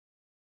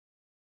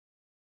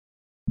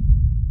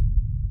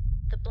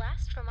The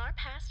Blast from Our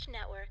Past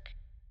Network.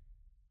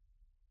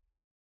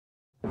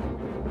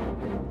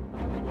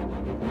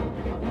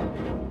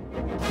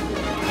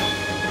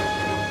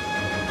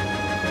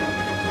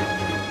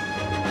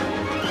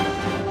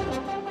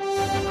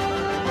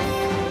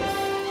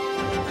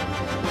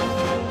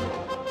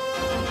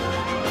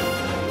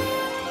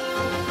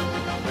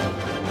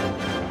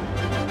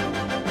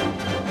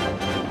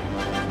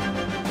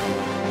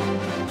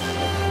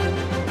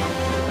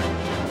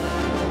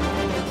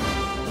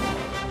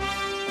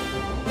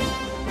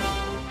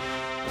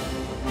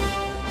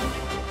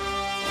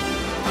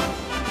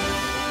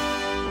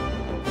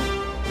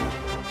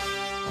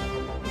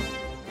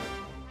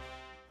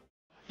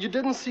 You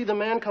didn't see the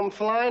man come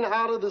flying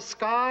out of the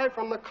sky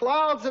from the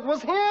clouds. It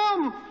was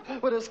him,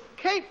 with his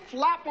cape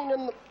flapping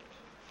in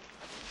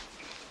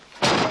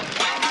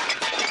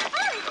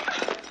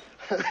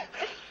the...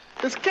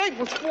 His cape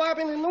was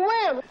flapping in the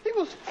wind. He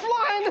was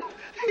flying.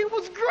 He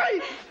was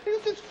great. He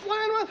was just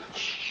flying around.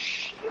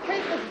 Shh. The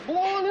cape was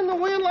blowing in the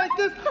wind like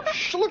this.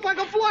 Shh. Looked like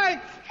a flag.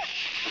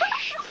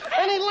 Shh.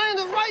 And he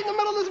landed right in the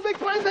middle of this big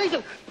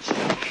plantation.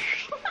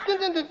 Dun,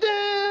 dun, dun,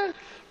 dun.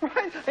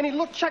 Right? And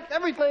he checked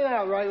everything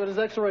out, right, with his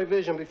X-ray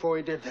vision before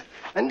he did that.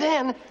 And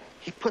then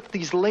he put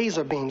these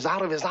laser beams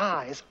out of his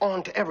eyes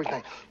onto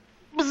everything.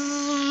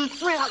 Bzzz,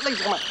 straight out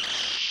laser beam.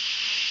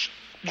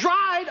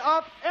 Dried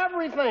up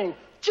everything,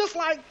 just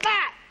like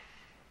that.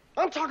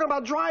 I'm talking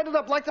about dried it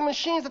up, like the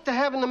machines that they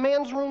have in the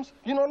men's rooms.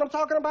 You know what I'm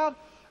talking about?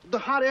 The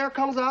hot air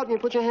comes out and you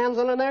put your hands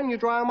under there and you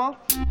dry them off.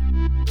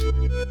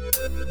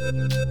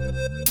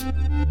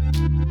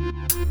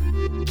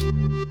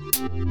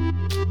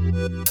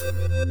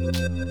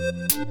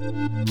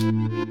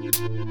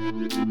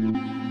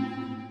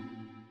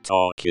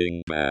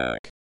 Talking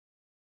Back.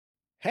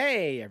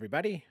 Hey,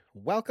 everybody.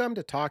 Welcome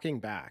to Talking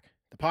Back,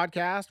 the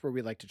podcast where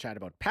we like to chat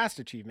about past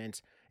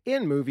achievements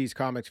in movies,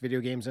 comics, video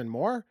games, and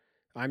more.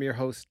 I'm your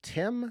host,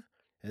 Tim.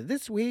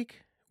 This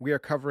week, we are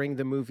covering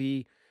the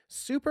movie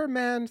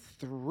Superman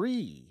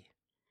 3.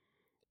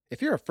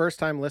 If you're a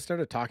first-time listener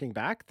to Talking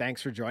Back,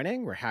 thanks for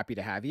joining. We're happy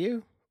to have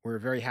you. We're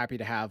very happy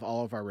to have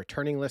all of our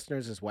returning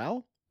listeners as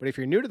well. But if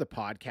you're new to the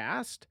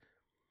podcast,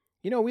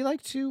 you know, we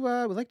like to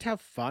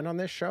have fun on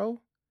this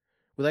show.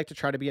 We like to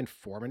try to be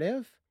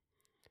informative.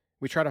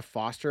 We try to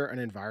foster an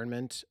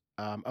environment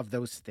of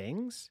those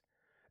things.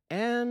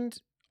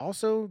 And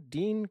also,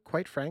 Dean,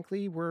 quite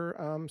frankly, we're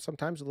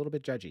sometimes a little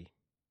bit judgy.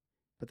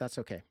 But that's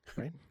okay,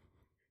 right?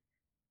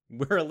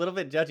 We're a little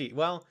bit judgy.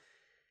 Well,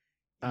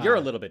 you're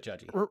a little bit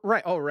judgy.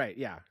 Right. Oh, right.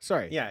 Yeah.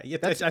 Sorry. Yeah.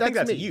 I think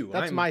that's me. you.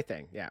 That's my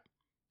thing. Yeah.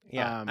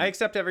 Yeah. I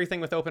accept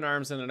everything with open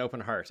arms and an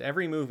open heart.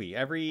 Every movie,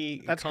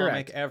 every that's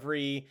comic,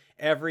 correct.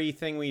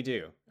 everything we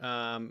do,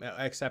 I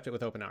accept it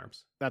with open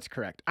arms. That's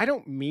correct. I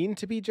don't mean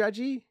to be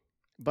judgy,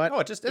 but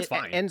it's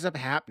fine. It ends up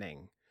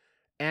happening.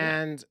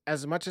 And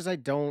as much as I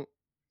don't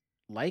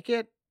like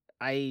it,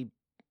 I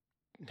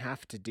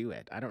have to do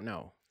it. I don't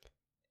know.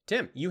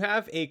 Tim, you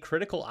have a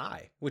critical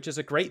eye, which is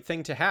a great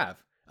thing to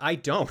have. I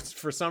don't,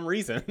 for some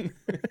reason.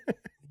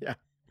 Yeah.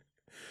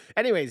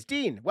 Anyways,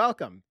 Dean,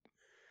 welcome.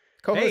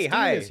 Co-host Hey, Dean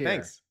hi, is here.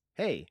 thanks.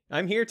 Hey.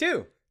 I'm here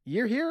too.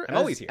 You're here? I'm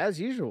always here. As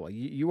usual.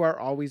 You are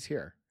always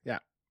here. Yeah.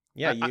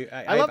 Yeah, I love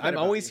that I'm about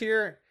always you.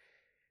 here.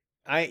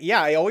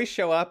 I always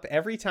show up.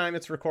 Every time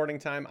it's recording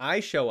time, I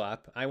show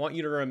up. I want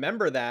you to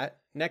remember that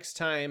next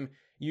time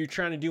you're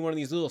trying to do one of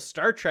these little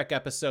Star Trek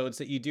episodes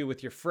that you do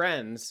with your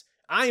friends.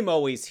 I'm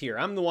always here.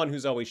 I'm the one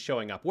who's always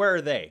showing up. Where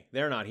are they?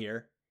 They're not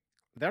here.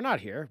 They're not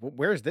here.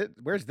 Where's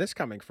this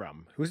coming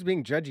from? Who's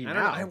being judgy I now?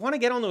 don't know. I want to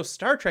get on those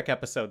Star Trek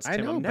episodes, Tim. I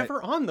know, I'm but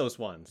never on those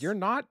ones. You're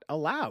not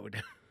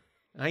allowed.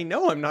 I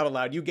know I'm not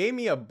allowed. You gave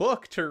me a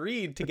book to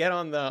read to get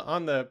on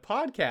the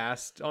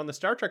podcast, on the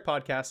Star Trek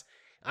podcast.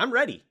 I'm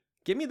ready.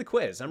 Give me the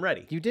quiz. I'm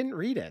ready. You didn't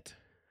read it,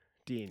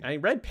 Dean. I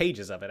read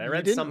pages of it. I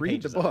read some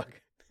pages the of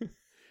book.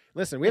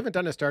 Listen, we haven't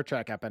done a Star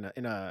Trek app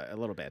in a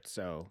little bit,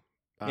 so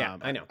yeah,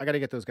 I know. I got to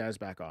get those guys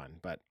back on,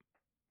 but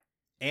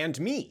and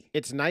me.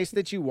 It's nice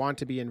that you want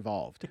to be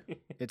involved.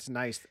 It's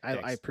nice.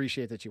 I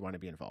appreciate that you want to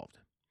be involved.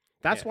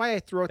 That's why I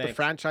threw out the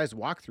franchise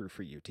walkthrough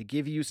for you, to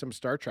give you some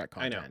Star Trek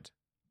content.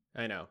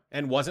 I know.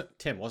 And wasn't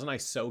I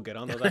so good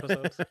on those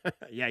episodes?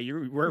 Yeah,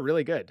 you were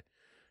really good.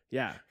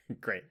 Yeah.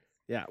 Great.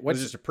 Yeah. It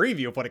was just a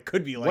preview of what it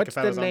could be like if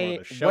I was on one of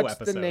the show episodes.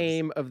 What's the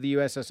name of the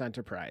USS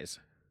Enterprise?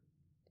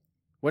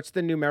 What's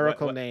the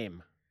numerical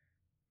name?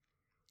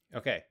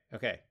 Okay.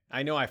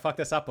 I know I fucked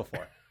this up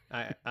before.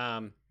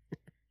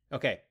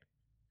 Okay.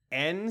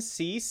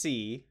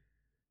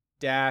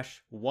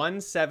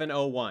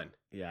 NCC-1701.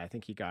 Yeah, I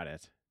think he got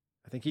it.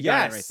 I think he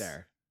got it right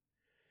there.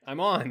 I'm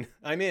on.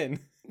 I'm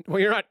in.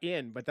 Well, you're not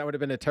in, but that would have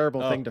been a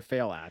terrible thing to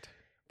fail at.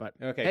 But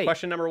okay, hey.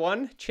 Question number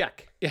 1,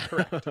 check. Yeah.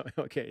 Correct.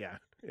 Okay, yeah,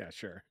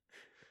 sure.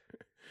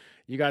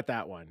 You got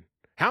that one.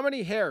 How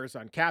many hairs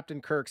on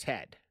Captain Kirk's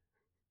head?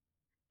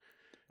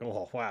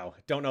 Oh, wow.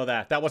 Don't know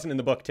that. That wasn't in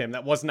the book, Tim.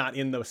 That was not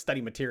in the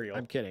study material.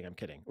 I'm kidding.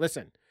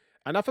 Listen,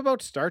 enough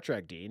about Star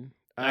Trek, Dean.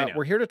 I know.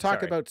 We're here to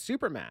talk about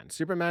Superman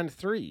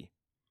 3.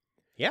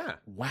 Yeah.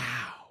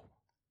 Wow.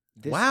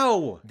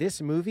 Wow.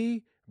 This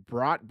movie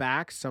brought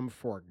back some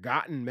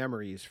forgotten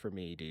memories for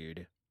me,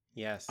 dude.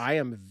 Yes. I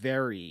am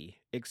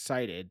very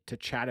excited to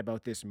chat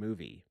about this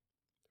movie.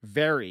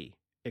 Very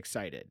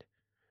excited.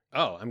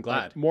 Oh, I'm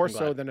glad. More I'm so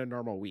glad. than a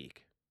normal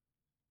week.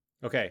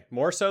 Okay,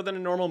 more so than a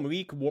normal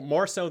week,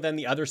 more so than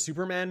the other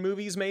Superman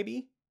movies,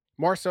 maybe?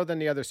 More so than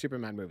the other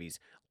Superman movies.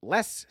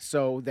 Less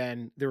so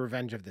than the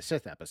Revenge of the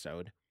Sith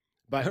episode,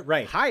 but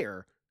Right.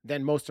 higher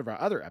than most of our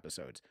other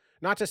episodes.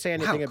 Not to say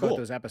anything about cool.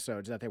 those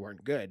episodes that they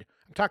weren't good.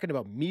 I'm talking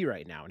about me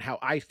right now and how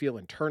I feel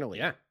internally.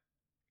 Yeah.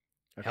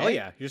 Okay? Hell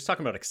yeah. You're just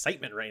talking about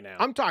excitement right now.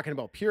 I'm talking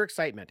about pure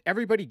excitement.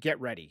 Everybody get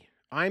ready.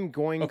 I'm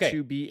going Okay.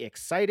 to be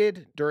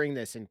excited during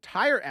this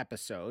entire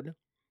episode.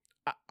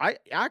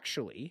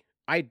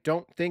 I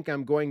don't think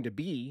I'm going to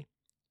be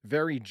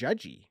very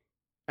judgy.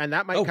 And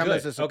that might Oh, come good.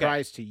 as a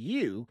surprise to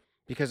you,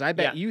 because I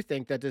bet you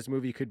think that this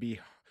movie could be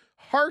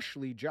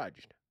harshly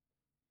judged.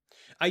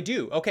 I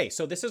do. Okay,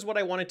 so this is what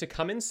I wanted to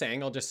come in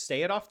saying. I'll just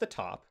say it off the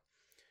top.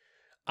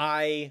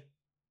 The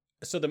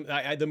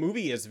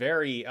movie is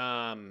very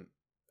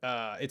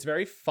it's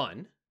very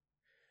fun.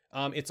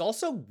 It's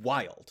also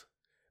wild,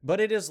 but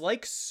it is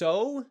like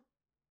so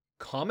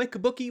comic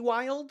booky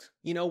wild,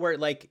 you know, where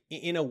like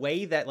in a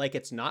way that like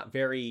it's not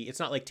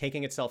like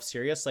taking itself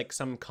serious like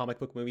some comic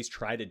book movies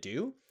try to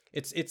do.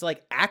 It's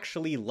like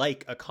actually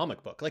like a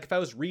comic book. Like if I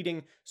was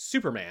reading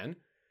Superman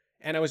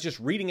and I was just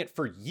reading it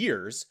for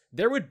years,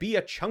 there would be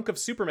a chunk of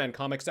Superman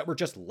comics that were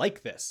just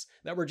like this,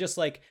 that were just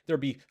like, there'd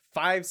be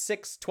 5,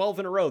 6, 12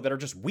 in a row that are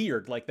just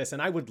weird like this.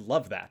 And I would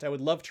love that. I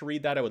would love to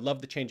read that. I would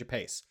love the change of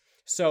pace.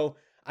 So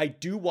I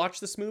do watch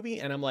this movie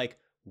and I'm like,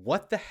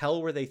 what the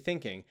hell were they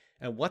thinking?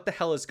 And what the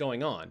hell is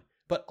going on?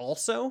 But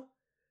also,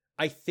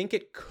 I think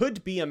it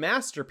could be a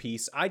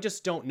masterpiece. I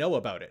just don't know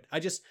about it.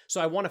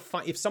 So I want to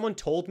find, if someone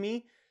told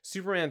me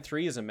Superman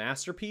 3 is a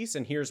masterpiece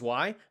and here's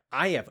why,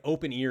 I have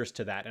open ears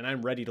to that and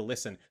I'm ready to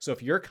listen. So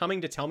if you're coming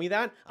to tell me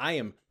that, I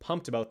am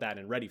pumped about that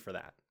and ready for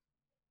that.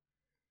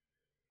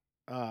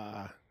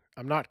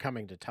 I'm not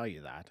coming to tell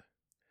you that.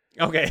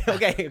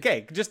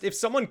 Okay. Just if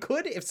someone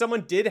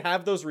did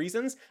have those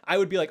reasons, I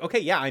would be like, okay,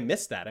 yeah, I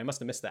missed that. I must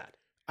have missed that.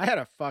 I had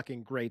a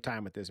fucking great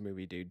time with this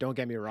movie, dude. Don't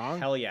get me wrong.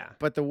 Hell yeah.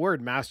 But the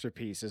word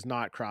masterpiece is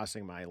not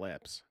crossing my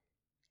lips.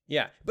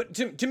 Yeah, but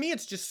to me,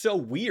 it's just so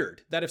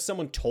weird that if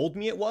someone told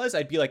me it was,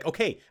 I'd be like,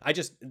 okay, I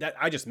just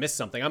missed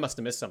something. I must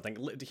have missed something.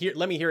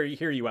 Let me hear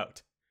you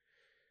out.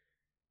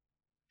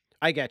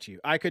 I get you.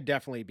 I could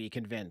definitely be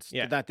convinced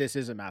that this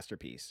is a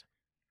masterpiece.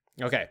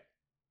 Okay.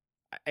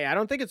 I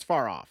don't think it's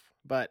far off,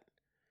 but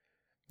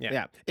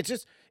yeah.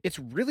 It's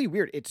really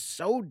weird. It's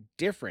so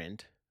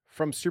different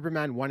from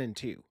Superman 1 and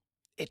 2.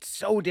 It's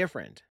so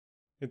different.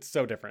 It's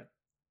so different.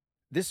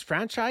 This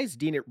franchise,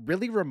 Dean, it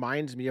really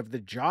reminds me of the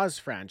Jaws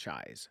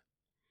franchise.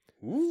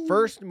 Ooh.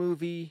 First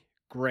movie,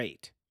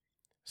 great.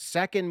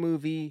 Second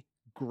movie,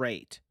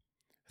 great.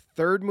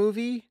 Third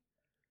movie,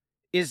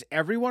 is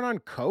everyone on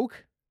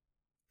coke?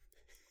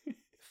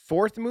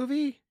 Fourth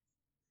movie,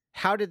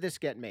 how did this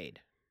get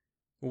made?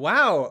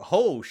 Wow.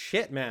 Oh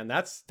shit, man.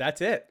 That's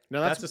it. No,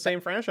 that's the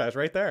same franchise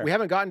right there. We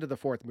haven't gotten to the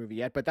fourth movie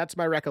yet, but that's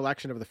my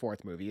recollection of the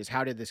fourth movie is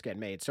how did this get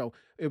made? So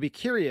it would be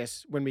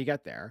curious when we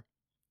get there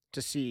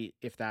to see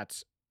if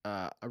that's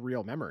a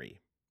real memory.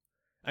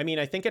 I mean,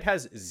 I think it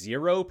has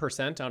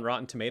 0% on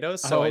Rotten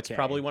Tomatoes, so it's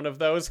probably one of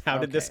those "How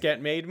did this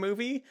get made?"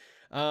 movie.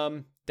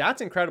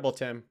 That's incredible,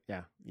 Tim.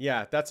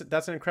 Yeah, that's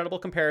an incredible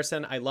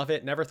comparison. I love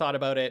it. Never thought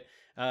about it.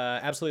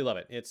 Absolutely love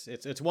it. It's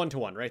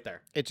 1-to-1 right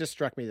there. It just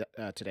struck me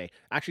today.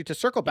 Actually, to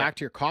circle back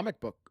to your comic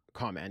book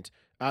comment,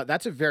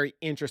 that's a very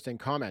interesting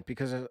comment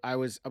because I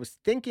was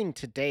thinking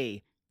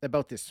today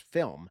about this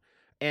film.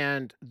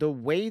 And the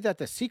way that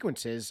the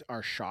sequences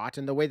are shot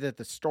and the way that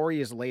the story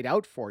is laid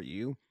out for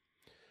you,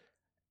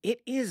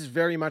 it is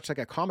very much like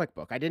a comic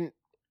book. I didn't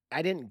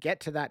get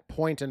to that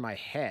point in my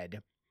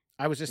head.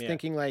 I was just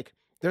thinking like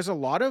there's a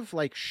lot of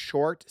like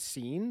short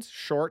scenes,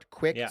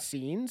 quick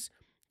scenes.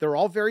 They're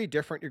all very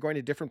different. You're going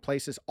to different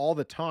places all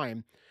the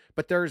time,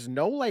 but there's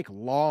no like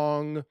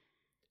long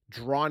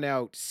drawn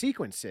out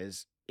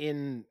sequences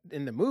in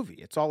the movie.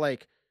 It's all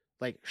like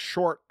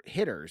short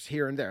hitters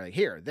here and there, like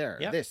here, there,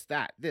 this,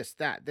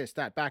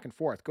 that, back and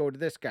forth, go to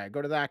this guy,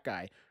 go to that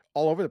guy,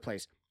 all over the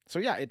place. So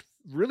yeah, it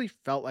really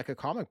felt like a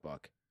comic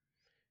book.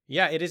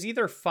 Yeah, it is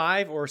either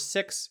 5 or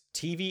 6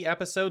 TV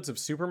episodes of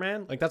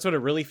Superman. Like that's what it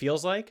really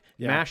feels like,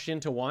 mashed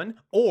into one,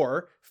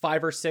 or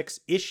 5 or 6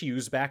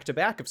 issues back to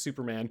back of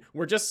Superman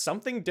where just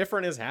something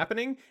different is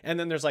happening. And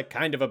then there's like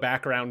kind of a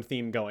background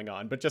theme going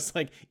on, but just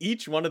like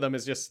each one of them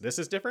is just, this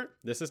is different.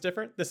 This is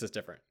different. This is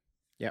different.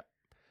 Yep.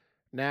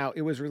 Now,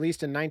 it was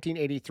released in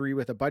 1983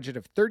 with a budget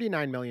of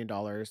 $39 million.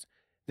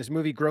 This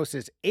movie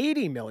grosses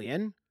 $80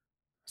 million,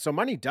 so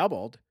money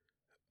doubled.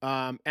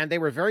 And they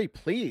were very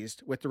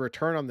pleased with the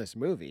return on this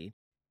movie.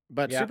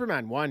 But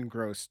Superman 1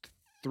 grossed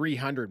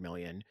 $300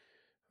 million.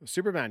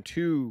 Superman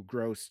 2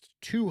 grossed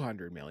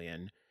 $200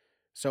 million.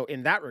 So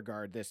in that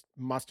regard, this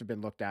must have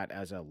been looked at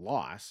as a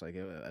loss, like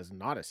as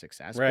not a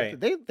success. Right.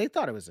 But they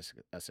thought it was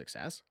a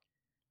success.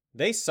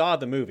 they saw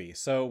the movie.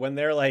 So when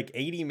they're like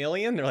 80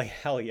 million, they're like,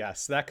 hell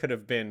yes, that could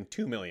have been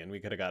 2 million we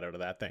could have got out of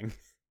that thing.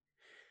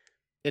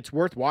 It's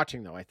worth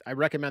watching, though. I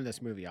recommend this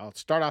movie. I'll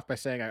start off by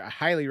saying I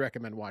highly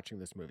recommend watching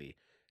this movie.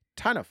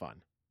 Ton of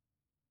fun.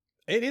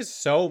 It is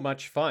so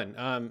much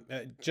fun.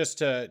 Just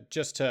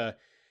to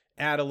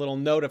add a little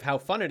note of how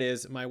fun it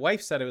is, my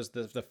wife said it was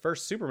the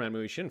first Superman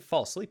movie she didn't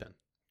fall asleep in.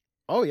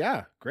 Oh,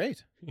 yeah.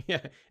 Great. Yeah.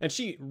 And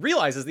she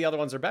realizes the other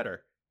ones are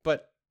better,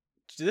 but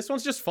this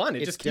one's just fun.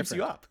 It It's just keeps you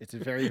different. up. It's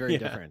very, very Yeah.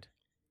 different.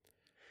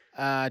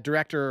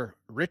 Director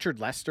Richard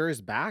Lester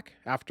is back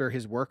after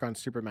his work on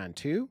Superman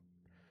 2.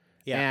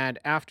 Yeah. And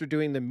after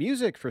doing the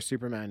music for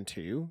Superman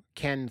 2,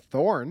 Ken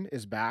Thorne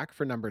is back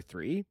for number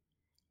 3.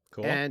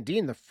 Cool. And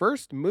Dean, the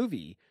first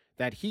movie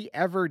that he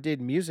ever did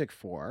music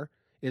for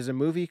is a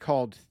movie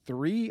called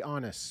 3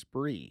 on a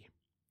Spree.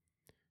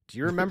 Do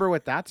you remember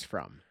what that's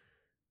from?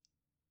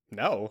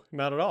 No,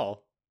 not at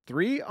all.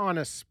 3 on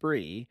a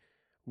Spree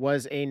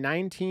was a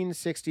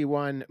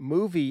 1961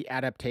 movie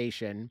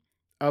adaptation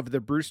of the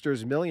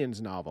Brewster's Millions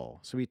novel.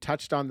 So we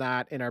touched on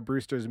that in our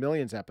Brewster's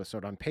Millions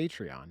episode on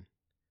Patreon.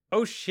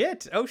 Oh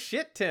shit,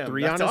 Tim.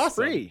 3 That's on a awesome.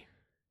 Spree.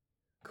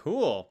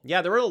 Cool.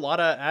 Yeah, there were a lot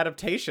of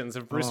adaptations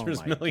of Brewster's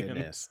Oh my Millions.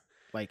 goodness.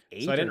 Like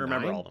 8 So I didn't or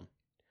remember 9? all of them.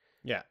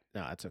 Yeah.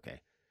 No, that's okay.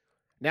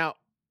 Now,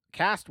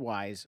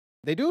 cast-wise,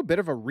 they do a bit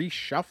of a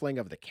reshuffling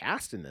of the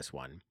cast in this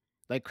one.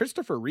 Like,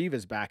 Christopher Reeve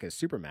is back as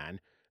Superman.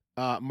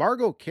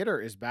 Margot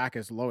Kidder is back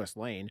as Lois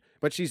Lane,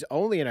 but she's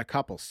only in a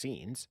couple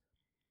scenes.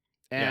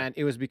 And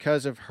it was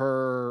because of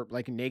her,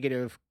 like,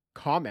 negative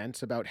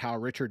comments about how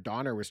Richard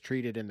Donner was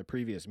treated in the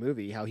previous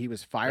movie, how he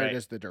was fired Right.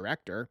 as the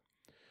director.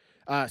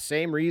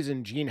 Same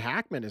reason Gene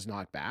Hackman is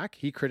not back.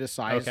 He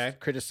criticized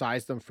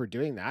them for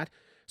doing that.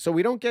 So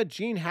we don't get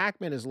Gene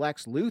Hackman as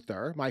Lex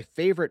Luthor, my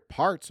favorite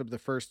parts of the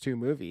first 2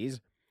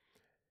 movies.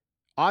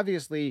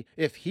 Obviously,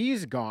 if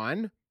he's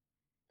gone,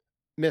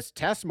 Miss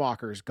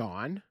Tessmacher's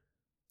gone.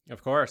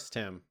 Of course,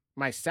 Tim.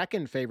 My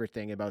second favorite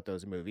thing about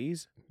those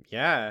movies.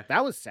 Yeah.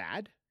 That was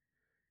sad.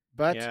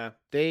 But Yeah.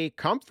 they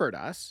comfort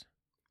us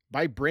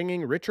by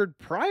bringing Richard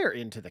Pryor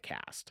into the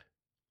cast.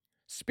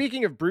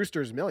 Speaking of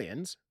Brewster's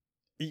Millions,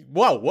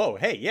 Whoa.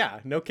 Hey, yeah,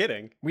 no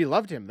kidding. we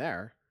loved him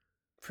there.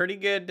 Pretty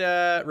good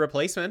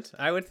replacement,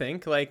 I would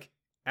think. Like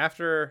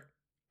after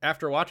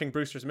watching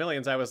Brewster's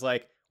Millions, I was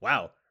like,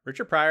 wow,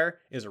 Richard Pryor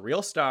is a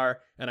real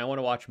star, and I want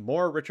to watch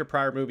more Richard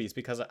Pryor movies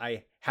because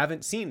I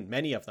haven't seen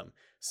many of them.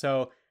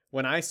 So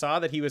when I saw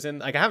that he was in,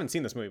 like, I haven't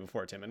seen this movie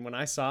before, Tim, and when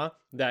I saw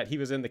that he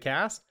was in the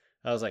cast,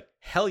 I was like,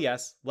 hell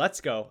yes,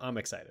 let's go. I'm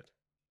excited.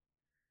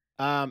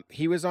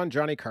 He was on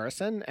Johnny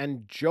Carson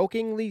and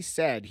jokingly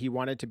said he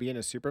wanted to be in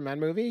a Superman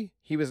movie.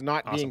 He was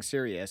not Awesome. being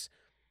serious.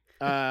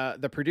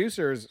 The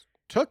producers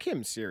took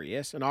him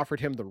serious and offered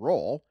him the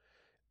role,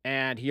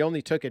 and he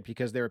only took it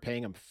because they were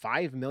paying him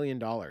 $5 million.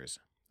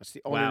 That's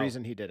the only Wow.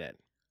 reason he did it.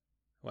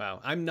 Wow.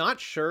 I'm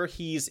not sure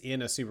he's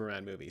in a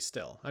Superman movie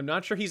still. I'm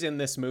not sure he's in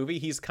this movie.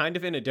 He's kind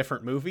of in a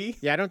different movie.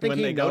 Yeah, I don't think when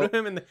he they go to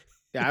him and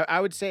Yeah, I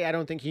would say I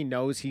don't think he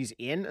knows he's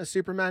in a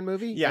Superman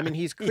movie. Yeah, I mean,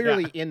 he's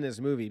clearly yeah. in this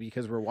movie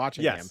because we're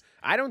watching Yes. him.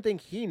 I don't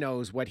think he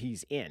knows what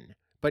he's in.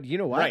 But you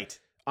know what? Right.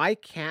 I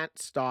can't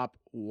stop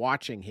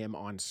watching him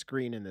on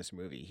screen in this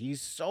movie.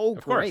 He's so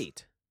Of course.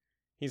 great.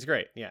 He's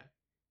great. Yeah.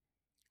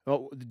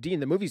 Well, Dean,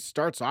 the movie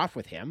starts off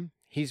with him.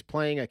 He's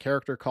playing a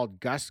character called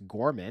Gus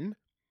Gorman.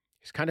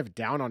 He's kind of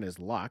down on his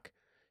luck.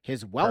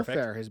 His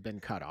welfare has been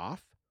cut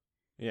off.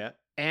 Yeah.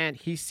 And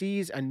he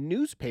sees a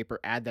newspaper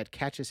ad that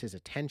catches his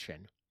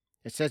attention.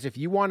 It says, if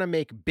you want to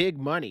make big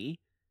money,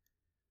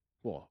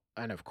 well,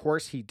 and of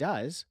course he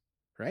does,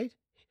 right?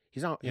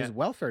 He's on his Yeah.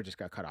 welfare just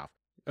got cut off.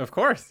 Of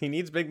course. He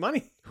needs big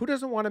money. Who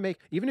doesn't want to make,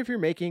 even if you're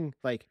making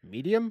like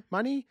medium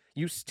money,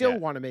 you still Yeah.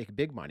 want to make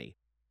big money.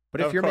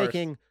 But if Of you're course.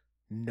 making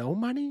no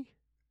money,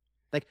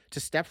 like to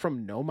step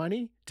from no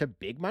money to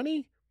big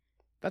money,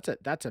 that's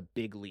a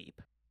big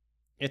leap.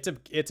 It's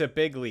a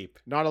big leap.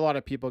 Not a lot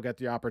of people get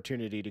the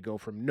opportunity to go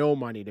from no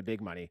money to big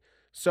money.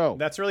 So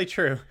That's really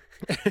true.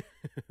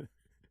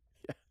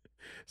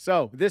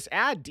 So this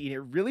ad, Dean, it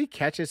really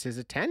catches his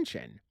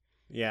attention.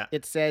 Yeah.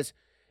 It says,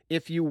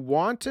 if you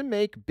want to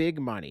make big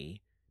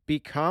money,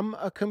 become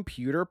a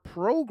computer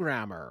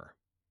programmer.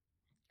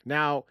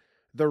 Now,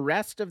 the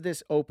rest of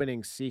this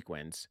opening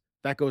sequence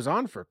that goes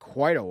on for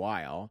quite a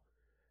while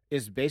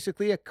is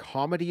basically a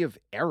comedy of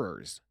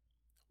errors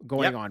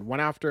going Yep. on one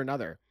after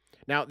another.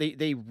 Now,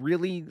 they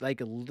really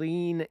like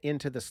lean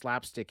into the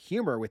slapstick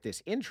humor with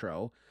this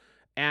intro,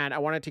 and I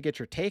wanted to get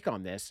your take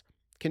on this.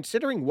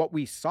 Considering what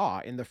we saw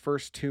in the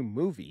first 2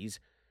 movies,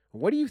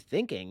 what are you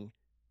thinking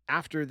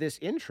after this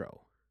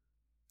intro?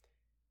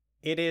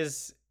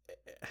 It's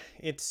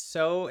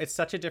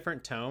such a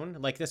different tone.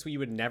 Like this, you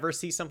would never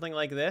see something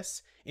like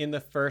this in the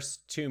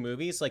first 2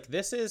 movies. Like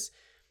this is,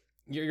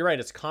 you're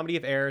right. It's a comedy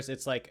of errors.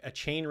 It's like a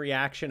chain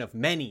reaction of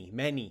many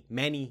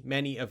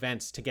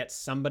events to get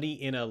somebody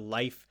in a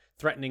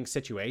life-threatening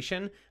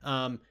situation.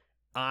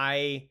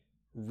 I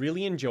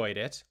really enjoyed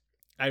it.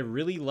 I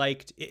really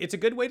liked. It's a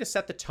good way to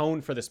set the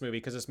tone for this movie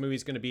because this movie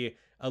is going to be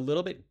a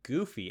little bit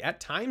goofy. At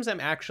times, I'm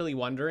actually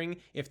wondering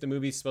if the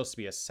movie's supposed to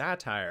be a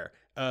satire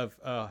of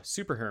a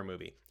superhero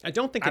movie. I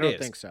don't think it is. I don't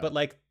think so. But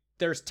like,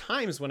 there's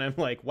times when I'm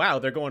like, wow,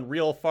 they're going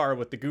real far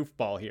with the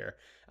goofball here.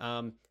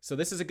 So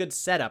this is a good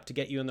setup to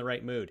get you in the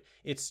right mood.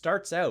 It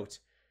starts out.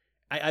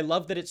 I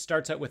love that it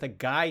starts out with a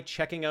guy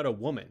checking out a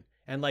woman.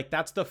 And like,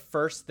 that's the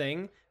first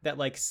thing that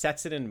like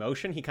sets it in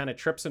motion. He kind of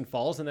trips and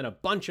falls, and then a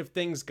bunch of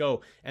things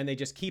go, and they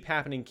just keep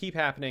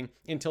happening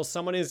until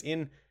someone is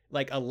in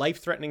like a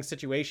life-threatening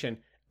situation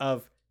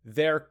of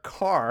their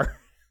car.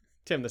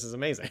 Tim, this is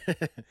amazing.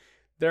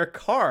 Their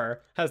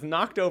car has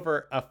knocked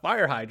over a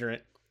fire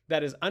hydrant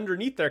that is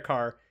underneath their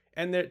car,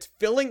 and it's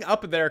filling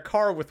up their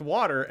car with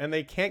water, and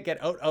they can't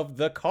get out of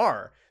the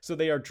car. So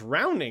they are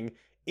drowning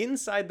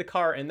inside the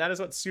car, and that is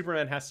what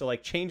Superman has to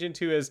like change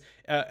into his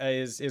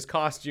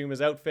costume,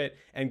 his outfit,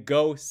 and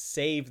go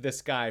save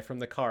this guy from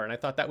the car. And I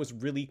thought that was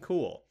really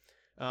cool.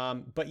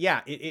 But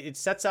yeah, it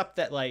sets up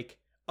that like,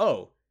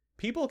 oh,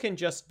 people can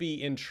just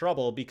be in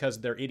trouble because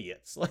they're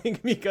idiots,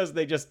 like because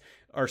they just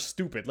are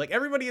stupid. Like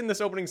everybody in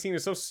this opening scene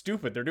is so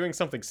stupid. They're doing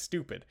something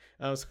stupid.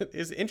 So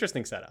it's an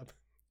interesting setup.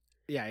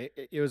 Yeah,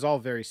 it was all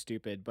very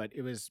stupid, but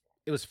it was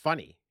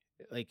funny.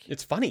 Like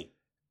It's funny.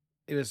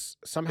 it was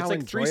somehow It's like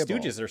enjoyable. Three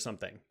Stooges or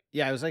something.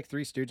 Yeah, it was like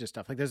Three Stooges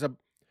stuff. Like there's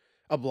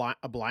a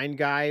blind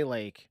guy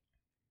like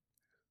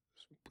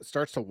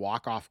starts to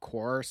walk off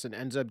course and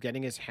ends up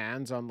getting his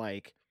hands on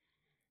like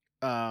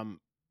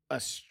a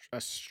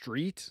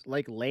street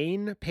like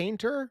lane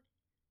painter.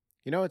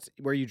 You know, it's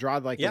where you draw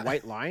like Yeah. the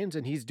white lines,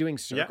 and he's doing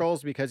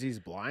circles because he's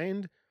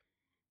blind.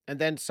 And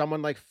then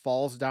someone like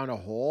falls down a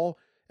hole,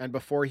 and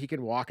before he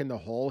can walk in the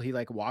hole, he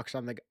like walks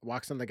on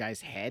the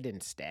guy's head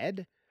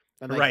instead,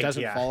 and like Right,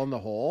 doesn't yeah. fall in the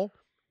hole.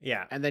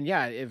 Yeah. And then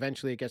yeah,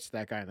 eventually it gets to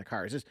that guy in the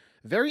car. It's just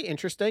very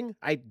interesting.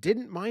 I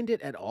didn't mind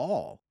it at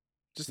all.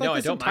 Just like No, I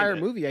this don't mind entire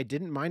it. movie, I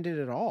didn't mind it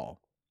at all.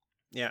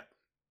 Yeah.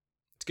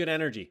 It's good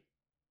energy.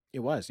 It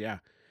was, yeah.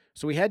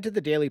 So we head to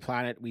the Daily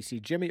Planet. We see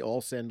Jimmy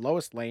Olsen,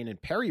 Lois Lane,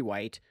 and Perry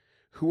White,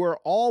 who are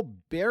all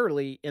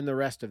barely in the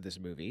rest of this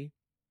movie.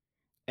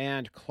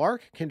 And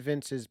Clark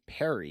convinces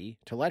Perry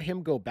to let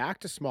him go back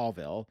to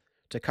Smallville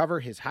to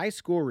cover his high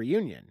school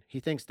reunion. He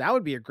thinks that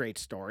would be a great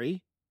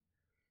story.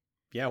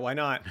 Yeah, why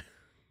not?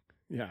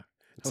 Yeah.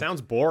 It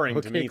sounds boring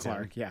to me,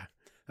 Clark. Tim. Yeah.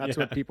 That's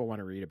Yeah. what people want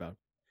to read about.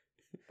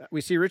 We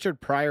see Richard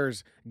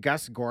Pryor's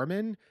Gus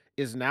Gorman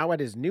is now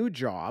at his new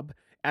job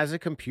as a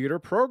computer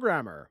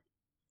programmer.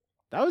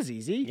 That was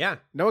easy. Yeah.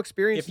 No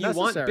experience If you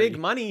want necessary. big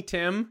money,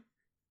 Tim,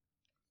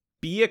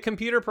 be a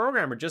computer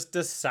programmer. Just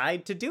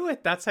decide to do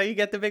it. That's how you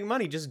get the big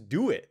money. Just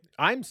do it.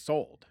 I'm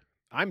sold.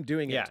 I'm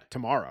doing Yeah. it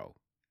tomorrow.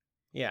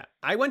 Yeah.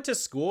 I went to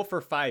school for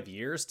 5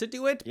 years to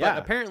do it, Yeah.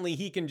 but apparently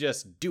he can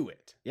just do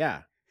it.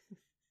 Yeah.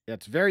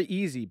 It's very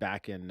easy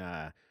back in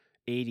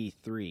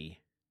 83.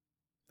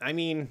 I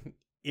mean,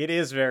 it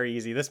is very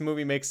easy. This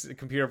movie makes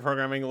computer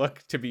programming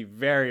look to be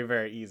very,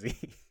 very easy.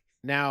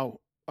 Now,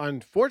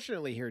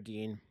 unfortunately here,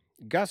 Dean,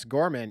 Gus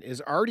Gorman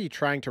is already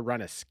trying to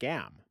run a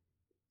scam.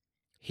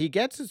 He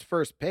gets his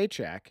first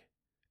paycheck,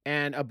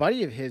 and a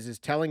buddy of his is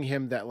telling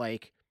him that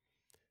like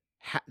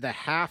the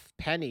half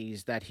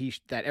pennies that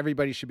that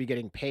everybody should be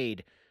getting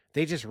paid,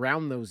 they just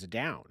round those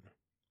down,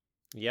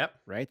 Yep.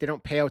 right? They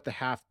don't pay out the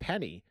half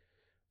penny.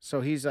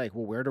 So he's like,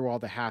 well, where do all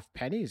the half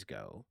pennies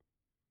go?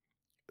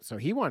 So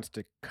he wants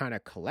to kind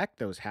of collect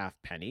those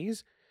half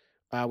pennies,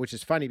 which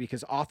is funny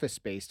because Office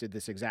Space did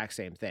this exact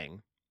same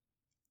thing.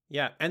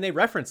 Yeah, and they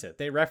reference it.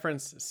 They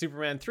reference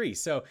Superman 3.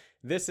 So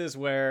this is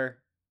when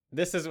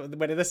this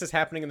is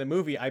happening in the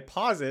movie, I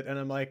pause it and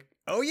I'm like,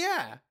 "Oh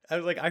yeah." I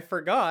was like, I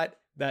forgot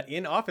that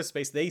in Office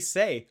Space they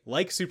say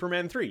like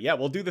Superman 3. Yeah,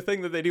 we'll do the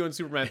thing that they do in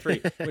Superman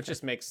 3, which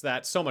just makes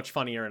that so much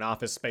funnier in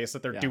Office Space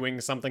that they're Yeah. doing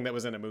something that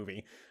was in a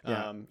movie.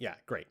 Yeah. Yeah,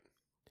 great.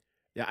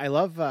 Yeah, I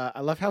love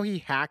how he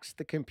hacks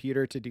the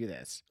computer to do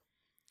this.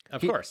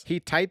 Of He- course. He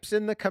types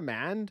in the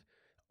command,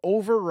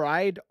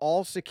 override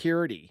all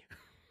security.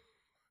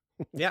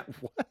 Yeah.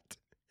 What?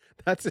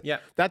 That's Yeah.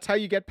 That's how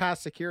you get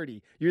past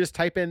security. You just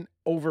type in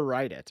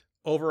override it.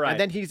 Override. And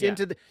then he's Yeah.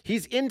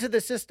 into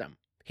the system.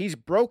 He's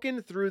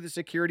broken through the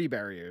security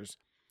barriers.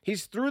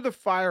 He's through the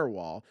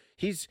firewall.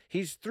 He's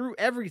through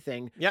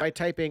everything Yep. by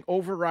typing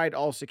override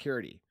all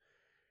security.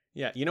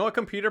 Yeah, you know what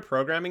computer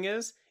programming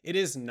is? It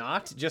is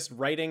not just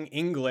writing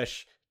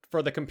English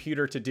for the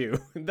computer to do.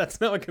 That's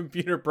not what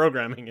computer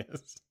programming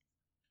is.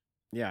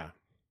 Yeah.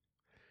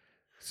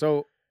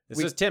 So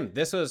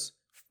This was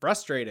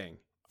frustrating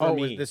for oh,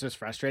 me. this was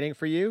frustrating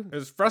for you? It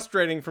was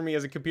frustrating for me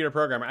as a computer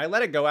programmer. I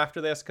let it go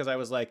after this because I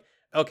was like,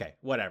 okay,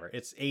 whatever.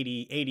 It's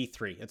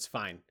 83. It's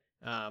fine.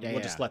 We'll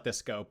just let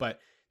this go.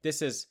 But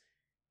this is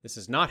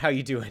not how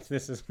you do it.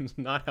 This is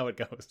not how it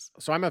goes.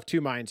 So I'm of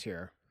two minds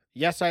here.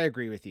 Yes, I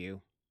agree with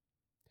you.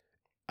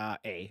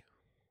 A.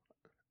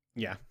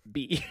 Yeah.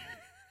 B.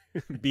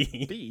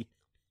 B. B.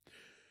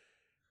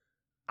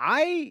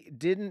 I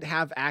didn't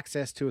have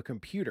access to a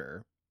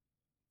computer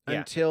Yeah.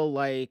 until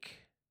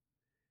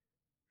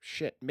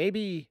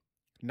maybe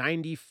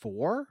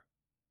 94,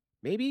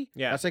 maybe.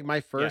 Yeah. That's like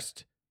my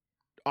first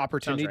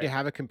opportunity right. to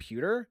have a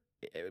computer.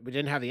 We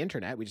didn't have the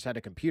internet. We just had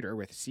a computer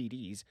with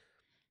CDs.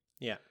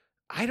 Yeah.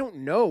 I don't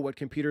know what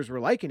computers were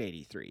like in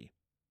 83.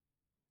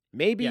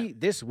 Maybe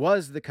this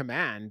was the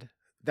command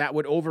that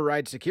would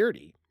override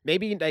security.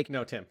 Maybe like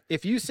No, Tim.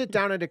 if you sit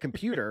down at a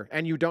computer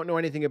and you don't know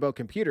anything about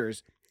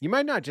computers, you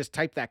might not just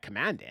type that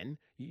command in.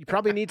 You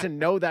probably need to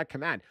know that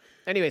command.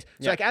 Anyways,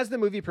 so like as the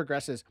movie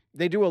progresses,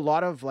 they do a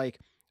lot of like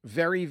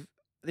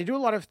they do a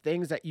lot of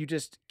things that you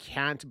just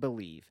can't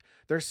believe.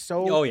 They're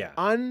so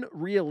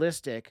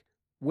unrealistic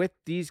with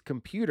these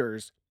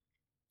computers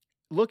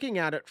looking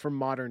at it from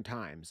modern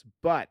times.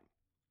 But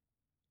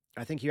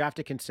I think you have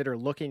to consider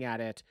looking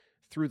at it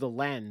through the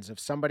lens of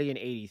somebody in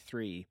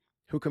 83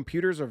 who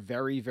computers are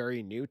very,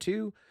 very new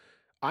to.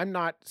 I'm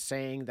not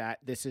saying that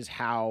this is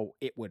how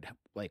it would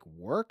like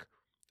work,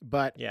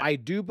 but I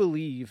do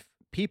believe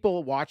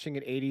people watching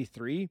at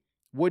 83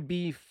 would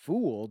be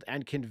fooled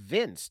and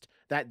convinced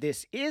that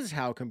this is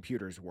how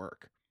computers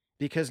work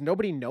because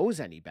nobody knows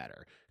any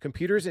better.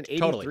 Computers in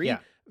 83,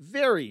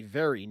 very,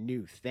 very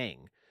new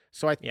thing.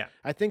 So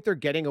I think they're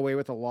getting away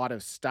with a lot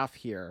of stuff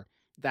here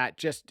that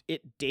just,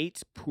 it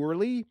dates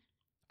poorly.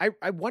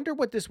 I wonder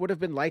what this would have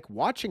been like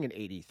watching in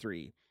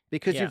 83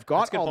 because you've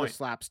got all the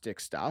slapstick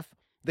stuff.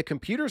 The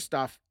computer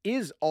stuff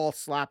is all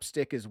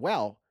slapstick as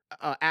well,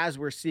 as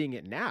we're seeing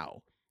it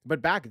now.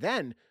 But back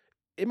then,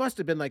 it must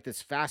have been like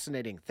this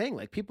fascinating thing.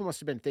 Like people must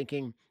have been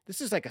thinking this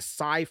is like a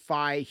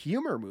sci-fi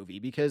humor movie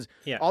because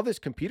all this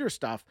computer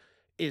stuff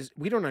is,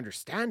 we don't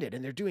understand it.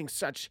 And they're doing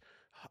such,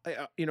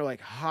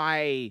 like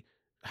high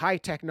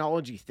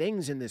technology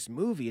things in this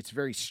movie. It's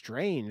very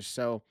strange.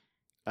 So,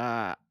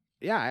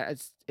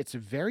 it's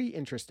very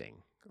interesting.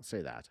 I'll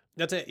say that.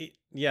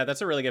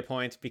 That's a really good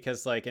point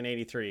because like in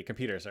 83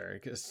 computers are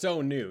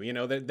so new,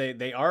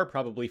 they are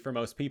probably for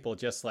most people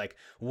just like,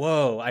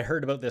 whoa, I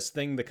heard about this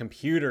thing, the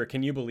computer,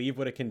 can you believe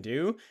what it can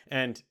do?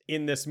 And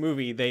in this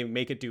movie, they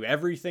make it do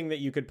everything that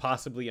you could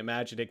possibly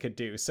imagine it could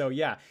do. So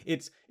yeah,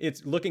 it's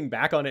looking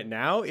back on it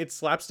now, it's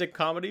slapstick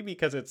comedy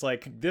because it's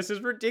like, this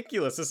is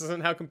ridiculous. This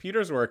isn't how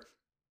computers work.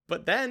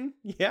 But then,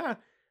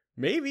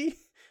 maybe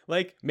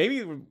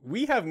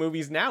we have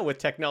movies now with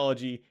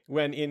technology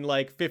when in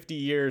like 50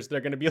 years,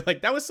 they're going to be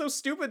like, that was so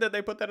stupid that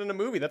they put that in a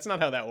movie. That's not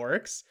how that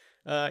works.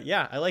 I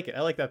like it.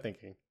 I like that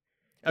thinking.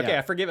 Okay,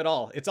 I forgive it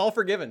all. It's all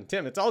forgiven.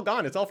 Tim, it's all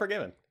gone. It's all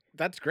forgiven.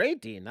 That's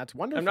great, Dean. That's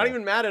wonderful. I'm not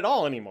even mad at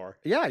all anymore.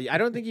 Yeah, I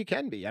don't think you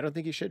can be. I don't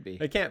think you should be.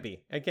 I can't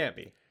be.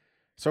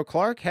 So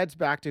Clark heads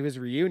back to his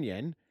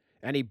reunion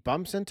and he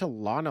bumps into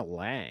Lana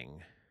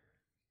Lang.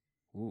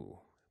 Ooh,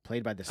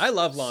 played by this I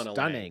love Lana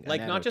stunning Lang.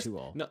 Like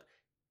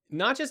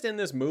not just in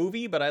this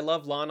movie, but I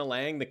love Lana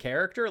Lang, the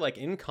character. Like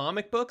in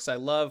comic books, I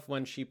love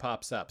when she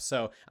pops up.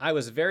 So I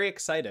was very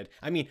excited.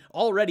 I mean,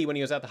 already when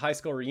he was at the high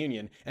school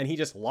reunion and he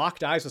just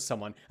locked eyes with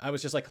someone, I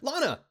was just like,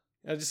 Lana!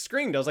 I just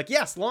screamed. I was like,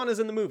 yes, Lana's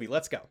in the movie.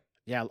 Let's go.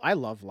 Yeah, I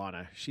love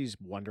Lana. She's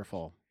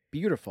wonderful.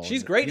 Beautiful.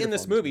 She's great in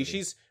this movie.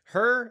 She's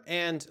her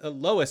and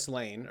Lois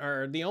Lane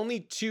are the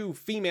only two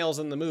females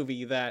in the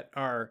movie that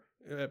are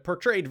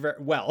portrayed very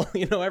well.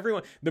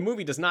 Everyone, the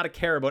movie does not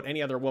care about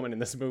any other woman in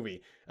this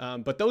movie.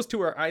 But those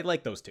two I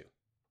like those two.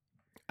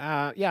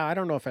 I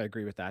don't know if I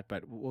agree with that,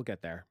 but we'll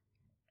get there.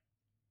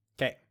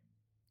 Okay.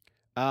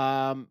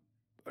 Now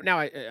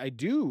I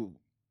do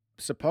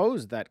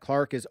suppose that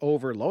Clark is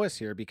over Lois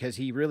here because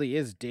he really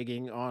is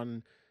digging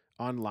on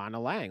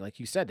Lana Lang. Like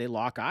you said, they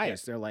lock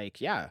eyes. They're like,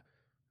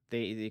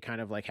 they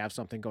kind of like have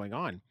something going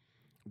on.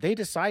 They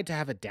decide to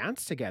have a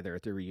dance together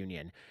at the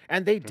reunion,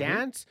 and they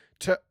dance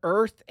to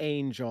Earth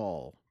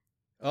Angel.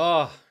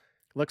 Oh,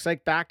 looks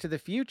like Back to the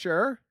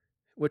Future,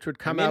 which would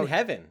come out in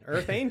heaven.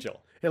 Earth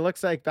Angel. It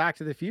looks like Back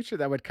to the Future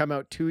that would come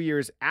out 2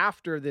 years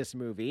after this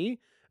movie.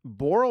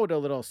 Borrowed a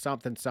little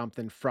something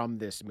from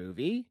this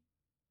movie.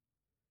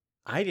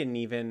 I didn't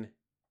even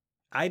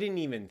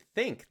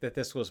think that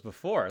this was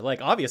before.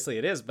 Like, obviously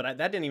it is, but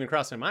that didn't even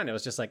cross my mind. I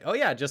was just like, oh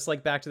yeah, just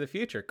like Back to the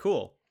Future.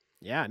 Cool.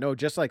 Yeah, no,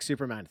 just like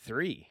Superman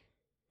 3.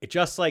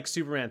 Just like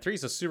Superman 3.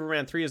 So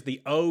Superman 3 is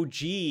the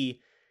OG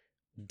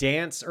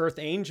dance Earth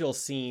Angel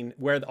scene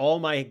where all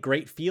my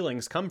great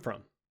feelings come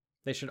from.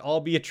 They should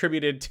all be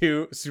attributed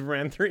to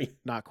Superman 3.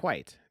 Not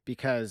quite,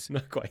 because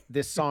Not quite.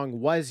 This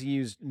song was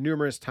used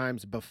numerous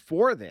times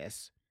before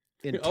this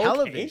in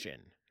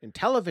television,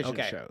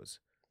 shows.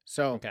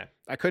 So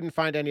I couldn't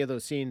find any of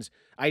those scenes.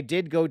 I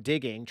did go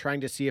digging,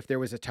 trying to see if there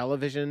was a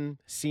television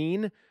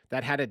scene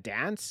that had a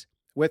dance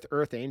with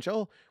Earth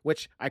Angel,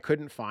 which I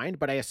couldn't find,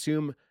 but I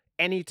assume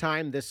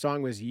anytime this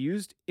song was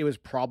used, it was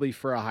probably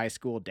for a high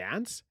school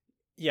dance.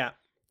 Yeah.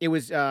 It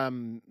was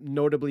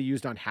notably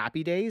used on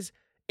Happy Days.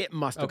 It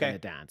must have been a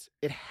dance.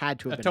 It had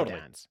to have been a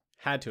dance.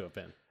 Had to have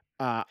been.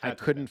 I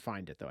couldn't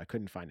find it, though. I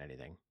couldn't find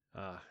anything.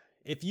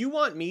 If you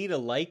want me to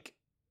like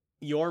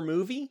your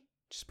movie,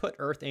 just put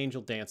Earth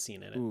Angel dance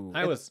scene in it. Ooh,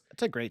 it's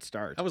a great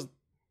start.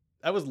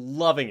 I was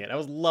loving it. I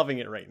was loving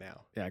it right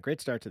now. Yeah,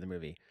 great start to the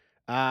movie.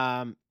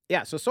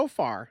 So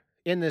far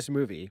in this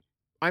movie,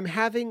 I'm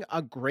having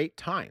a great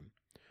time.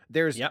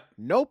 There's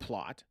no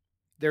plot.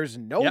 There's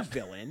no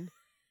villain.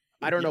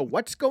 I don't know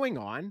what's going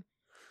on,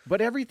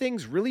 but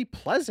everything's really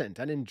pleasant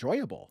and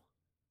enjoyable.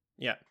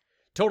 Yeah,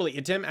 totally.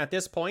 And Tim, at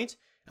this point,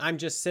 I'm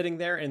just sitting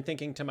there and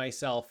thinking to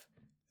myself,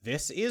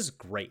 this is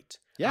great.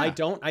 Yeah.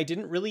 I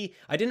didn't really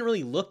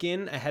look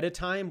in ahead of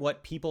time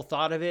what people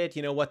thought of it,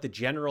 what the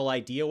general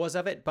idea was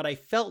of it, but I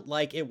felt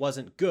like it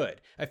wasn't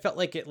good. I felt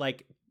like it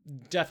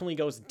definitely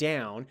goes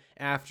down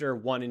after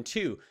 1 and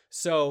 2.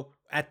 So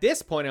at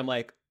this point, I'm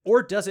like,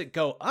 or does it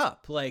go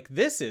up? Like,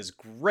 this is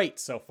great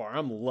so far.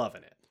 I'm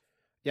loving it.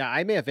 Yeah,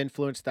 I may have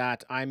influenced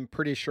that. I'm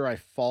pretty sure I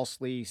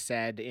falsely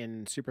said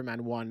in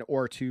Superman 1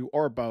 or 2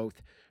 or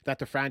both that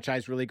the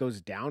franchise really goes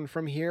down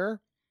from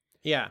here.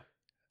 Yeah.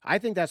 I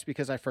think that's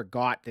because I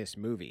forgot this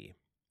movie.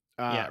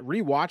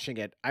 Rewatching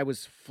it, I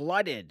was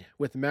flooded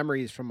with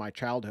memories from my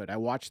childhood. I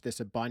watched this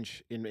a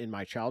bunch in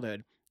my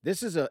childhood.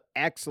 This is an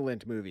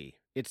excellent movie.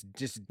 It's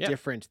just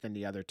different than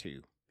the other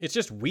two. It's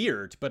just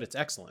weird, but it's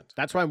excellent.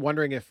 That's why I'm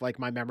wondering if like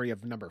my memory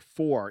of number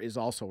 4 is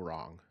also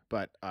wrong.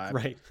 But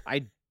right.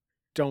 I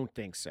don't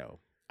think so.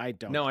 I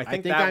don't. No, I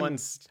think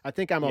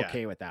I'm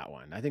okay with that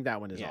one. I think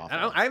that one is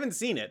awful. I haven't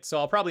seen it, so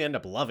I'll probably end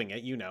up loving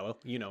it. You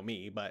know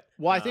me, but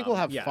I think we'll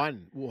have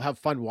fun. We'll have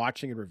fun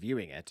watching and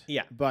reviewing it.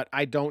 Yeah, but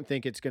I don't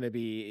think it's going to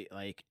be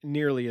like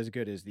nearly as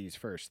good as these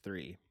first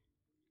 3.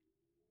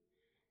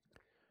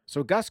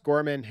 So Gus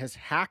Gorman has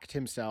hacked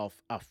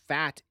himself a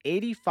fat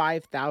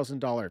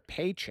 $85,000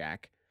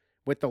 paycheck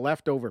with the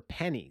leftover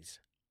pennies,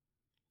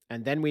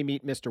 and then we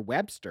meet Mr.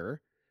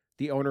 Webster,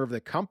 the owner of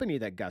the company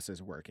that Gus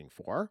is working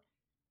for.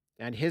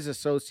 And his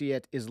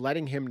associate is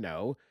letting him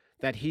know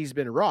that he's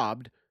been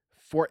robbed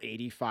for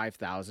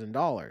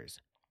 $85,000.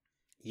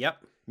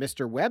 Yep.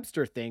 Mr.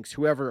 Webster thinks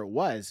whoever it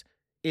was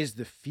is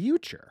the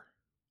future.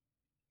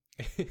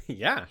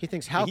 Yeah. He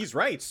thinks, he's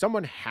right.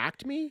 Someone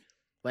hacked me?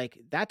 Like,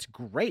 that's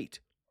great.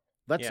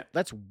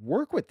 Let's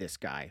work with this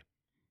guy.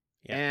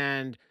 Yeah.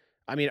 And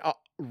I mean,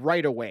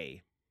 right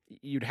away,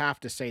 you'd have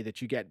to say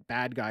that you get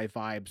bad guy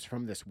vibes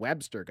from this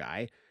Webster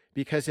guy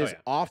because his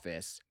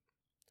office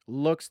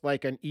looks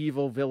like an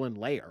evil villain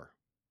lair.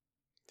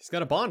 He's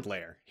got a Bond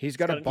lair. He's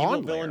got a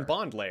Bond evil villain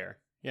Bond lair.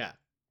 Yeah.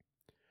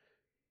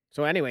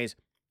 So anyways,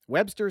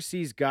 Webster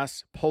sees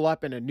Gus pull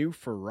up in a new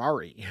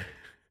Ferrari.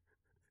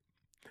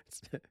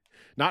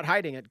 Not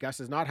hiding it. Gus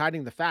is not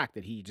hiding the fact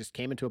that he just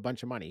came into a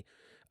bunch of money.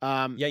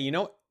 Tim, you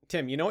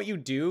know what you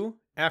do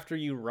after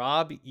you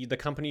rob the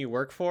company you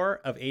work for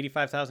of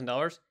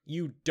 $85,000?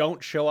 You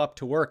don't show up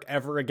to work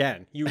ever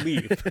again. You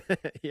leave.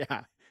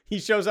 Yeah. He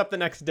shows up the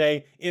next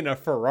day in a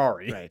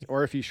Ferrari. Right.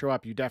 Or if you show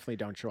up, you definitely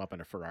don't show up in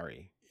a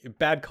Ferrari.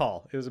 Bad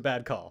call. It was a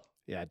bad call.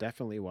 Yeah, it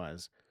definitely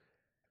was.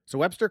 So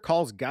Webster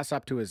calls Gus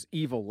up to his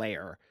evil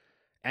lair,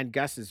 and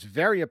Gus is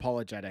very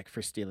apologetic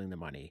for stealing the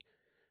money.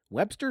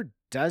 Webster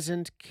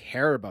doesn't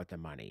care about the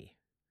money.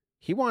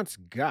 He wants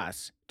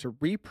Gus to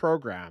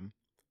reprogram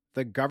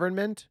the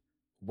government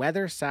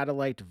weather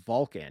satellite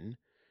Vulcan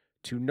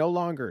to no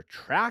longer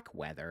track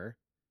weather,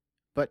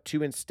 but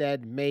to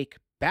instead make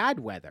bad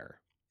weather.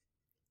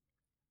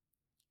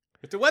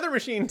 It's a weather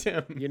machine,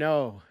 Tim. You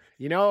know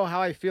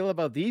how I feel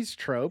about these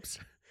tropes.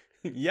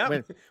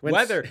 Yep.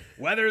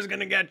 Weather's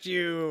gonna get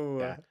you.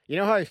 Yeah. You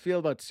know how I feel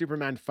about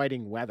Superman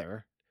fighting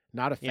weather.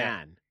 Not a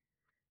fan.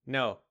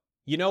 No.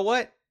 You know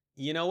what?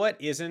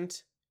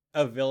 Isn't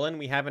a villain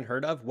we haven't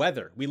heard of?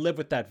 Weather. We live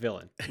with that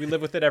villain. We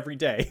live with it every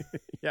day.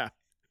 Yeah.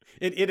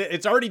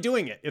 It's already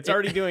doing it. It's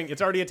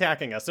already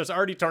attacking us. There's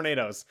already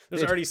tornadoes.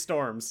 There's already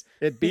storms.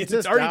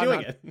 It's already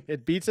doing it.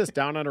 It beats us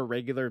down on a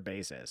regular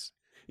basis.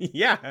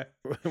 Yeah.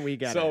 We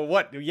get it. So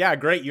what? Yeah,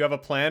 great. You have a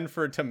plan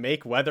to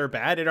make weather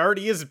bad? It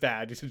already is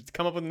bad. You should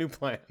come up with a new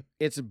plan.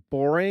 It's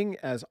boring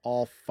as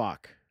all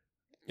fuck.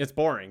 It's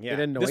boring, yeah.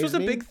 It annoys this was a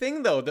me. big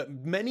thing, though, that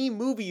many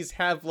movies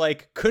have,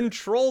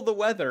 control the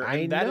weather.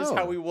 And that is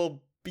how we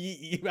will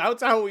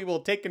that's how we will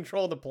take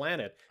control of the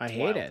planet. I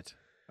hate it.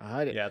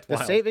 Yeah, it's the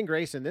wild. saving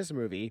grace in this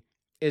movie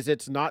is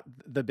it's not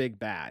the big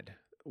bad.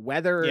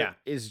 Weather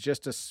is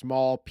just a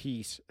small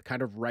piece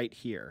kind of right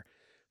here.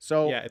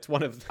 So yeah, it's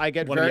one of the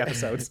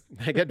episodes.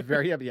 I get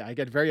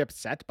very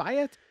upset by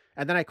it,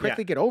 and then I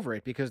quickly get over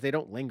it because they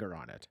don't linger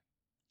on it.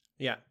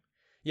 Yeah.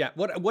 Yeah.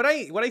 What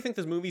I think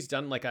this movie's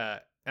done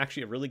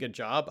actually a really good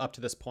job up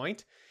to this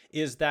point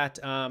is that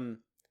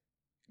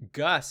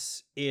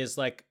Gus is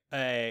like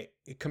a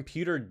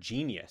computer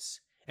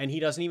genius and he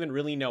doesn't even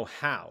really know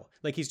how.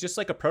 Like he's just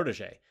like a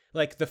protege.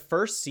 Like the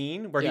first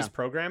scene where he's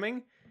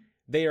programming,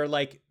 they are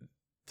like,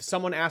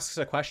 someone asks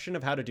a question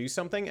of how to do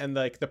something and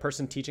the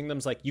person teaching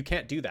them's like, you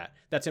can't do that.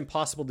 That's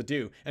impossible to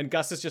do. And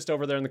Gus is just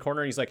over there in the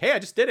corner and he's like, hey, I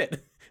just did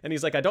it. And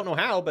he's like, I don't know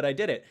how, but I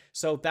did it.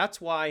 So that's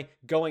why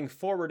going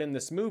forward in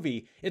this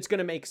movie, it's going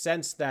to make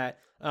sense that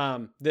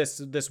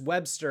this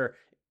Webster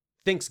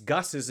thinks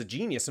Gus is a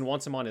genius and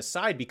wants him on his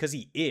side because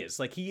he is.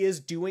 Like he is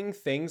doing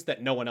things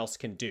that no one else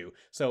can do.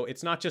 So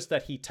it's not just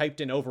that he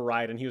typed in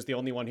override and he was the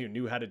only one who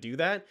knew how to do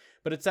that,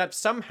 but it's that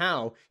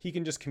somehow he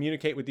can just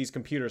communicate with these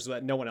computers so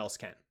that no one else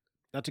can.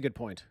 That's a good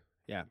point.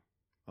 Yeah,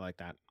 I like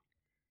that.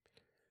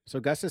 So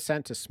Gus is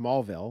sent to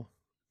Smallville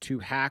to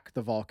hack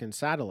the Vulcan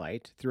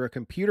satellite through a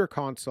computer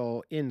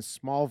console in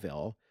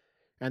Smallville,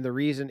 And the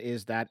reason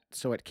is that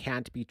so it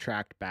can't be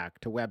tracked back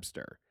to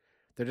Webster.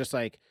 They're just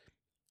like,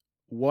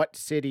 what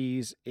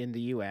cities in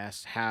the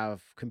US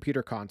have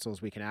computer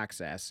consoles we can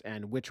access,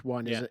 and which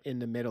one is in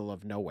the middle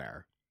of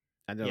nowhere?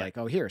 And they're like,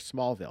 oh, here,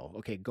 Smallville.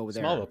 Okay, go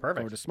there. Smallville,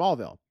 perfect. Go to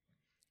Smallville.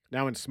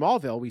 Now in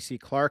Smallville, we see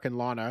Clark and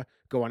Lana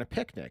go on a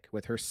picnic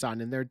with her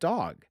son and their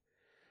dog.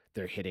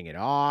 They're hitting it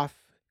off.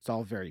 It's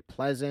all very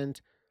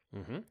pleasant.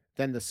 Mm-hmm.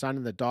 Then the son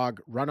and the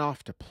dog run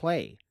off to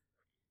play,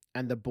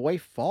 and the boy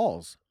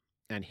falls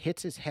and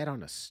hits his head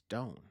on a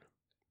stone.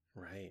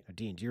 Right. Now,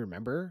 Dean, do you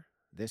remember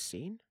this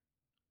scene?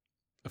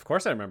 Of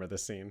course I remember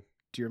this scene.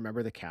 Do you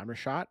remember the camera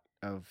shot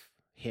of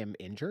him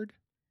injured?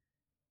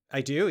 I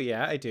do,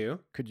 yeah, I do.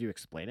 Could you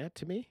explain it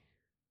to me?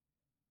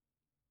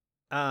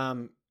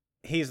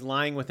 He's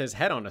lying with his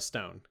head on a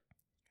stone.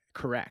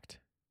 Correct.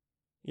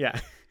 Yeah.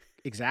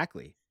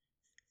 Exactly.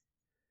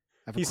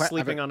 He's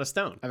sleeping on a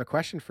stone. I have a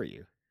question for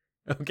you.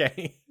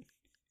 Okay.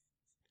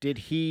 Did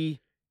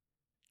he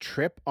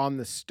trip on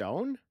the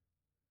stone?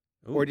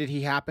 Ooh. Or did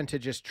he happen to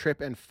just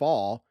trip and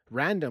fall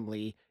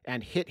randomly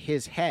and hit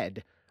his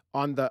head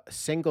on the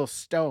single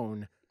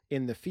stone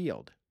in the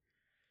field?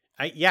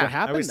 I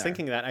happened was there?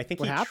 thinking that. I think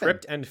What he happened?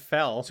 tripped and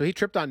fell. So he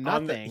tripped on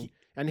On nothing the-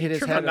 and hit his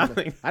tripped head on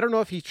nothing. I don't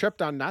know if he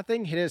tripped on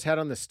nothing, hit his head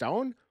on the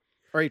stone,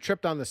 or he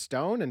tripped on the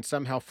stone and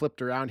somehow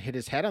flipped around, hit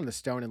his head on the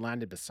stone and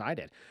landed beside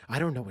it. I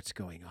don't know what's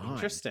going on.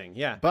 Interesting,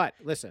 yeah. But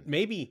listen,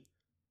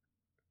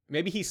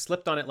 Maybe he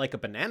slipped on it like a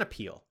banana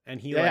peel, and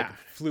he Yeah. like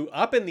flew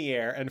up in the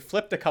air and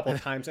flipped a couple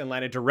times and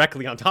landed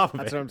directly on top of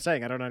that's it. what I'm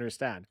saying. I don't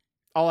understand.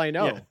 All I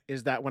know Yeah.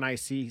 is that when I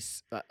see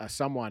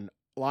someone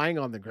lying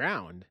on the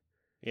ground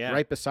Yeah.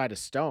 right beside a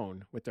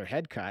stone with their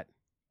head cut,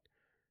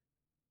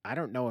 I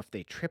don't know if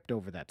they tripped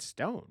over that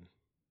stone.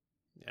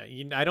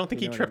 I don't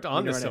think You he know tripped what I-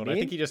 on you the know what I stone. I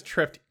mean? think he just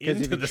tripped Because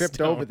into if you the tripped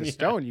stone. over the Yeah.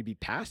 stone, you'd be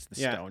past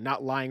the Yeah. stone,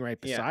 not lying right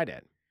Yeah. beside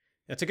it.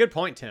 That's a good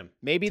point, Tim.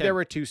 Maybe Tim. there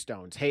were two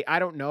stones. Hey, I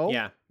don't know.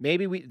 Yeah.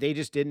 Maybe they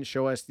just didn't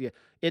show us the.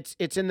 It's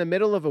in the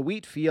middle of a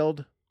wheat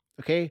field.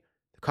 Okay,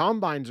 the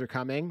combines are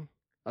coming.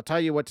 I'll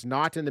tell you what's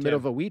not in the middle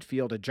Tim. of a wheat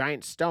field: a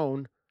giant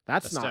stone.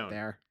 That's A not stone.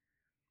 there.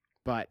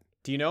 But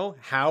Do you know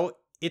how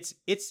it's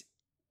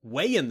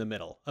way in the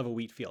middle of a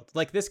wheat field?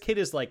 Like this kid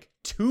is like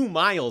 2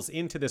 miles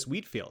into this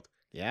wheat field.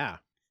 yeah,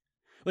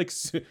 Like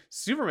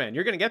Superman,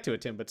 you're going to get to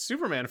it, Tim, but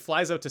Superman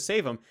flies out to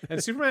save him,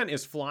 and Superman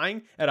is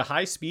flying at a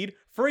high speed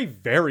for a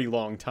very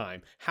long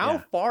time. How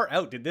Yeah. far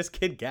out did this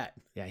kid get?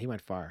 yeah, he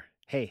went far.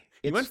 Hey,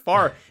 He went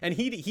far, and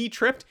he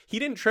tripped. He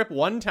didn't trip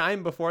one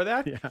time before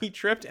that. Yeah. He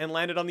tripped and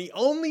landed on the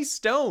only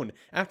stone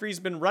after he's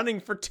been running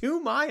for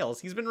 2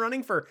 miles. He's been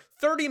running for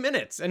 30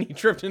 minutes, and he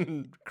tripped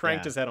and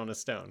cranked Yeah. his head on a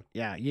stone.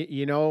 Yeah,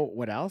 you know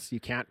what else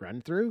you can't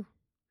run through?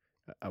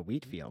 A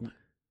wheat field.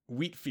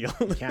 Wheat field.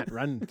 You can't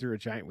run through a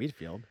giant wheat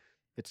field.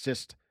 It's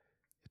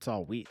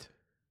all wheat.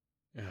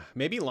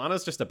 Maybe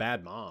Lana's just a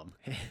bad mom.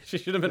 She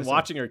should have been Listen.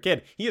 watching her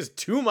kid. He is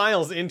 2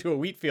 miles into a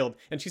wheat field,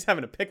 and she's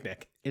having a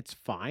picnic. It's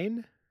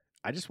fine.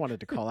 I just wanted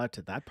to call out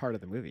to that part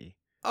of the movie.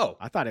 Oh,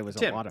 I thought it was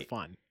Tim, a lot of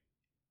fun.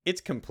 it's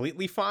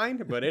completely fine,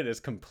 but it is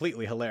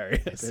completely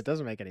hilarious. It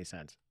doesn't make any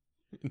sense.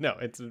 No,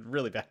 it's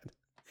really bad.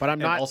 But I'm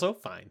And not also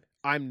fine.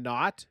 I'm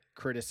not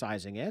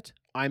criticizing it.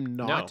 I'm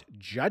not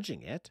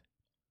judging it.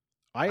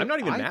 I'm not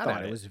even I mad thought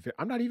at it. was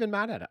I'm not even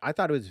mad at it. I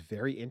thought it was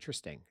very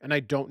interesting, and I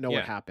don't know what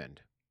Yeah.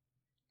 happened.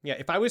 Yeah,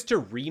 if I was to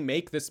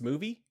remake this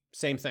movie,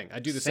 same thing.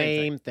 I'd do the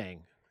same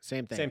thing.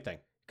 Same thing. Same thing.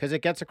 Because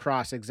it gets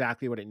across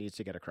exactly what it needs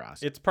to get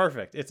across. It's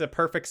perfect. It's a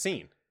perfect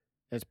scene.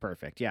 It's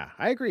perfect. Yeah,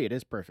 I agree. It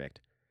is perfect.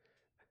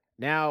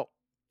 Now,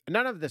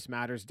 none of this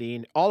matters,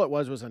 Dean. All it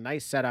was a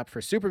nice setup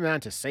for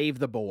Superman to save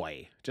the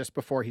boy just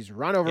before he's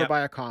run over Yep.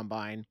 by a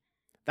combine.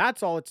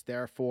 That's all it's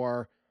there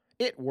for.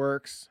 It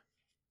works.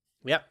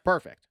 Yep.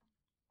 Perfect.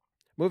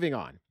 Moving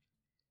on.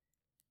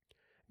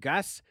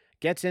 Gus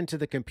gets into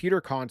the computer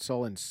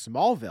console in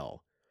Smallville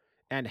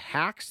and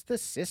hacks the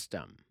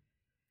system.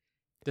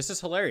 This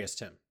is hilarious,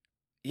 Tim.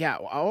 Yeah,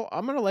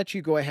 I'm going to let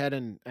you go ahead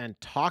and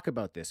talk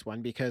about this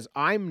one because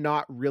I'm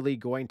not really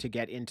going to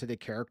get into the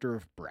character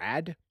of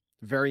Brad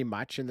very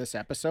much in this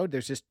episode.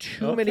 There's just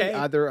too many Okay.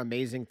 other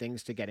amazing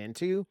things to get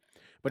into.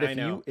 But I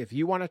know. if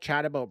you want to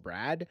chat about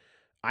Brad,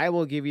 I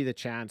will give you the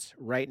chance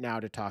right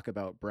now to talk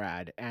about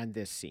Brad and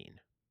this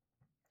scene.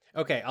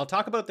 Okay, I'll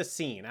talk about the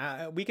scene.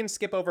 We can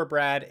skip over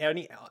Brad.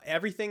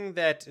 Everything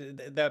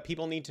that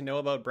people need to know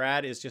about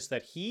Brad is just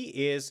that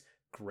he is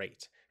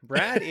great.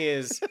 Brad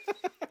is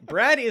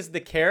the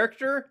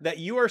character that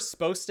you are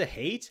supposed to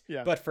hate,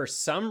 Yeah. but for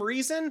some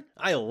reason,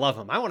 I love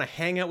him. I want to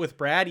hang out with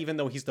Brad even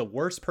though he's the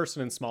worst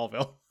person in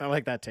Smallville. I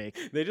like that take.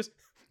 They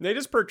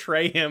just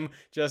portray him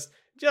just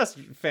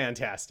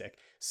fantastic.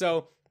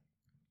 So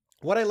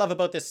what I love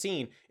about this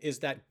scene is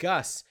that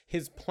Gus,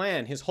 his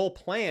whole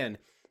plan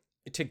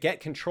to get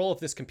control of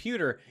this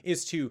computer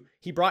is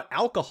he brought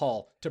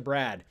alcohol to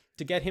Brad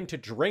to get him to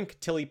drink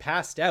till he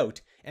passed out,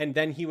 and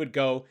then he would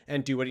go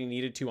and do what he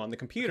needed to on the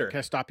computer. Can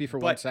I stop you for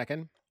 1 But-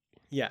 second?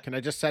 Yeah. Can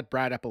I just set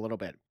Brad up a little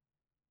bit?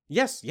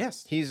 Yes.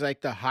 He's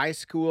like the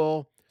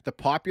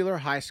popular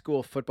high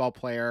school football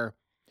player.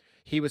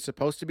 He was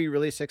supposed to be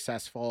really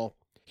successful.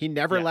 He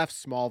never Yeah. left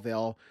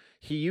Smallville.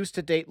 He used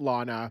to date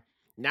Lana.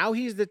 Now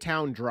he's the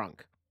town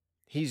drunk.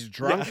 He's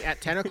drunk Yeah.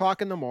 at 10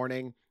 o'clock in the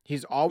morning.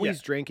 He's always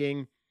Yeah.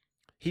 drinking.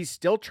 He's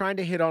still trying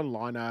to hit on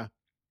Lana.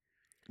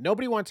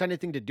 Nobody wants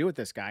anything to do with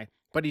this guy,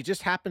 but he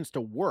just happens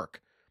to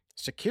work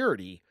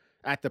security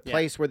at the Yeah.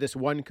 place where this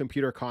one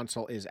computer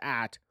console is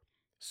at.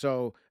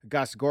 So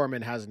Gus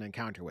Gorman has an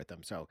encounter with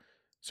him. So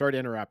sorry to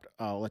interrupt.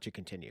 I'll let you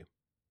continue.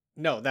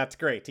 No, that's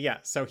great. Yeah.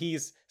 So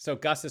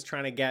Gus is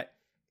trying to get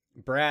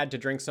Brad to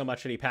drink so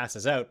much that he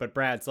passes out, but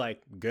Brad's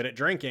like good at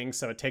drinking,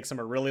 so it takes him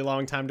a really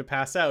long time to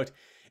pass out.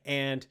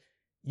 And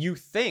you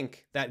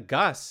think that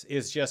Gus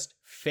is just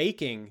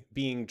faking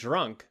being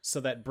drunk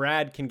so that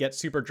Brad can get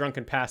super drunk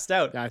and passed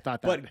out. Yeah, I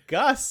thought that. But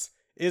Gus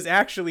is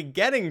actually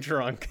getting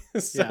drunk.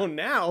 So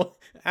now,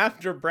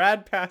 after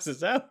Brad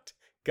passes out,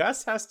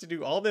 Gus has to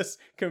do all this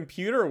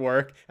computer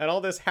work and all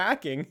this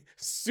hacking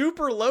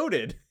super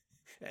loaded.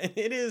 And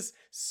it is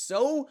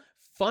so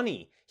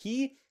funny.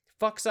 He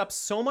fucks up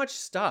so much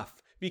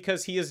stuff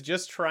because he is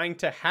just trying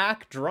to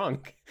hack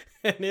drunk.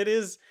 And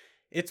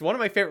it's one of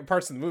my favorite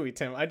parts of the movie,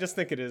 Tim. I just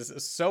think it is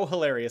so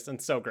hilarious and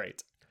so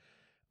great.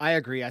 I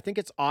agree. I think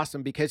it's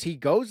awesome because he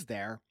goes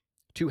there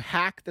to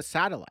hack the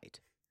satellite.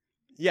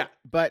 Yeah.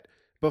 But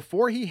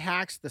before he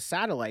hacks the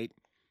satellite,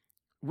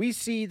 we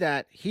see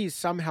that he's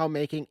somehow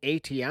making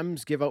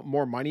ATMs give out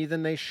more money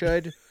than they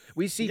should.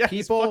 We see Yeah,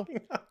 he's people.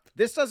 fucking up.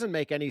 This doesn't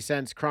make any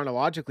sense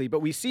chronologically, but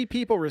we see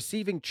people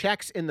receiving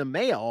checks in the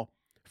mail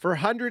for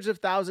hundreds of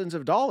thousands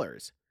of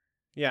dollars.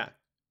 Yeah.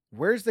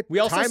 Where's the We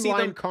also see timeline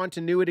them-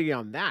 continuity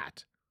on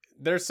that?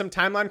 There's some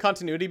timeline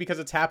continuity because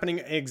it's happening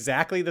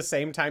exactly the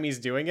same time he's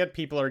doing it.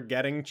 People are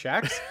getting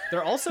checks.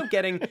 They're also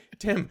getting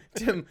Tim,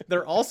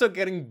 they're also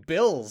getting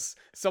bills.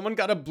 Someone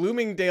got a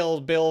Bloomingdale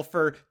bill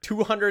for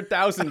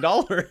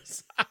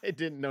 $200,000 I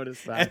didn't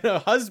notice that. and a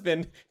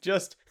husband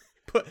just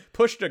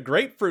pushed a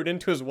grapefruit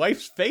into his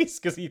wife's face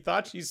because he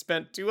thought she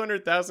spent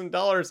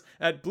 $200,000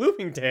 at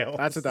Bloomingdale's.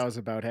 That's what that was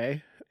about,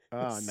 hey?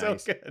 Oh, So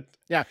nice. good.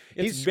 Yeah,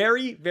 It's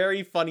very,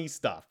 very funny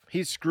stuff.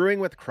 he's screwing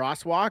with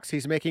crosswalks.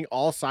 He's making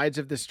all sides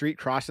of the street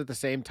cross at the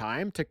same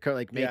time to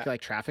make Yeah.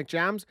 like traffic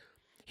jams.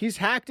 He's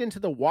hacked into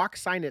the walk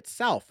sign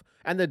itself,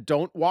 and the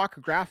don't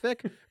walk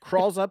graphic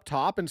crawls up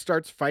top and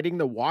starts fighting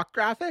the walk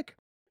graphic.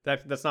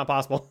 That's not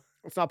possible.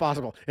 It's not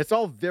possible. It's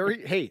all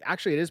very, hey,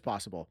 actually it is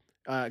possible.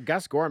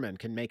 Gus Gorman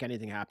can make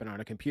anything happen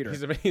on a computer.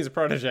 He's a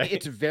protege.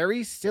 It's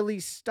very silly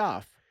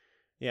stuff,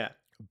 Yeah.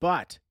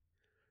 but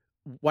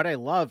what I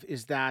love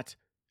is that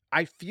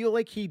I feel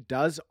like he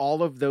does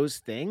all of those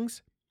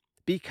things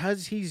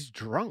because he's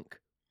drunk.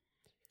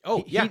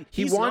 Oh, He- yeah.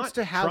 he He's wants not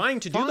to have trying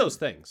to fun. do those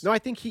things. No, I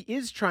think he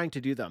is trying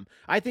to do them.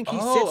 I think he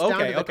Oh, sits down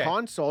okay, to the okay.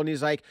 console and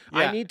he's like,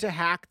 I Yeah. need to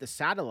hack the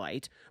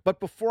satellite, but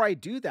before I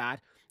do that,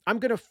 I'm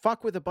going to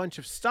fuck with a bunch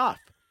of stuff.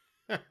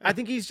 I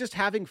think he's just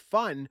having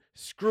fun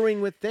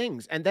screwing with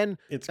things. And then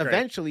It's great.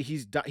 eventually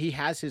he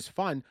has his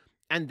fun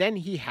and then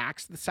he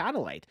hacks the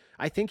satellite.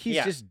 I think he's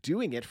Yeah. just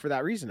doing it for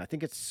that reason. I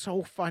think it's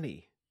so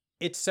funny.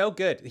 It's so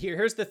good.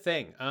 Here's the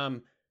thing.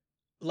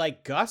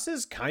 Like Gus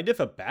is kind of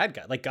a bad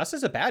guy. Like Gus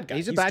is a bad guy.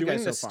 He's a bad guy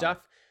doing the so far.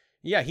 stuff.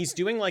 Yeah, he's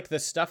doing like the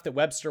stuff that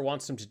Webster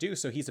wants him to do,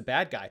 so he's a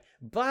bad guy.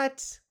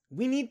 But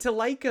we need to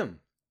like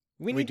him.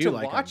 We need do to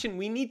like watch and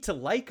we need to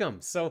like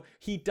him. So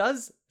he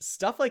does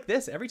stuff like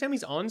this every time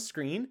he's on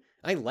screen.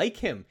 I like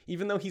him,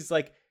 even though he's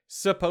like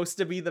supposed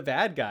to be the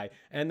bad guy.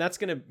 And that's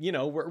gonna,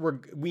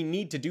 we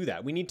need to do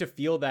that. We need to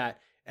feel that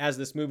as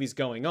this movie's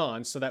going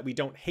on, so that we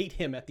don't hate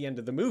him at the end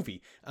of the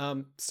movie.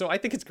 So I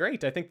think it's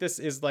great. I think this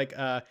is like,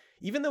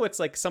 even though it's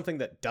like something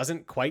that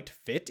doesn't quite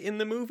fit in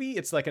the movie,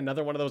 it's like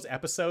another one of those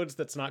episodes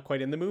that's not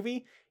quite in the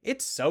movie.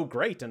 It's so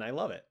great, and I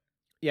love it.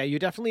 Yeah, you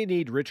definitely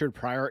need Richard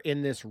Pryor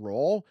in this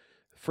role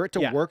for it to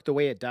Yeah. work the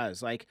way it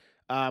does. Like,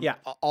 Yeah.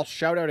 I'll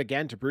shout out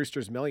again to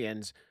Brewster's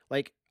Millions.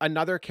 Like,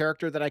 another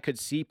character that I could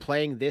see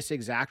playing this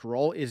exact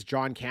role is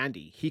John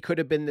Candy. He could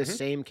have been the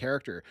same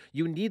character.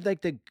 You need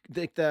like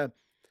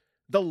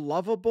the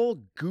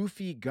lovable,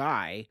 goofy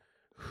guy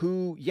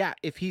who, yeah,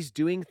 if he's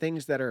doing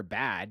things that are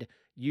bad,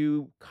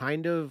 you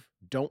kind of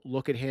don't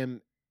look at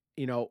him,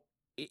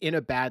 in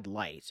a bad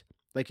light.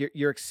 Like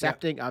you're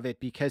accepting of it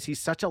because he's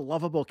such a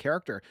lovable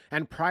character.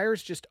 And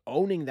Pryor's just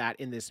owning that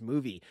in this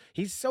movie.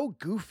 He's so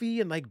goofy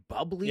and like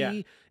bubbly.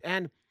 Yeah.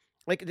 And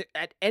like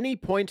at any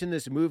point in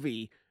this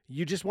movie,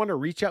 you just want to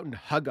reach out and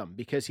hug him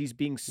because he's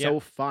being so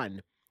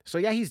fun. So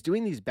yeah, he's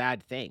doing these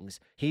bad things.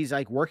 He's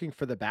like working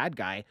for the bad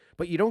guy,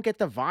 but you don't get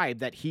the vibe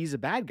that he's a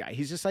bad guy.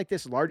 He's just like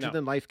this larger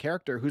than life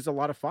character who's a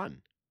lot of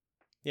fun.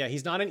 Yeah,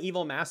 he's not an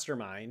evil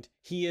mastermind.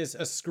 He is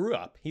a screw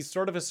up. He's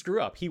sort of a screw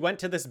up. He went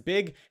to this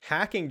big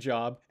hacking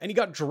job and he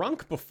got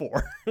drunk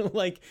before.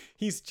 Like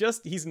he's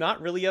not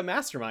really a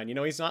mastermind.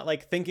 He's not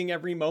like thinking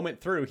every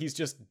moment through. He's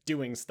just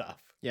doing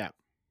stuff. Yeah,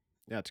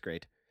 that's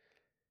great.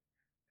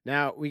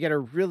 Now we get a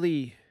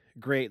really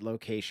great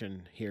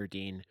location here,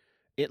 Dean.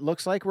 It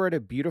looks like we're at a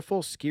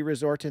beautiful ski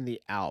resort in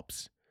the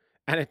Alps,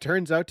 and it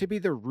turns out to be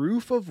the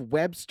roof of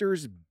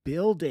Webster's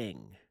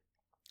building.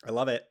 I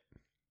love it.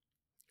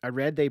 I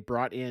read they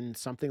brought in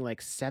something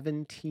like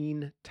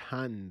 17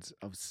 tons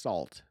of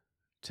salt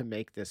to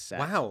make this set.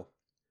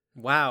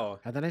 Wow.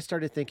 And then I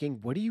started thinking,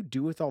 what do you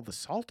do with all the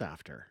salt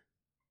after?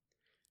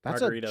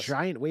 That's Margaritas. a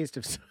giant waste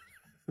of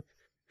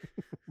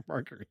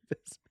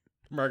margaritas.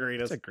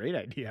 That's a great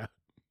idea.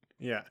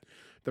 Yeah.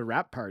 The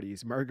wrap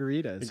parties,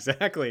 margaritas.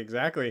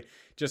 Exactly.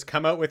 Just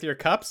come out with your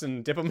cups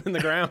and dip them in the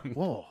ground.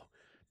 Whoa,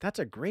 that's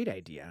a great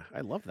idea.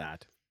 I love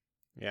that.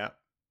 Yeah.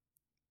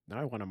 Now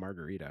I want a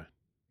margarita.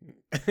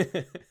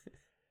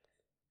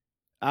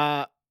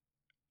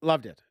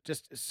 Loved it.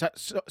 Just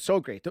so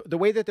great. The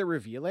way that they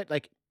reveal it,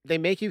 like they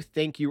make you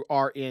think you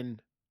are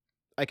in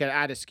like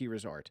at a ski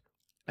resort.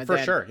 And For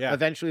then sure, yeah.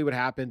 Eventually what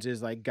happens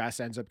is like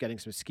Gus ends up getting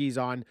some skis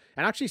on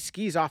and actually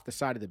skis off the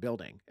side of the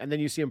building. And then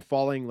you see him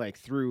falling like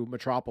through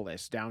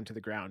Metropolis down to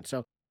the ground.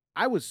 So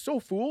I was so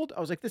fooled.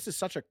 I was like, this is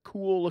such a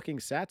cool looking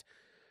set.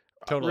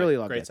 Totally. Really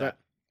loved Great it. set.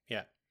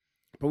 Yeah.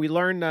 But we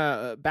learn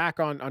back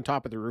on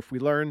top of the roof, we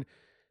learn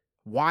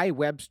why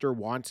Webster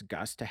wants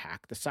Gus to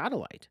hack the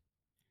satellite.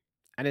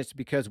 And it's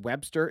because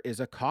Webster is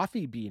a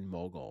coffee bean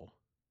mogul.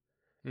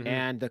 Mhm.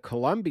 And the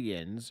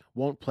Colombians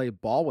won't play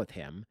ball with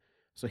him.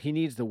 So he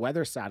needs the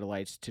weather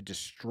satellites to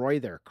destroy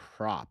their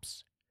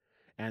crops.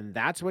 And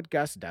that's what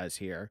Gus does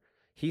here.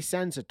 He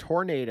sends a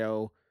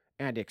tornado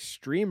and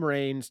extreme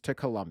rains to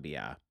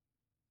Colombia.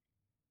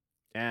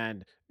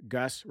 And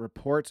Gus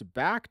reports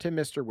back to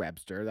Mr.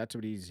 Webster. That's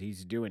what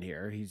he's doing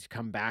here. He's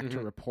come back to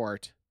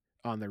report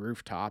on the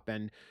rooftop.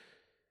 And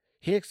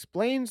he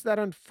explains that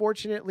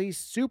unfortunately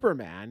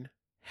Superman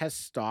has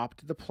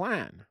stopped the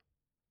plan.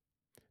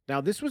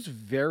 Now, this was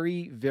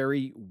very,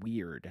 very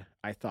weird,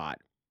 I thought.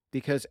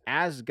 Because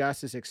as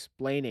Gus is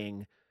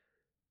explaining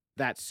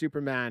that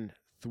Superman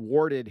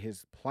thwarted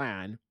his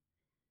plan,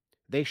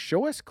 they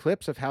show us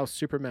clips of how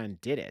Superman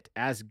did it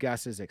as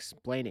Gus is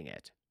explaining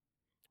it.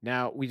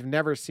 Now, we've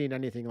never seen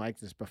anything like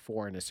this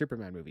before in a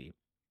Superman movie.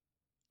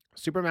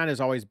 Superman has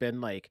always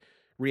been like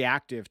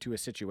reactive to a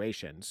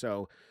situation.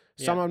 So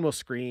someone will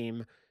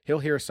scream, he'll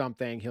hear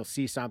something, he'll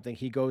see something,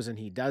 he goes and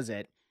he does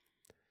it.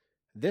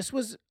 This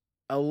was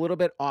a little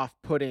bit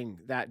off-putting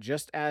that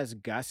just as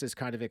Gus is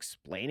kind of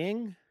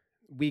explaining,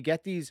 we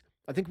get these,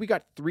 I think we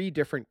got 3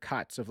 different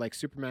cuts of like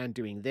Superman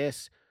doing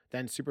this,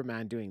 then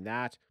Superman doing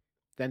that,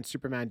 then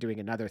Superman doing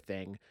another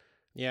thing.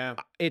 Yeah.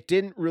 It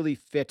didn't really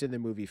fit in the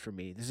movie for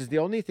me. This is the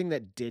only thing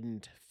that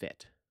didn't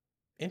fit.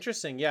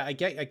 Interesting. Yeah, I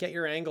get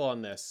your angle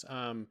on this.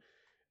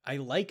 I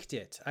liked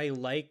it. I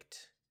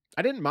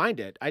didn't mind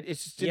it. It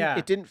just didn't,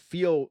 it didn't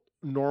feel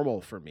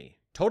normal for me.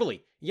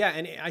 Totally. Yeah,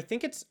 and I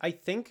think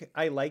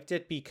I liked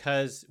it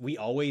because we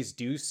always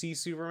do see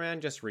Superman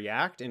just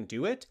react and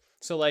do it.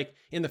 So like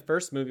in the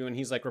first movie when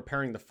he's like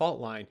repairing the fault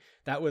line,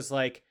 that was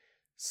like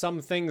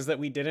some things that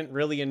we didn't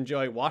really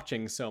enjoy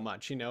watching so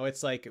much, you know?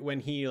 It's like when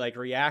he like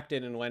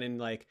reacted and went and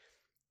like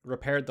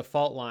repaired the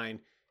fault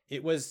line,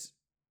 it was,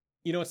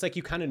 you know, it's like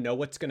you kind of know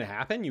what's going to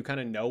happen. You kind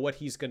of know what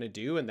he's going to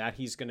do and that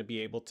he's going to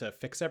be able to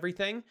fix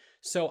everything.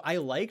 So I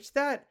liked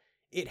that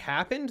it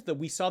happened, that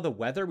we saw the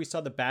weather, we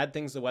saw the bad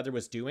things the weather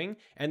was doing,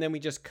 and then we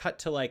just cut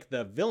to like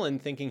the villain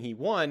thinking he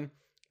won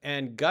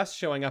and Gus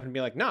showing up and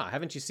be like, nah,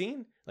 haven't you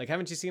seen? Like,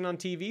 haven't you seen on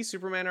TV?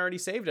 Superman already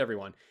saved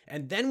everyone.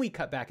 And then we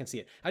cut back and see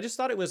it. I just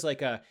thought it was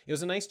like it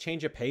was a nice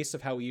change of pace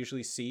of how we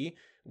usually see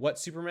what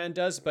Superman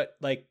does. But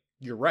like,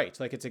 you're right.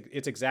 Like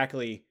that's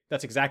exactly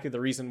the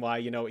reason why,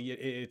 you know,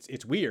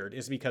 it's weird,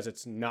 is because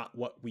it's not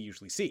what we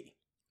usually see.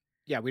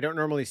 Yeah. We don't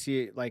normally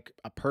see like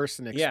a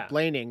person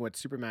explaining what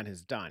Superman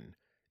has done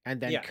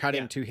and then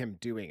cutting to him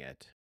doing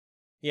it.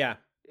 Yeah.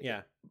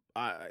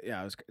 I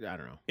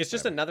don't know. It's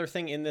just another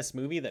thing in this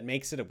movie that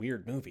makes it a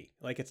weird movie.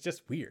 Like, it's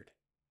just weird.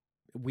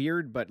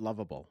 Weird, but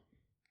lovable.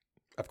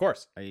 Of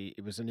course.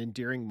 It was an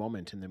endearing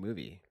moment in the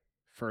movie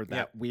for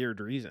that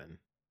weird reason.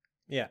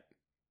 Yeah.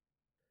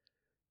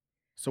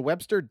 So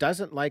Webster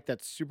doesn't like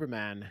that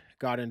Superman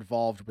got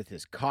involved with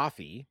his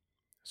coffee,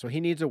 so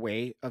he needs a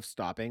way of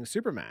stopping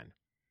Superman.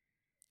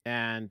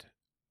 And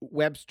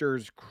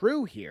Webster's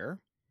crew here,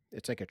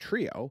 it's like a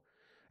trio,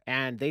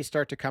 and they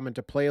start to come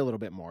into play a little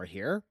bit more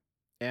here.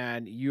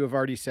 And you have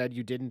already said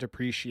you didn't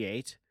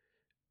appreciate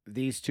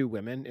these 2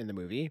 women in the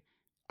movie.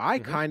 I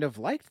kind of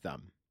liked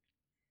them.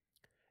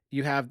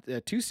 You have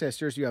the 2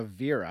 sisters. You have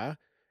Vera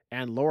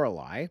and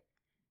Lorelei.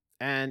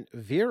 And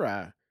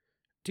Vera,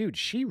 dude,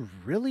 she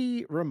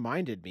really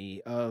reminded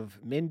me of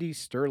Mindy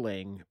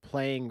Sterling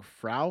playing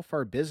Frau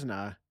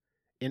Farbizna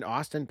in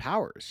Austin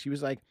Powers. She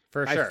was like,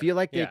 for sure. I feel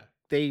like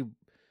they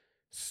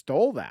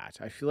stole that.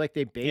 I feel like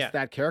they based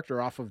that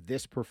character off of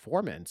this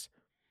performance.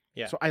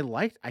 Yeah. So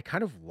I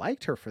kind of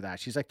liked her for that.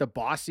 She's like the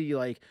bossy,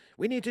 like,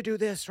 we need to do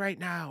this right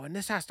now and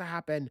this has to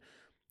happen.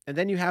 And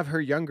then you have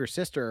her younger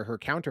sister, her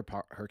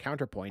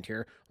counterpoint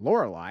here,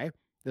 Lorelei,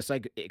 this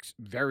like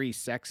very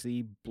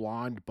sexy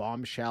blonde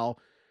bombshell.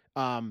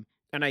 And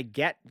I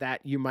get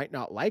that you might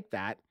not like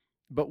that,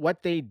 but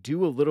what they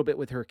do a little bit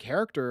with her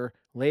character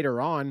later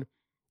on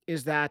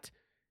is that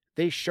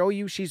they show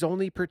you she's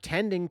only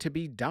pretending to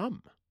be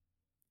dumb.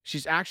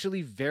 She's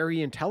actually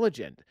very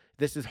intelligent.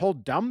 This whole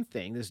dumb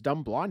thing, this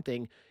dumb blonde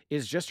thing,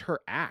 is just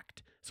her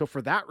act. So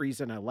for that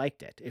reason, I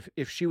liked it.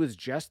 If she was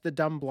just the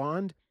dumb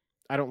blonde,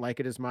 I don't like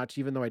it as much,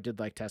 even though I did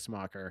like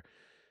Tessmacher.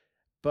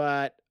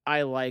 But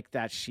I like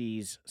that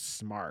she's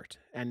smart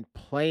and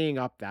playing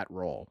up that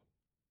role.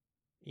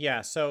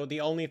 Yeah, so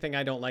the only thing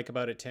I don't like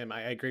about it, Tim,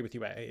 I agree with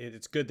you.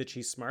 It's good that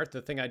she's smart.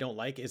 The thing I don't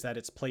like is that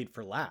it's played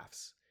for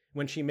laughs.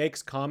 When she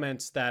makes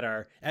comments that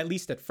are, at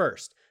least at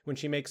first, when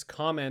she makes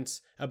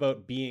comments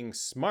about being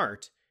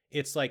smart,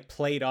 it's like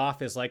played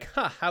off as like,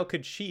 how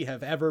could she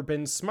have ever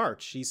been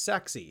smart? She's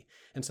sexy.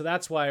 And so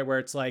that's why where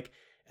it's like,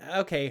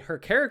 okay, her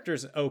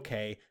character's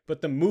okay,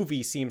 but the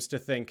movie seems to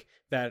think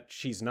that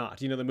she's not.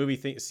 The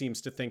movie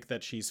seems to think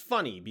that she's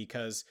funny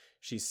because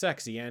she's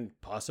sexy and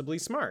possibly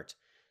smart.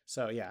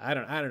 So yeah, I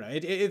don't know.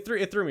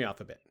 It threw me off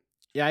a bit.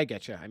 Yeah, I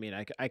get you. I mean,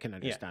 I can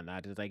understand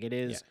that. It's like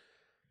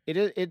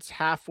it's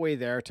halfway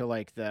there to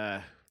like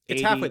the.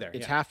 It's halfway there.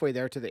 It's halfway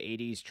there to the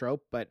 80s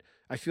trope, but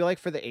I feel like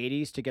for the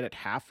 80s to get it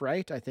half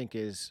right, I think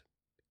is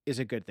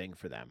a good thing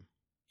for them.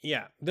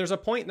 Yeah, there's a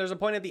point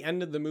at the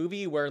end of the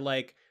movie where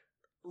like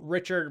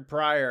Richard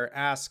Pryor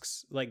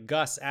asks, like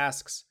Gus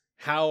asks,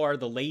 how are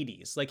the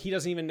ladies? Like he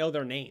doesn't even know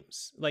their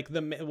names. Like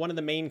one of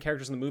the main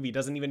characters in the movie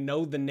doesn't even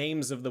know the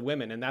names of the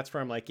women. And that's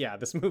where I'm like, yeah,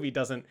 this movie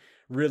doesn't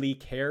really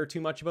care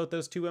too much about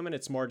those two women.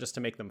 It's more just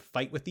to make them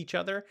fight with each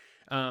other.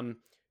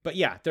 But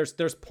yeah,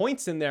 there's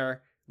points in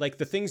there, like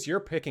the things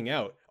you're picking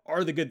out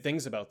are the good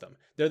things about them.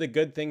 They're the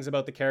good things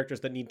about the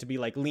characters that need to be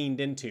like leaned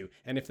into.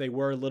 And if they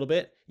were a little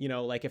bit,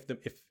 like if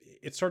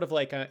it's sort of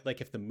like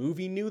if the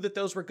movie knew that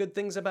those were good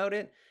things about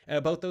it,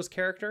 about those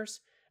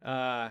characters,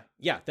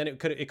 then it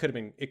could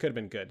have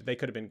been good. They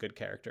could have been good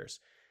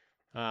characters.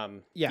 I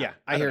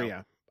hear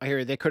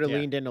you. They could have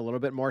leaned in a little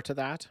bit more to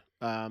that.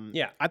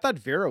 I thought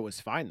Vera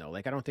was fine though.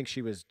 Like I don't think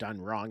she was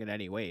done wrong in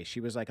any way. She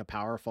was like a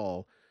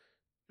powerful,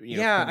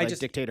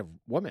 dictative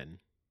woman.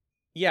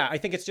 Yeah, I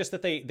think it's just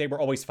that they were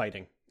always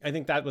fighting. I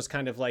think that was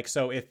kind of like,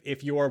 so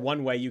if you're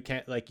one way, you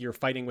can't, like, you're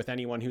fighting with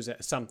anyone who's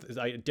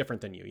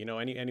different than you,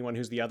 anyone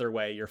who's the other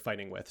way you're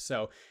fighting with.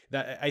 So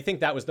that, I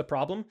think that was the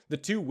problem. The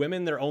two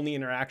women, their only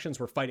interactions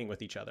were fighting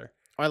with each other.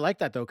 I like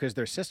that though, because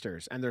they're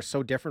sisters and they're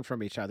so different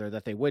from each other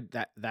that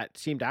that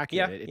seemed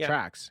accurate. It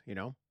tracks,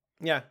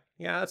 Yeah,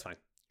 that's fine.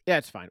 Yeah,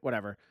 it's fine.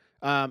 Whatever.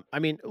 I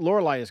mean,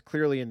 Lorelai is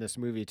clearly in this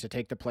movie to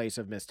take the place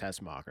of Miss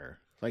Tessmacher.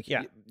 Like,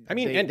 yeah, I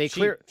mean,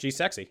 she's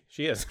sexy.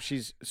 She is.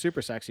 She's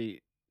super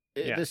sexy.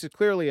 Yeah. This is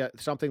clearly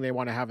something they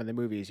want to have in the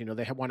movies. They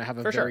want to have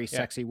a very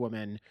sexy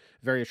woman,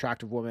 very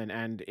attractive woman,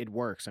 and it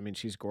works. I mean,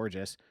 she's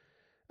gorgeous.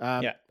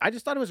 I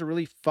just thought it was a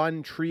really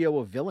fun trio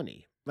of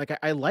villainy. Like,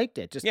 I liked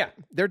it. Just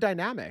their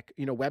dynamic.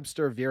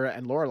 Webster, Vera,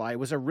 and Lorelai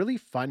was a really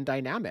fun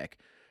dynamic,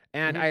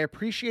 and I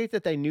appreciate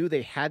that they knew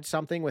they had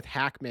something with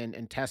Hackman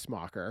and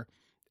Tessmacher,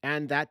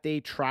 and that they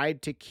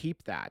tried to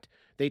keep that.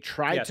 They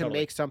tried to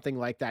make something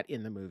like that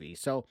in the movie.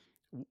 So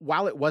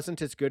while it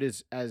wasn't as good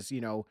as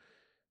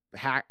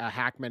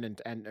Hackman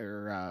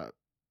or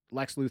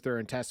Lex Luthor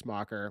and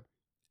Tessmacher,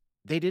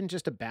 they didn't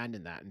just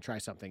abandon that and try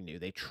something new.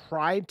 They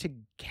tried to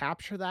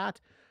capture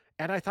that,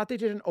 and I thought they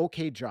did an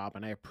okay job,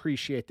 and I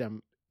appreciate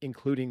them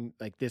including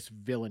like this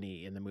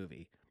villainy in the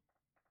movie.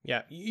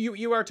 Yeah,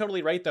 you are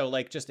totally right though.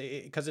 Like, just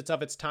because it's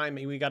of its time,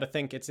 we got to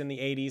think it's in the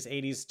 80s.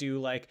 80s do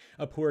like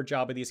a poor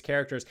job of these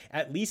characters.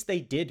 At least they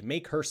did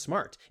make her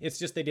smart. It's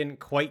just they didn't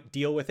quite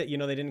deal with it.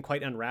 They didn't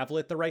quite unravel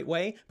it the right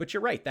way. But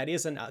you're right. That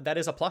is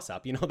a plus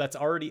up. That's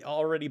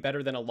already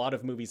better than a lot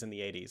of movies in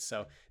the 80s.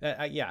 So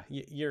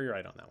you're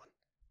right on that one.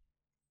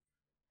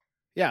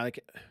 Yeah,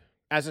 like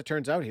as it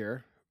turns out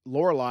here,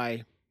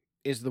 Lorelai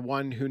is the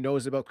one who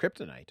knows about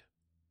kryptonite.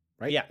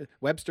 Right? Yeah.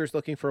 Webster's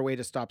looking for a way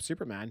to stop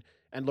Superman,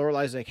 and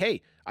Lorelai's like,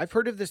 hey, I've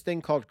heard of this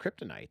thing called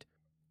kryptonite,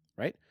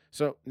 right?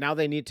 So now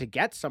they need to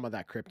get some of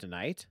that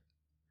kryptonite,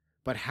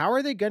 but how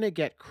are they going to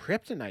get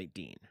kryptonite,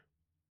 Dean?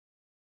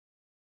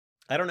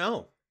 I don't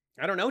know,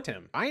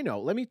 Tim. I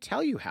know. Let me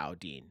tell you how,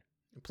 Dean.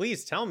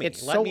 Please tell me.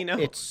 Let me know.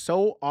 It's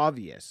so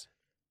obvious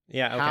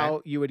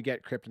how you would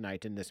get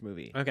kryptonite in this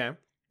movie. Okay.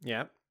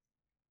 Yeah.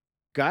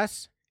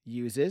 Gus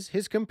uses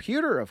his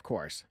computer, of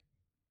course.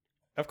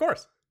 Of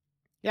course.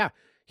 Yeah.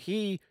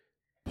 He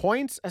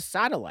points a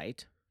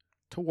satellite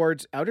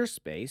towards outer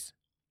space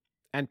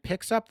and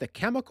picks up the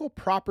chemical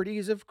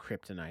properties of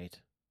kryptonite.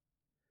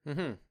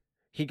 Mm-hmm.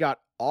 He got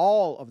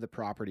all of the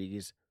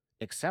properties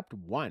except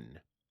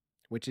one,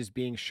 which is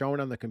being shown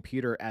on the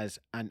computer as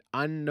an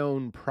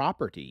unknown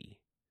property.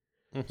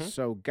 Mm-hmm.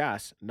 So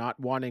Gus, not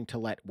wanting to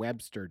let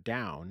Webster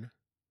down,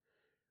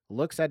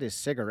 looks at his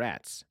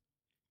cigarettes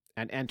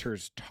and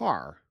enters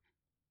tar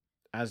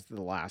as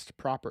the last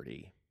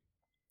property.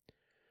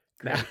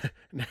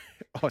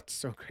 Oh, it's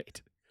so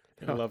great.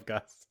 I love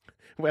Gus.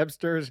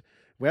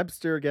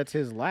 Webster gets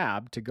his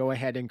lab to go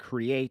ahead and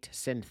create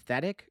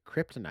synthetic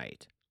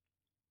kryptonite.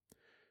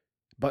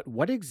 But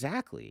what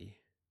exactly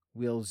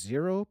will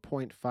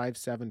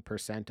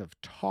 0.57% of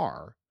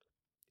tar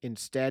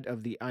instead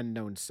of the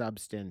unknown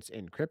substance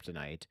in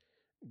kryptonite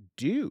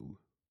do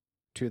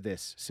to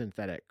this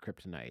synthetic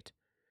kryptonite?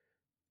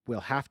 We'll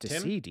have to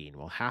see, Dean.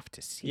 We'll have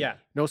to see. Yeah.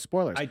 No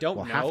spoilers.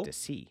 We'll have to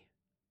see.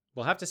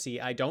 We'll have to see.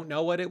 I don't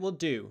know what it will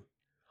do.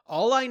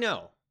 All I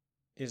know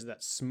is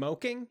that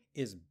smoking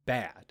is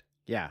bad.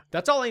 Yeah.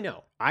 That's all I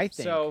know. I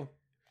think So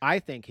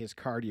his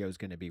cardio is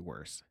going to be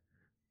worse.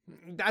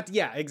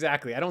 yeah,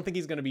 exactly. I don't think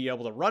he's going to be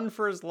able to run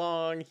for as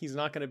long. He's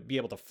not going to be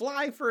able to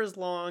fly for as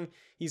long.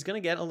 He's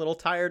going to get a little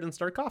tired and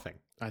start coughing.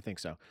 I think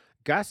so.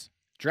 Gus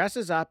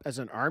dresses up as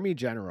an army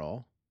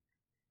general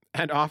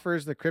and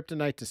offers the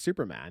kryptonite to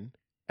Superman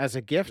as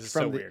a gift This is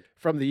so weird.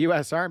 from the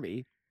U.S.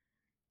 Army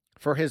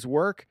for his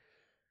work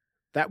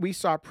that we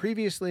saw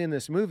previously in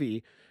this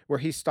movie where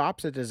he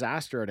stops a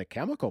disaster at a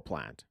chemical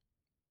plant.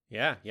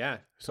 Yeah,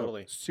 So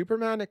totally.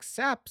 Superman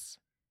accepts.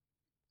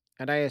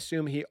 And I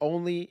assume he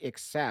only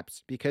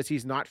accepts because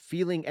he's not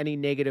feeling any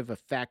negative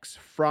effects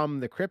from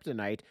the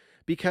kryptonite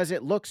because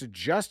it looks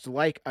just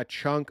like a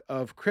chunk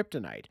of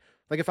kryptonite.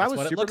 Like if I That's was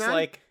what Superman, it looks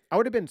like. I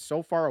would have been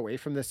so far away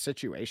from this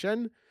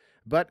situation,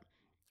 but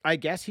I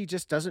guess he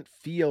just doesn't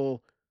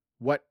feel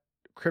what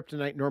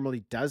kryptonite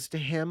normally does to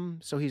him.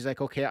 So he's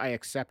like, okay, I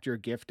accept your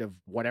gift of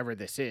whatever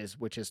this is,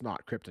 which is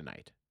not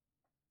kryptonite.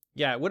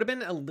 Yeah, it would have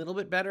been a little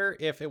bit better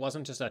if it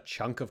wasn't just a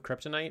chunk of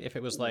kryptonite. If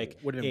it was like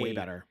Would have been way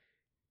better.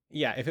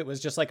 Yeah, if it was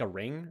just like a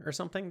ring or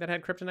something that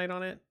had kryptonite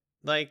on it,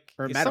 like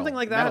Or something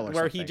like that, metal or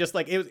where he something. just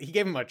like he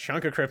gave him a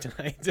chunk of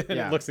kryptonite and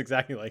Yeah. it looks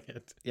exactly like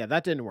it. Yeah,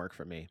 that didn't work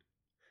for me.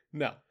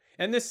 No,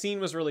 and this scene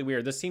was really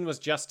weird. This scene was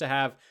just to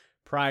have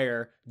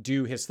Pryor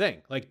do his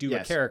thing, like do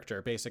Yes. a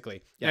character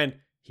basically, Yeah. and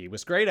he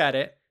was great at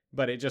it.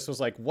 But it just was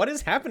like, what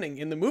is happening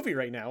in the movie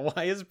right now?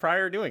 Why is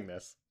Pryor doing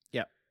this?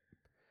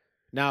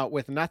 Now,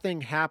 with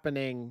nothing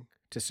happening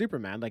to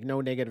Superman, like no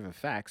negative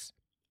effects,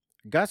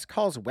 Gus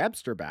calls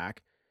Webster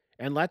back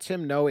and lets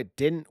him know it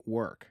didn't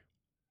work.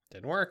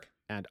 Didn't work.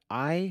 And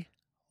I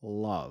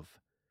love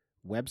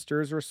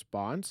Webster's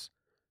response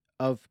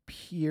of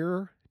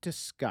pure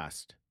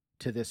disgust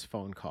to this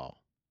phone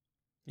call.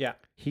 Yeah.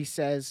 He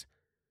says,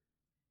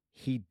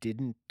 he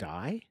didn't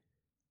die?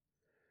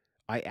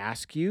 I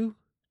ask you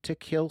to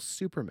kill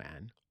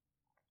Superman,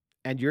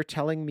 and you're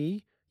telling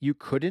me you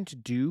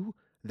couldn't do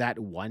that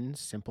one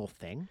simple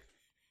thing?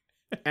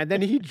 And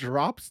then he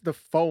drops the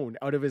phone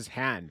out of his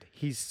hand.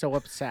 He's so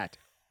upset.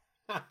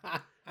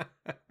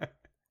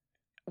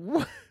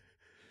 What?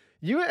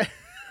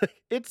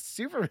 It's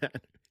Superman.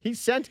 He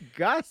sent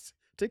Gus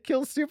to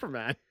kill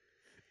Superman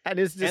and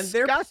is And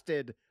they're-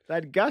 disgusted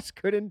that Gus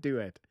couldn't do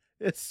it.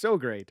 It's so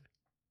great.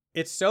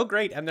 It's so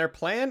great, and their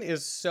plan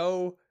is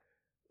so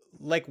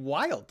like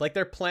wild. Like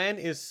their plan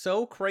is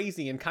so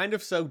crazy and kind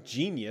of so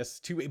genius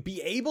to be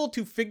able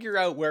to figure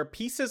out where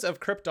pieces of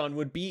Krypton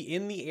would be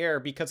in the air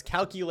because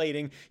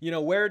calculating,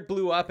 where it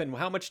blew up and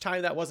how much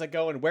time that was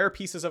ago and where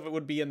pieces of it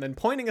would be, and then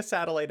pointing a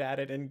satellite at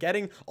it and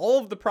getting all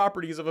of the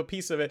properties of a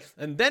piece of it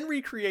and then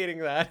recreating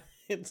that.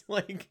 It's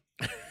like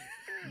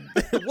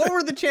what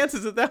were the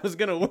chances that was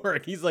going to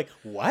work? He's like,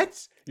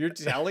 what? You're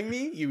telling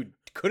me you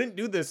couldn't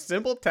do this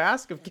simple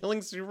task of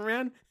killing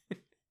Superman?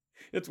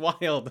 It's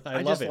wild. I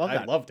love just it. love I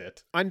that. loved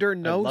it. Under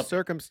no loved it.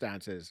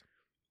 circumstances,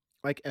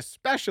 like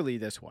especially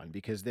this one,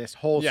 because this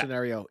whole Yeah.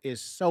 scenario is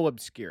so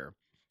obscure,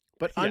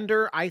 but Yeah.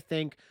 under, I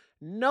think,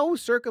 no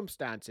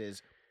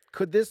circumstances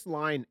could this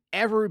line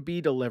ever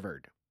be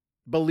delivered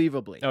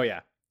believably Oh,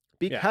 yeah.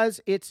 because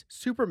it's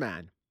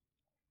Superman.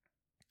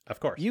 Of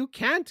course. You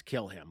can't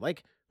kill him.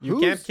 Like, You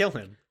who's can't kill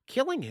him.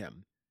 killing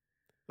him?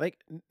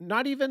 Like,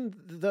 not even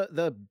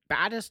the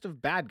baddest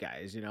of bad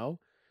guys,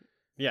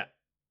 Yeah.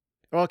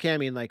 Okay, I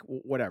mean, like,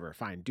 whatever.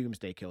 Fine,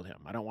 Doomsday killed him.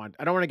 I don't want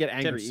to get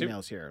angry Tim,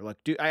 emails here. Look,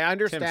 I Tim,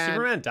 understand.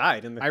 Superman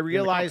died in the I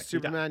realize in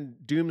the comics. He died. Superman,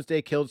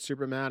 Doomsday killed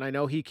Superman. I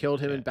know he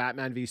killed him in Yeah.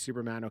 Batman v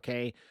Superman.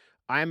 Okay,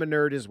 I'm a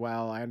nerd as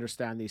well. I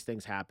understand these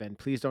things happen.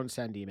 Please don't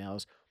send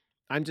emails.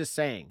 I'm just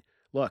saying.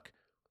 Look,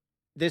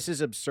 this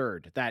is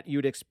absurd that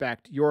you'd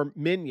expect your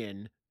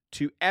minion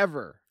to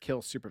ever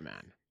kill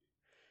Superman.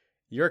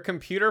 You're a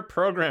computer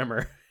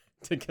programmer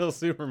to kill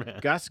Superman.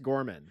 Gus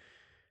Gorman.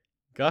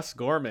 Gus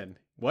Gorman.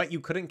 What?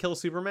 You couldn't kill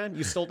Superman?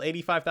 You stole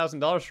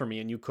 $85,000 from me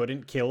and you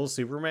couldn't kill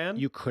Superman?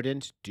 You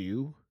couldn't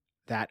do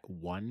that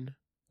one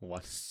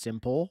What?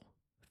 simple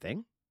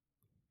thing?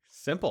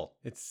 Simple.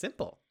 It's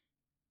simple.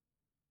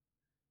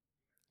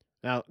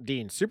 Now,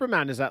 Dean,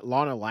 Superman is at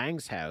Lana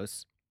Lang's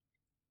house,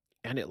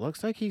 and it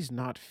looks like he's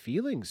not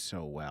feeling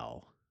so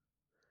well.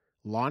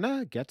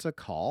 Lana gets a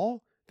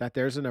call that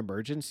there's an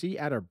emergency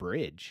at a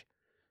bridge,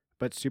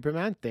 but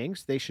Superman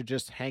thinks they should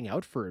just hang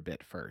out for a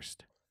bit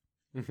first.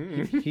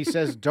 He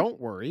says, don't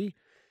worry.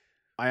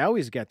 I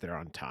always get there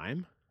on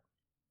time.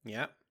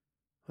 Yeah.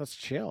 Let's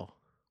chill.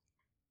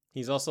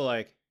 He's also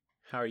like,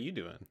 how are you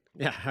doing?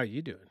 Yeah, how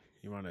you doing?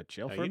 You want to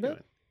chill How for a you bit?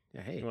 doing?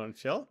 Yeah, hey. You want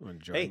to chill? You want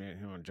to join Hey. me?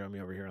 You want to join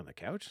me over here on the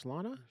couch,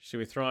 Lana? Should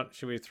we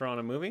throw on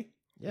a movie?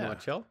 You Yeah. want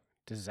to chill?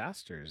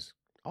 Disasters.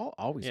 I'll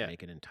always Yeah.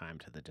 make it in time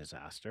to the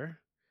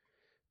disaster.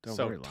 Don't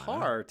So worry, Lana.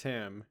 Tar,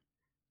 Tim.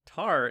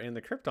 Tar in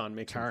the Krypton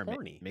makes Tar him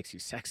horny. makes you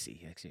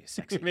sexy. Makes you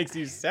sexy. It makes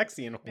you guy.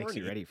 sexy and horny. Makes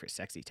you ready for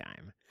sexy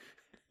time.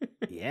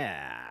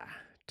 Yeah,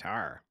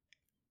 Tar.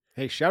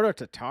 Hey, shout out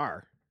to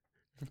Tar.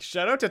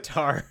 Shout out to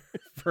Tar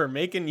for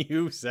making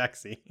you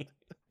sexy.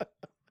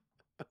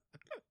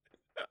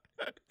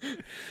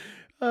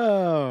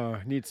 Oh,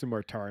 need some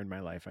more Tar in my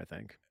life, I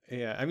think.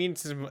 Yeah, I mean,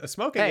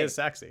 smoking Hey, is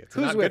sexy. It's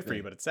who's not with good for me?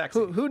 you, but it's sexy.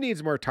 Who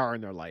needs more tar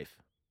in their life?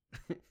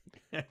 I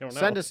don't know.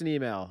 Send us an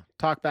email,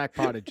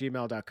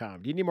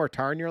 talkbackpod@gmail.com. Do you need more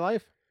tar in your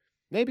life?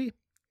 Maybe.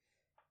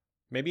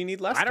 Maybe you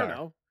need less. I don't tar.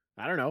 know.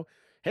 I don't know.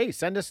 Hey,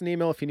 send us an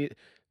email if you need.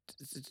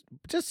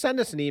 Just send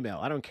us an email.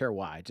 I don't care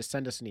why. Just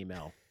send us an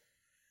email.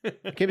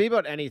 It can be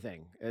about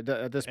anything. At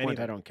this point,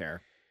 I Anything. don't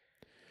care.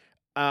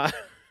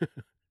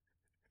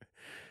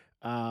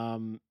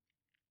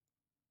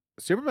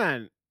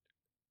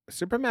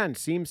 Superman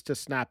seems to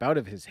snap out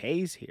of his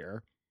haze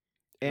here,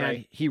 and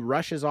Right. he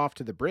rushes off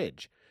to the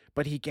bridge,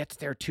 but he gets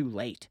there too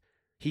late.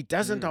 He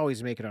doesn't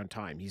always make it on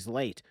time. He's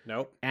late,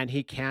 Nope. and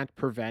he can't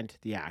prevent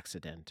the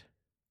accident.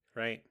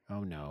 Right.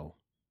 Oh no.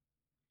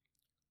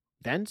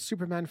 Then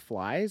Superman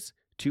flies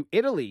to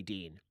Italy,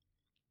 Dean,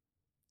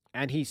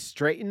 and he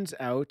straightens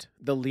out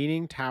the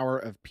Leaning Tower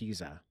of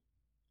Pisa.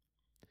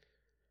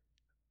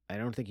 I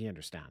don't think he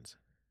understands.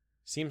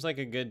 Seems like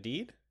a good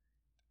deed.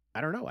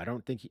 I don't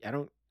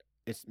know.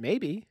 It's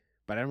maybe,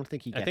 but I don't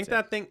think he gets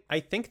I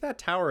think that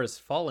tower is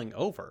falling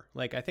over.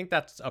 Like, I think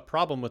that's a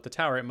problem with the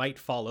tower. It might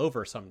fall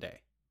over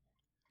someday.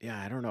 Yeah,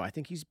 I don't know. I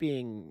think he's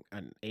being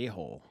an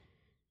a-hole.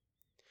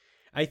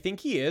 I think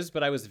he is,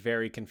 but I was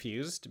very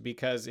confused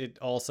because it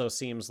also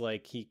seems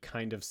like he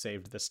kind of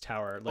saved this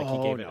tower. Like he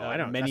gave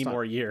it many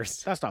more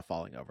years. That's not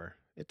falling over.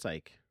 It's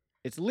like,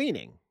 it's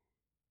leaning.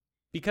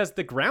 Because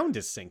the ground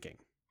is sinking.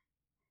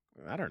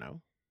 I don't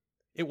know.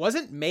 It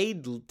wasn't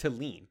made to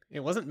lean.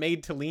 It wasn't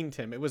made to lean,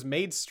 Tim. It was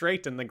made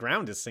straight and the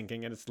ground is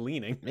sinking and it's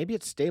leaning. Maybe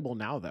it's stable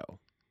now, though.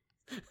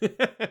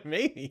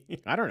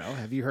 Maybe. I don't know.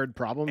 Have you heard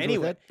problems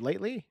Anyway. with it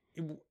lately?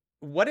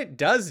 What it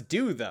does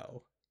do,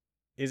 though,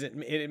 is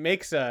it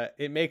makes a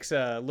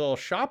little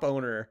shop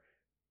owner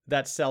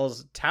that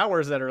sells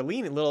towers that are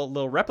leaning,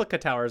 little replica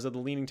towers of the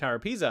Leaning Tower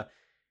of Pisa.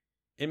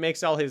 It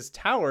makes all his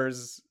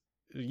towers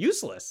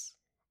useless.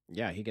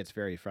 Yeah, he gets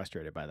very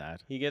frustrated by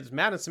that. He gets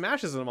mad and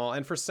smashes them all,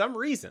 and for some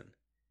reason,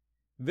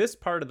 this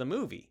part of the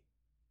movie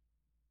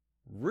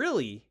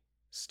really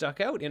stuck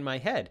out in my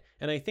head,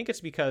 and I think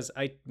it's because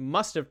I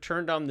must have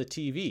turned on the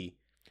TV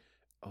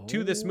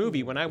to this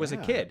movie when I was a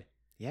kid.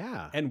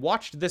 Yeah. And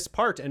watched this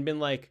part and been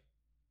like,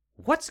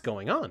 what's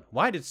going on?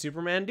 Why did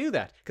Superman do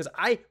that? Because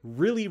I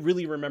really,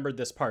 really remembered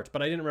this part,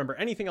 but I didn't remember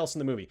anything else in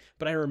the movie.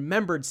 But I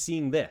remembered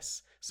seeing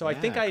this. So I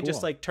think Yeah, I just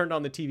cool. like turned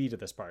on the TV to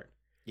this part.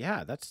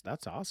 Yeah, that's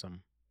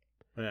awesome.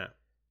 Yeah.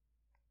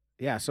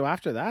 Yeah, so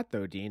after that,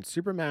 though, Dean,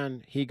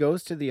 Superman, he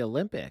goes to the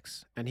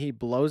Olympics, and he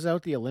blows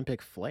out the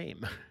Olympic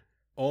flame.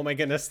 Oh my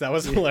goodness, that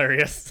was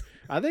hilarious.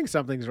 I think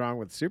something's wrong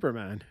with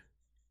Superman.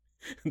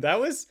 That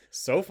was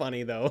so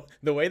funny, though.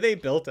 The way they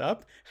built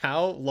up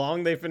how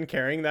long they've been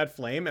carrying that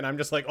flame, and I'm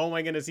just like, oh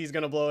my goodness, he's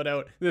going to blow it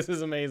out. This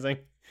is amazing.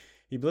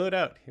 He blew it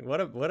out.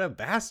 What a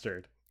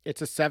bastard.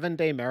 It's a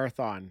 7-day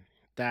marathon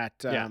that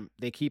Yeah.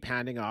 they keep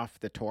handing off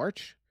the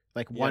torch,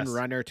 like one Yes.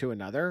 runner to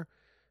another,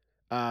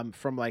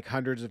 from like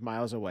hundreds of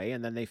miles away.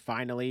 And then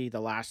the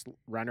last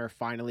runner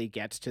finally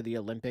gets to the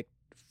Olympic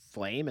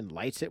flame and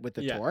lights it with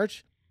the Yeah.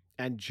 torch.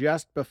 And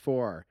just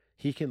before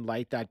he can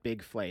light that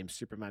big flame,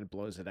 Superman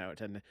blows it out.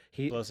 And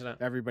Blows it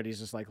out. everybody's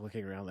just like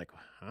looking around like,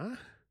 huh?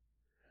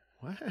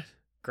 What? What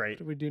Great.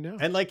 do we do now?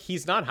 And like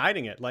he's not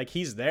hiding it. Like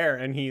he's there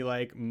and he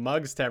like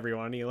mugs to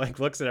everyone. He like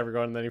looks at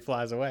everyone and then he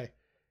flies away.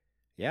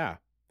 Yeah.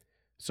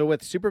 So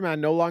with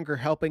Superman no longer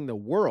helping the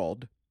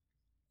world,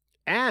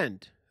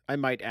 and I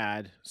might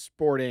add,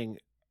 sporting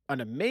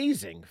an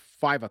amazing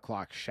 5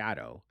 o'clock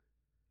shadow,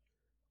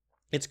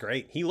 It's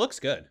great. He looks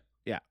good.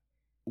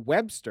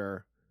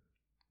 Webster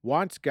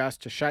wants Gus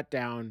to shut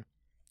down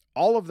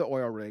all of the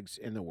oil rigs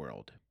in the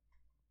world,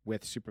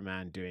 with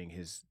Superman doing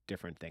his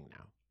different thing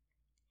now.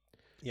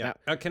 Yeah.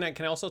 Can I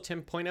also,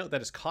 Tim, point out that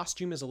his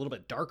costume is a little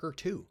bit darker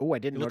too? Oh, I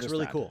didn't It looks notice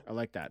really that. cool. I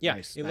like that. Yeah,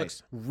 Nice, it nice.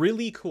 looks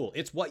really cool.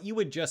 It's what you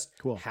would just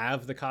Cool.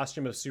 have the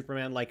costume of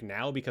Superman like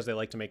now because they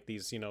like to make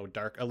these, a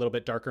little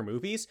bit darker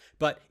movies.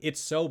 But it's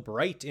so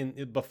bright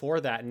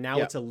before that, and now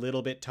Yeah. it's a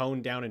little bit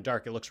toned down and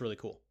dark. It looks really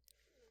cool.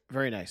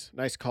 Very nice.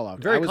 Nice call out.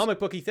 Very comic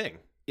booky thing.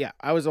 Yeah,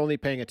 I was only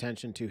paying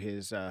attention to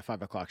his 5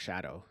 o'clock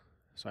shadow,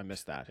 so I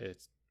missed that.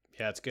 It's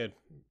good.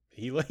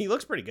 He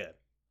looks pretty good.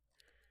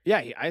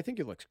 Yeah, I think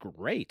it looks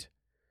great.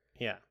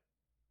 Yeah.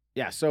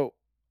 Yeah, so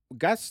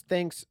Gus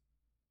thinks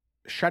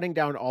shutting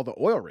down all the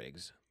oil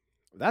rigs,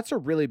 that's a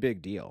really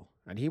big deal.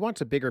 And he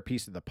wants a bigger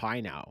piece of the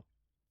pie now.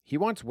 He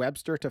wants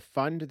Webster to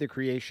fund the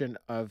creation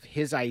of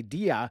his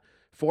idea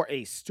for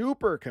a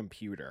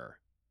supercomputer.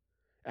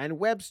 And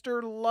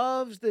Webster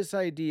loves this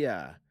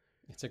idea.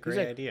 It's a great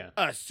like, idea.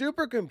 A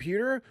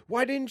supercomputer?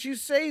 Why didn't you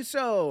say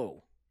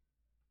so?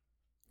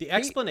 The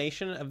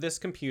explanation of this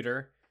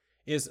computer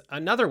is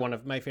another one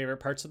of my favorite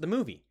parts of the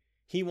movie.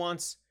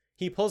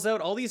 He pulls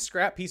out all these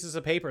scrap pieces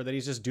of paper that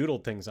he's just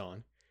doodled things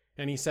on.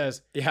 And he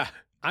says, Yeah.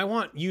 I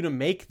want you to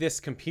make this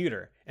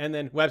computer. And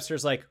then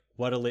Webster's like,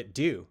 what'll it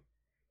do?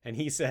 And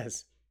he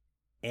says,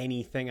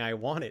 anything I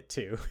want it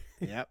to.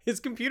 Yep. His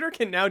computer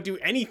can now do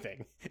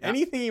anything. Yeah.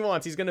 Anything he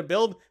wants. He's going to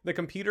build the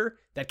computer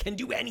that can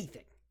do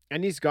anything.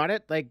 And he's got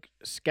it like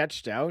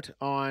sketched out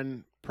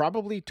on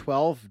probably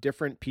 12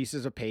 different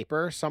pieces of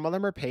paper. Some of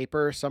them are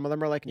paper, some of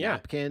them are like Yeah.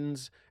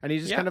 napkins. And he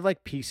just kind of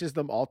like pieces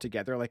them all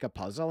together like a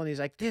puzzle. And he's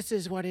like, this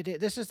is what it is.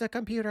 This is the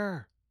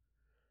computer.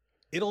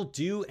 It'll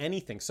do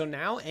anything. So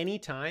now,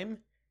 anytime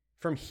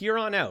from here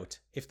on out,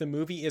 if the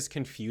movie is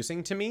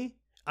confusing to me,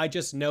 I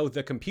just know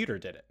the computer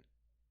did it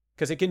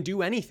because it can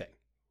do anything.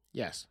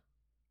 Yes.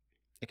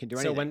 It can do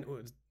anything.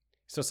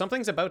 So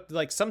something's about,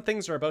 like, some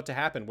things are about to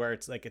happen where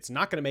it's like, it's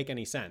not going to make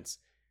any sense.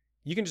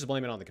 You can just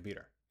blame it on the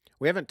computer.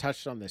 We haven't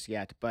touched on this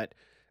yet, but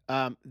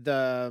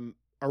the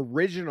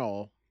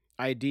original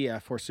idea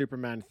for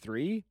Superman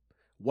 3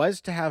 was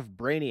to have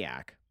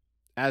Brainiac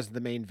as the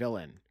main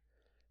villain.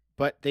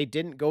 But they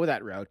didn't go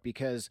that route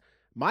because,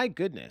 my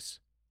goodness,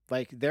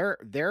 like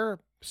their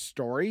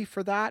story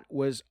for that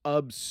was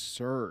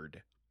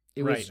absurd.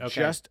 It was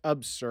just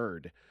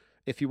absurd.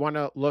 If you want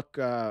to look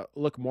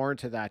more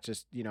into that,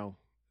 just,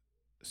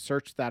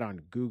 search that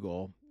on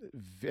Google.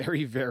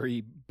 Very,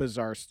 very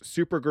bizarre.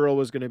 Supergirl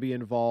was going to be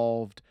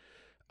involved.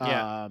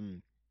 Yeah.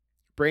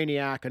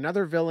 Brainiac,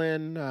 another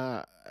villain.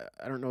 I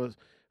don't know.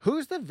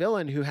 Who's the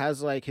villain who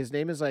has like, his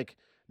name is like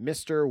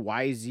Mr.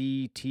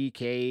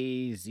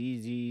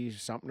 YZTKZZ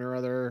something or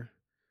other.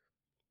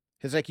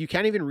 It's like, you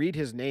can't even read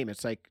his name.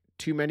 It's like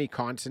too many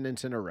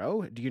consonants in a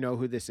row. Do you know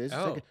who this is?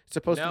 Oh, it's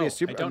supposed to be a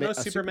I don't know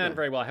Superman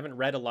very well. I haven't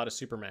read a lot of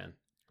Superman.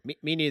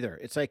 Me neither.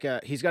 It's like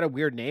he's got a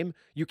weird name.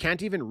 You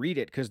can't even read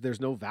it because there's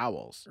no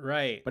vowels.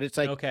 Right. But it's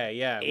like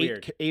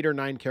weird. 8 or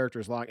 9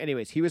 characters long.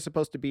 Anyways, he was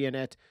supposed to be in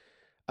it.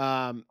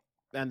 And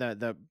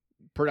the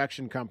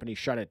production company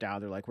shut it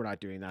down. They're like, we're not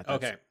doing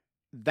that.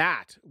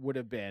 That would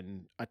have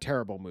been a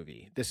terrible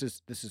movie. This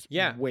is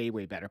way,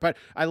 way better. But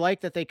I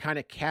like that they kind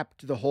of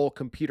kept the whole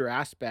computer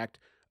aspect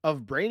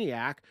of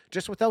Brainiac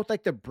just without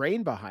like the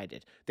brain behind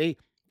it. They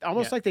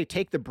almost like they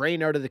take the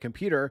brain out of the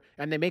computer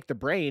and they make the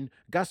brain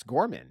Gus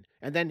Gorman.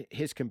 And then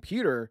his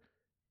computer,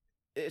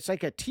 it's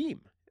like a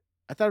team.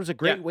 I thought it was a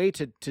great way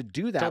to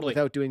do that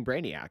without doing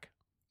Brainiac.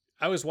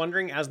 I was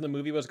wondering as the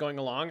movie was going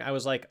along, I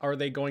was like, are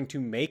they going to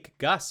make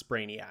Gus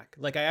Brainiac?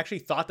 Like, I actually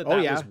thought that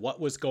was what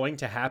was going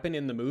to happen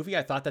in the movie.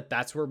 I thought that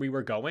that's where we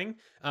were going.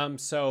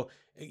 So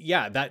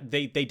yeah, that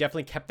they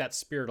definitely kept that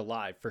spirit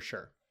alive for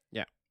sure.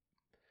 Yeah.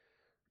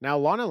 Now,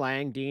 Lana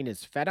Lang, Dean,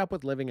 is fed up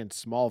with living in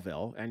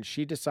Smallville, and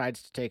she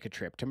decides to take a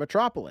trip to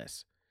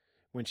Metropolis.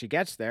 When she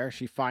gets there,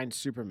 she finds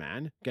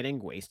Superman getting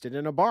wasted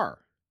in a bar.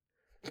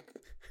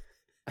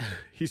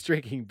 He's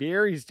drinking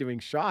beer. He's doing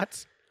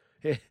shots.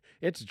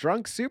 It's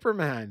drunk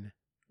Superman.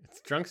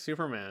 It's drunk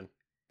Superman.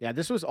 Yeah,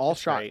 this was all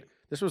shot. Great.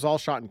 This was all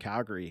shot in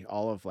Calgary.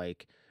 All of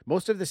like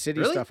most of the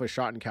city stuff was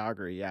shot in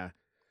Calgary. Yeah.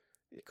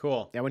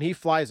 Cool. Yeah, when he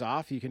flies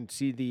off, you can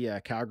see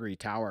the Calgary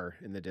Tower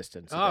in the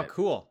distance. Oh,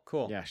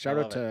 cool. Yeah, shout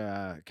out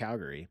to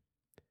Calgary.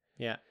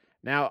 Yeah.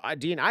 Now,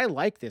 Dean, I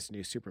like this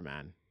new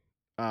Superman.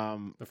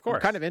 Of course.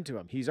 I'm kind of into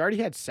him. He's already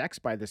had sex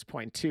by this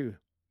point too.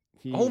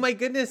 Oh my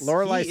goodness.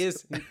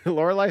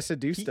 Lorelai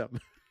seduced him.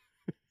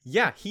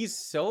 Yeah, he's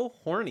so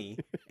horny,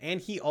 and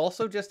he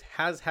also just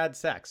has had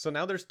sex. So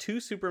now there's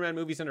 2 Superman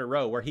movies in a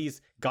row where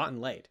he's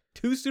gotten laid.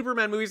 2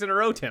 Superman movies in a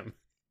row, Tim.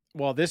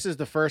 Well, this is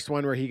the first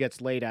one where he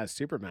gets laid as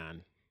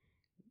Superman.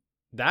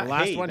 The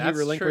last one, he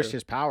relinquished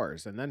his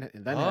powers, and then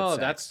had sex.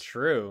 That's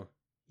true.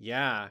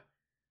 Yeah.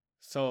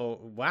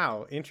 So,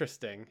 wow,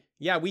 interesting.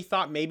 Yeah, we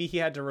thought maybe he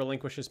had to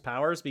relinquish his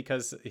powers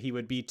because he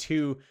would be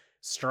too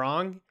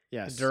strong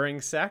during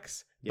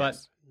sex. But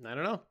I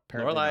don't know.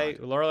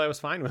 Lorelai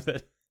was fine with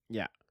it.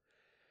 Yeah.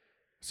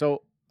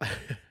 So,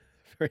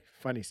 very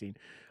funny scene.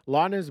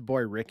 Lana's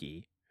boy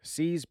Ricky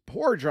sees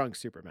poor drunk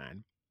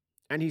Superman,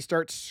 and he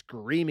starts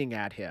screaming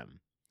at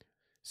him,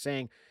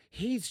 saying,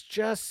 "He's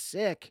just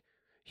sick.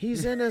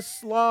 He's in a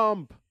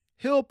slump.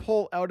 He'll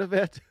pull out of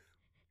it."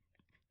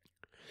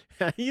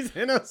 He's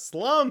in a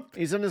slump.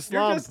 He's in a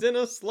slump. You're just in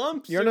a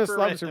slump, You're in a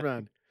slump,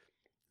 Superman.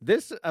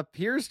 This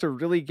appears to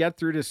really get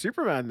through to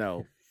Superman,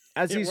 though.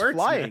 As he's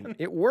flying, man.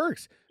 It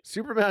works.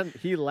 Superman,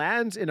 he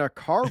lands in a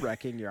car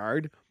wrecking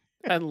yard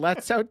and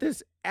lets out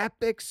this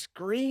epic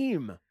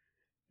scream.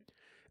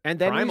 And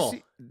then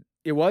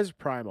it was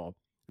primal.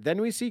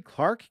 Then we see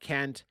Clark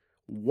Kent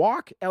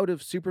walk out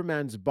of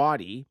Superman's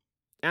body,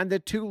 and the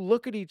two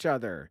look at each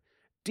other.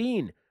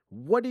 Dean,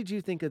 what did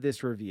you think of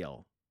this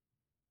reveal?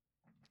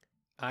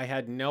 I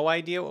had no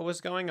idea what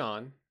was going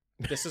on.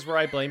 This is where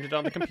I blamed it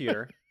on the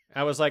computer.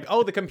 I was like,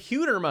 oh, the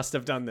computer must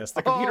have done this.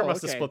 The computer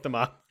must have split them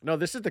up. No,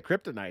 this is the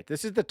kryptonite.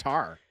 This is the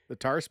tar. The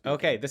tar speaking.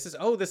 Okay, this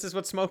is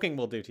what smoking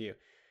will do to you.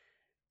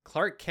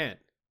 Clark Kent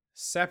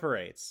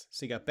separates.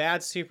 So you got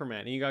bad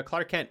Superman and you got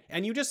Clark Kent.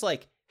 And you just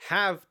like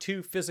have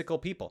 2 physical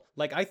people.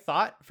 Like I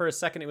thought for a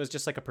second it was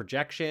just like a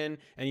projection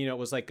and it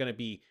was like going to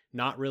be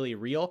not really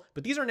real.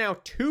 But these are now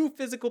 2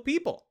 physical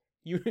people.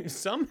 You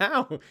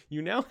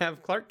now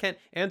have Clark Kent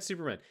and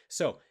Superman.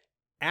 So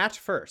at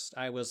first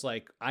I was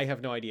like, I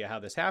have no idea how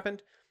this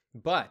happened.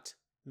 But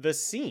the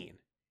scene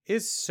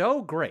is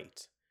so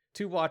great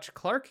to watch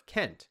Clark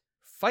Kent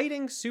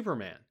fighting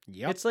Superman.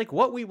 Yep. It's like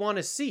what we want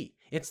to see.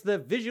 It's the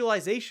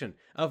visualization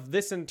of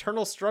this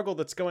internal struggle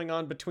that's going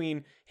on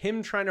between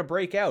him trying to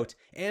break out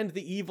and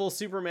the evil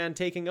Superman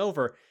taking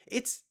over.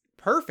 It's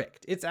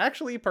perfect. It's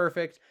actually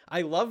perfect.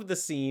 I love the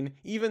scene,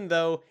 even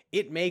though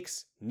it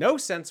makes no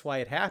sense why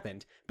it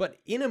happened. But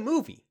in a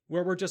movie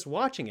where we're just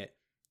watching it,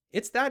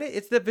 it's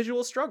the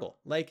visual struggle.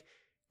 Like,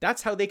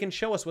 that's how they can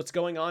show us what's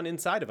going on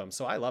inside of him.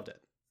 So I loved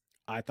it.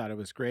 I thought it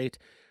was great.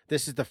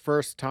 This is the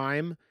first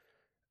time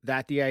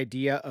that the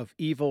idea of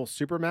evil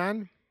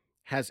Superman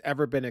has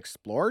ever been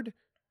explored.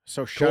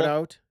 So shout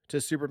out to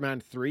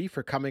Superman 3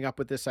 for coming up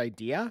with this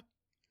idea.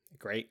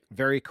 Great.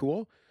 Very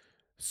cool.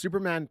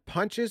 Superman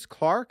punches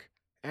Clark,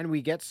 and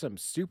we get some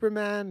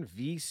Superman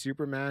v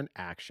Superman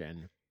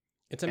action.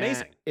 It's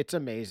amazing. And it's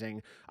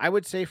amazing. I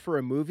would say for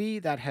a movie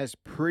that has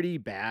pretty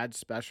bad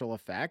special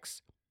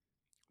effects,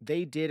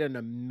 they did an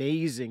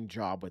amazing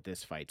job with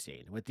this fight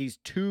scene. With these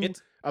two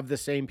of the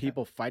same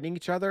people fighting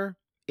each other,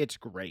 it's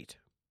great.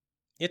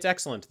 It's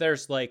excellent.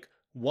 There's like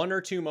one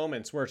or two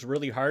moments where it's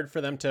really hard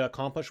for them to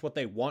accomplish what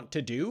they want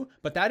to do,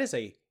 but that is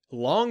a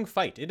long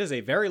fight. It is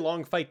a very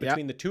long fight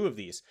between the two of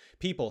these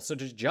people. So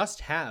to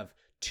just have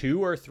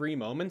 2 or 3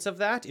 moments of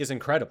that is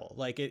incredible.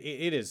 Like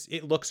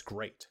it looks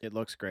great. It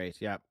looks great.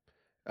 Yeah.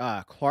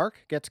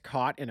 Clark gets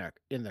caught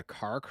in the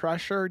car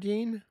crusher,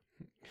 Dean.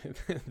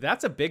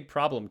 That's a big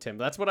problem, Tim.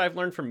 That's what I've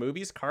learned from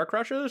movies. Car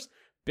crushers,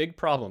 big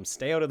problem.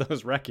 Stay out of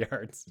those wreck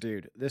yards.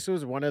 Dude, this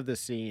was one of the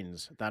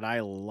scenes that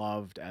I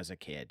loved as a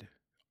kid.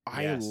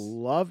 I Yes.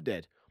 loved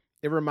it.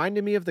 It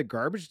reminded me of the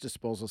garbage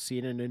disposal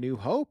scene in A New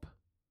Hope.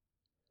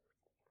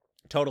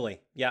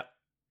 Totally. Yep.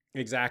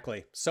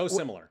 Exactly. So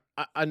similar.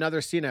 Another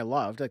scene I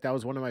loved. Like, that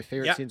was one of my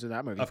favorite scenes of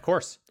that movie. Of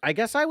course. I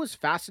guess I was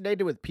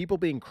fascinated with people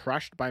being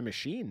crushed by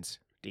machines,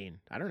 Dean.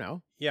 I don't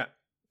know. Yeah.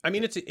 I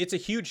mean, it's a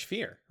huge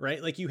fear,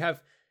 right? Like you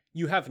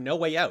have no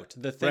way out.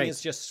 The thing is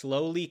just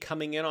slowly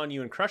coming in on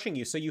you and crushing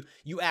you. So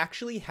you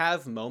actually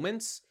have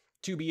moments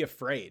to be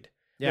afraid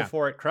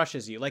before it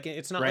crushes you. Like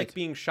it's not like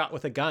being shot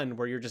with a gun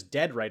where you're just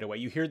dead right away.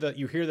 You hear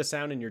the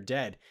sound and you're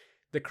dead.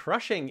 The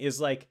crushing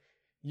is like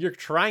you're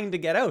trying to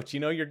get out.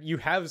 You know, you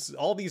have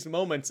all these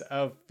moments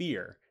of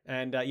fear.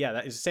 And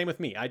that is the same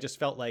with me. I just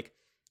felt like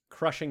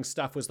crushing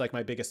stuff was like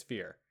my biggest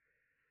fear.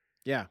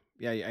 Yeah.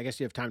 I guess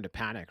you have time to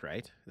panic,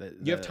 right?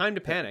 You have time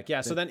to panic.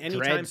 Yeah. So then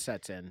anytime dread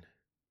sets in.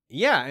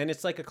 Yeah, and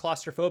it's like a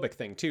claustrophobic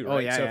thing too, right? Oh,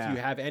 yeah, so if you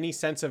have any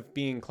sense of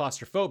being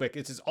claustrophobic,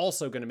 it is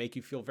also going to make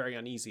you feel very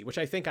uneasy, which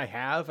I think I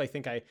have. I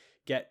think I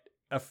get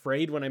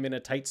afraid when I'm in a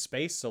tight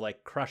space. So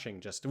like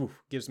crushing just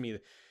gives me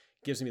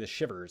the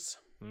shivers.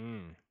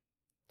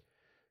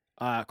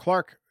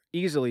 Clark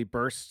easily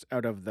bursts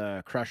out of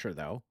the crusher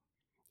though,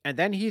 and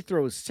then he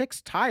throws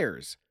 6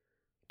 tires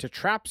to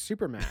trap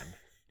Superman.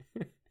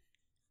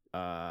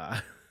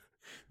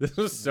 This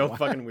was so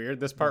fucking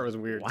weird. This part was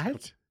weird.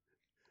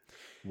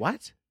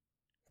 What?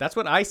 That's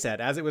what I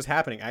said as it was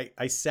happening.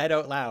 I said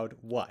out loud,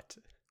 what?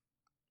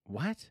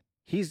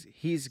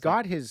 He's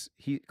got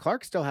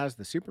Clark still has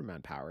the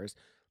Superman powers.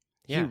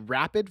 Yeah. He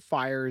rapid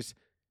fires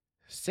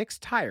 6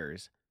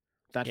 tires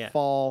that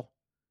fall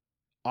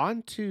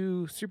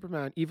onto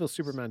evil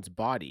Superman's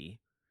body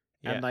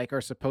and like are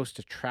supposed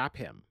to trap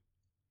him.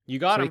 You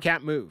got him. So he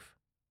can't move.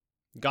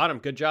 Got him.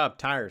 Good job.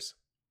 Tires.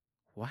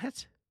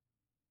 What?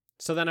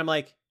 So then I'm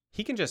like,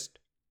 he can just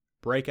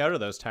break out of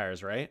those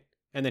tires, right?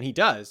 And then he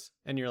does.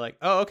 And you're like,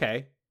 oh,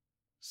 okay.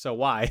 So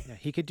why? Yeah,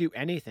 he could do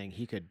anything.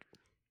 He could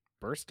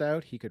burst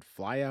out. He could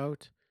fly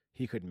out.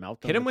 He could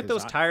melt them. Hit him with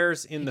those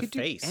tires in the could do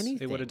face. It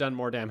anything. would have done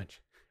more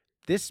damage.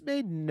 This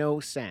made no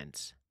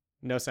sense.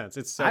 No sense.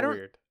 It's so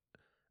weird.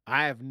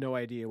 I have no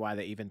idea why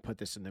they even put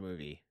this in the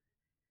movie.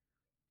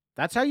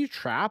 That's how you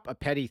trap a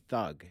petty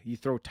thug. You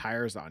throw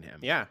tires on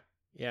him. Yeah.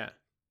 Yeah.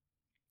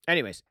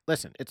 Anyways,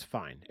 listen, it's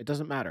fine. It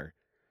doesn't matter.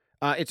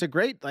 It's a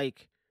great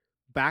like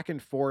back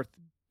and forth,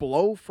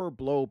 blow for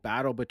blow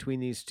battle between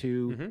these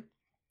two. Mm-hmm.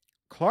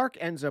 Clark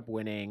ends up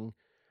winning.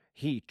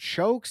 He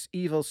chokes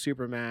evil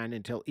Superman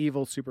until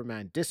evil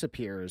Superman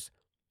disappears,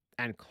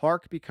 and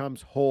Clark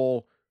becomes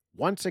whole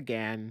once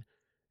again.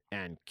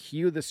 And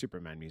cue the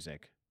Superman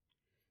music.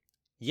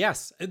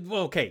 Yes.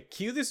 Well, okay.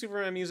 Cue the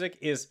Superman music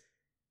is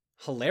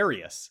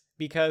hilarious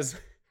because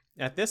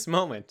at this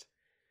moment,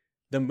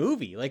 the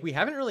movie, like we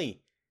haven't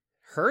really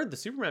heard the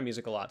Superman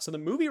music a lot. So the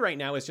movie right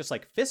now is just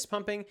like fist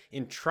pumping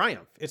in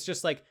triumph. It's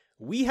just like,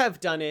 we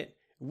have done it.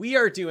 We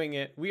are doing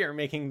it. We are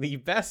making the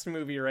best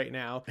movie right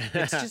now.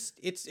 It's just,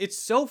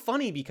 it's so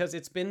funny because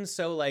it's been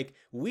so like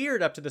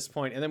weird up to this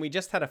point. And then we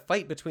just had a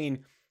fight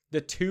between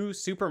the two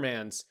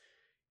Supermans,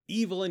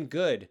 evil and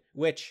good,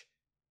 which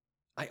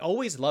I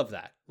always love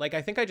that. Like,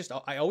 I think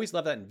I always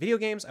love that in video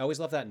games. I always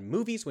love that in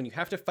movies when you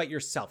have to fight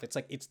yourself. It's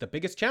like, it's the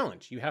biggest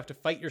challenge. You have to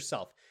fight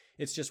yourself.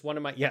 It's just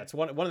it's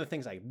one of the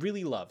things I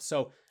really love.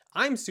 So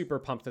I'm super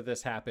pumped that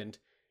this happened.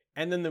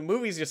 And then the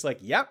movie's just like,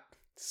 yep,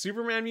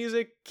 Superman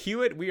music,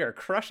 cue it. We are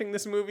crushing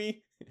this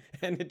movie.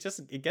 And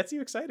it gets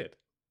you excited.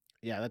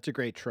 Yeah, that's a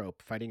great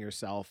trope, fighting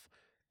yourself.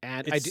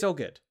 And it's so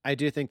good. I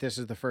do think this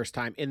is the first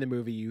time in the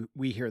movie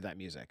we hear that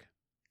music.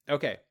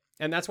 Okay.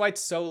 And that's why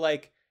it's so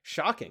like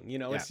shocking. You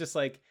know, It's just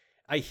like,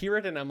 I hear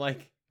it and I'm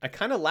like, I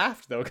kind of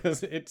laughed though,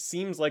 because it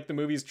seems like the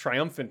movie's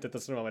triumphant at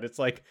this moment. It's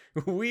like,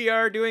 we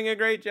are doing a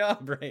great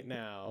job right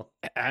now.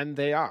 And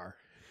they are.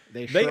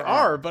 They sure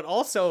are, but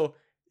also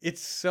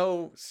it's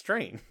so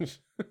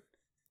strange.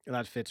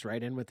 That fits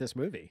right in with this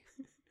movie.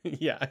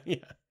 Yeah.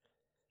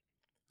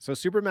 So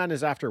Superman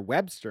is after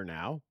Webster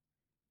now,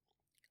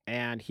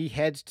 and he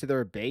heads to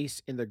their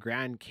base in the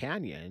Grand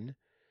Canyon,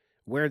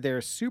 where their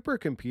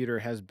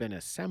supercomputer has been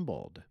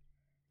assembled.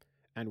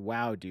 And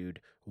wow, dude,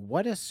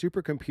 what a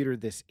supercomputer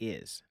this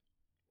is.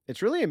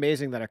 It's really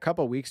amazing that a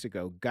couple weeks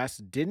ago, Gus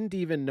didn't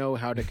even know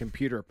how to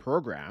computer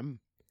program.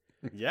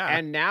 Yeah.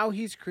 And now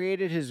he's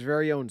created his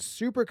very own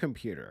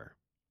supercomputer.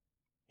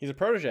 He's a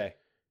protege.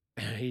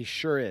 He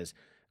sure is.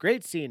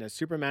 Great scene as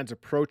Superman's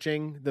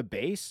approaching the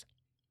base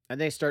and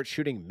they start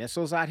shooting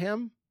missiles at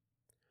him.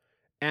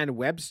 And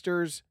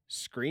Webster's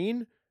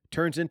screen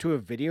turns into a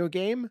video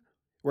game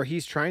where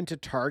he's trying to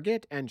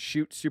target and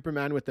shoot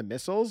Superman with the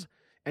missiles,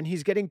 and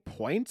he's getting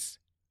points.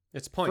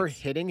 It's points for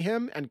hitting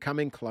him and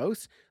coming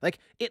close. Like,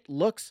 it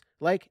looks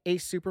like a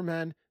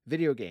Superman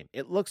video game.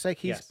 It looks like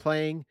he's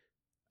playing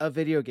a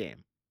video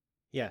game.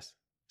 Yes.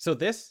 So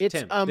it's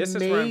Tim,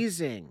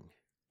 amazing.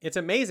 It's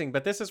amazing,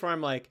 but this is where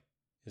I'm like,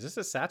 is this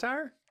a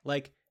satire?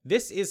 Like,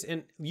 this is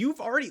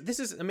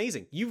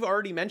amazing. You've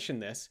already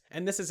mentioned this,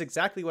 and this is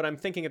exactly what I'm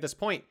thinking at this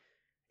point.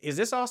 Is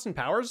this Austin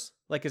Powers?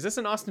 Like, is this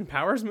an Austin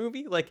Powers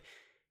movie? Like,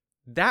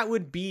 that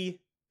would be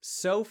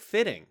so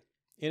fitting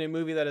in a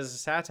movie that is a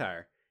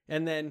satire.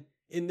 And then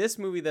in this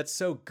movie that's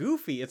so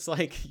goofy, it's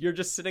like you're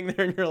just sitting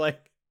there and you're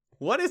like,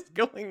 what is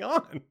going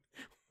on?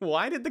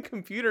 Why did the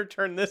computer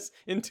turn this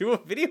into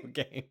a video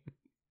game?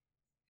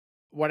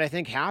 What I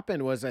think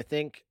happened was I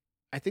think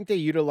they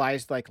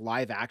utilized like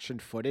live action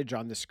footage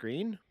on the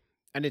screen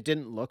and it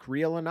didn't look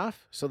real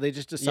enough. So they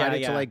just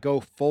decided to like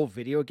go full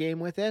video game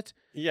with it.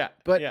 Yeah.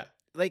 But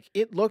like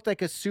it looked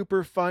like a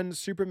super fun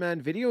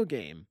Superman video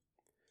game.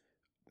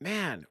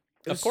 Man,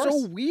 it was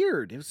so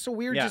weird. It was so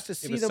weird just to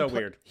see them. It was so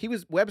weird.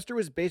 Webster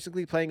was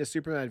basically playing a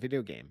Superman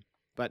video game.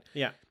 But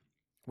yeah,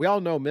 we all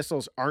know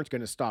missiles aren't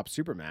going to stop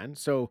Superman.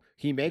 So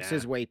he makes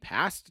his way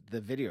past the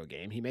video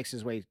game. He makes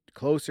his way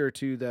closer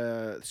to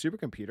the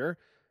supercomputer.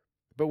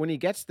 But when he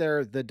gets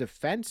there, the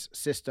defense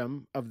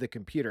system of the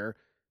computer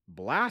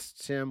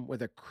blasts him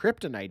with a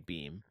kryptonite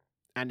beam,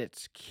 and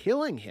it's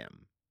killing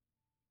him.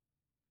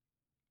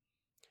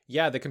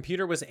 Yeah, the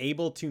computer was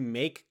able to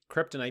make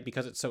kryptonite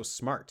because it's so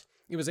smart.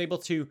 It was able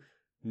to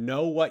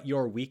know what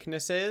your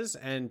weakness is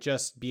and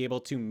just be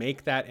able to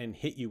make that and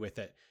hit you with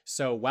it.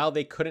 So while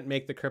they couldn't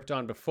make the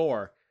Krypton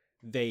before,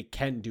 they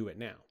can do it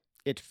now.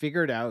 It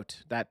figured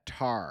out that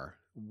tar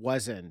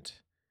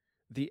wasn't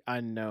the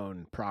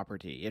unknown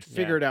property. It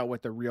figured out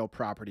what the real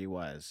property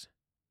was.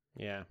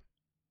 Yeah.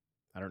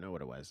 I don't know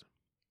what it was.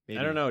 Maybe.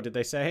 I don't know. Did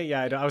they say?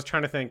 Yeah, I was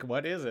trying to think.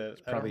 What is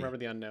it? I don't remember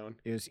the unknown.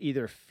 It was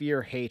either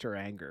fear, hate, or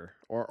anger,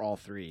 or all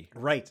three.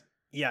 Right.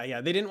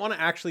 Yeah. They didn't want to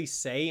actually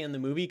say in the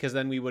movie because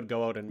then we would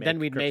go out and make. Then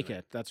we'd make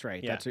it. That's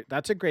right. Yeah.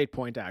 That's a great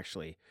point,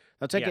 actually.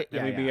 That's like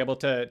and we'd be able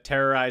to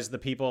terrorize the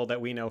people that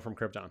we know from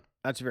Krypton.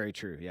 That's very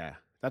true. Yeah.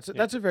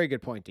 That's a very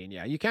good point, Dean.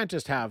 Yeah, you can't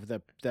just have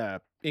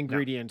the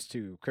ingredients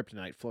to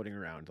kryptonite floating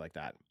around like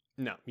that.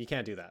 No, you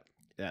can't do that.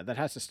 Yeah, that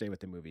has to stay with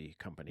the movie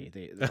company.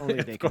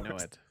 Only they can know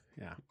it.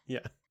 Yeah. Yeah.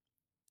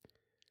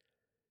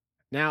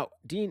 Now,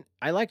 Dean,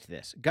 I liked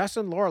this. Gus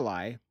and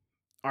Lorelei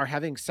are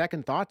having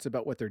second thoughts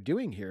about what they're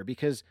doing here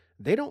because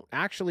they don't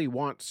actually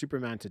want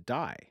Superman to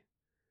die.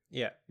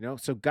 Yeah.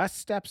 So Gus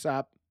steps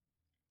up,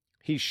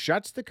 he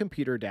shuts the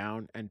computer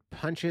down and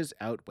punches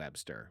out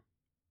Webster.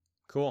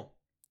 Cool.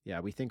 Yeah,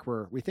 we think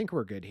we're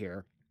good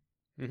here.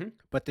 Mm-hmm.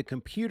 But the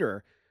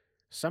computer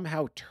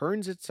somehow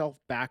turns itself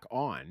back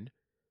on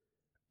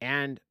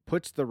and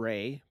puts the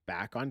ray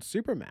back on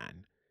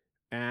Superman.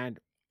 And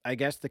I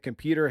guess the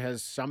computer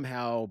has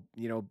somehow,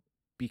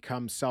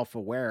 become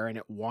self-aware and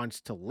it wants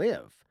to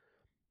live.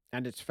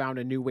 And it's found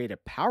a new way to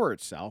power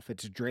itself.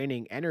 It's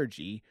draining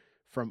energy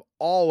from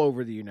all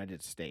over the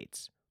United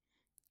States.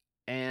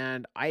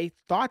 And I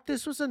thought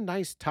this was a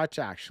nice touch,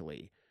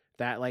 actually,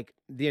 that like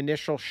the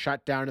initial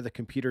shutdown of the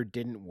computer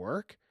didn't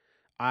work.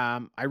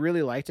 I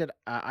really liked it.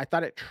 I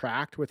thought it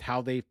tracked with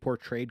how they've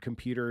portrayed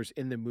computers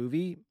in the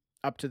movie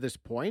up to this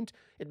point.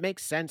 It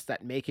makes sense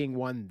that making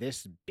one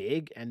this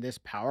big and this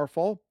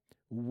powerful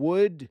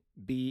would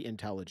be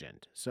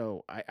intelligent.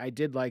 So I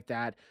did like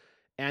that.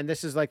 And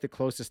this is like the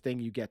closest thing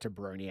you get to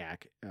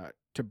Brainiac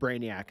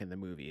in the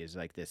movie is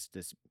like this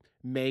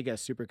mega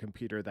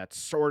supercomputer that's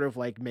sort of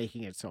like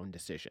making its own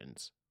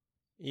decisions.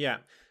 Yeah.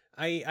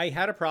 I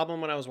had a problem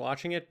when I was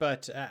watching it,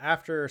 but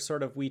after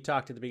sort of we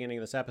talked at the beginning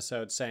of this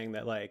episode saying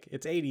that like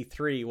it's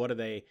 83, what do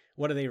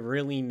they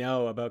really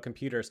know about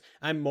computers?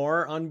 I'm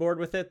more on board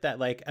with it that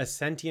like a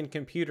sentient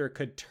computer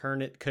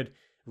could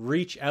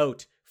reach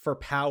out for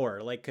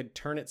power, like could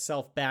turn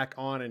itself back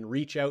on and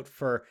reach out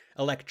for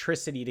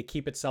electricity to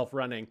keep itself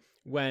running,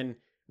 when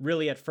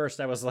really at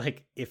first I was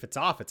like, if it's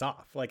off, it's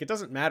off. Like it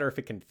doesn't matter if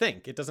it can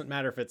think, it doesn't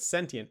matter if it's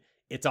sentient,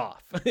 it's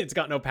off. It's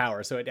got no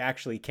power, so it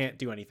actually can't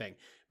do anything.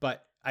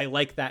 But I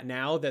like that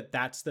now that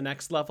that's the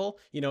next level,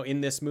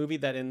 in this movie,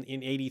 that in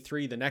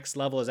 83, the next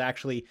level is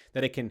actually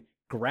that it can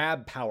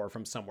grab power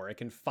from somewhere. It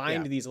can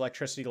find these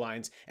electricity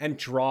lines and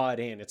draw it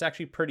in. It's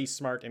actually pretty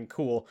smart and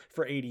cool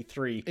for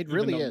 83. It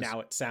really even though is. Now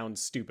it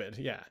sounds stupid.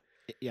 Yeah.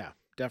 Yeah,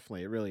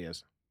 definitely. It really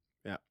is.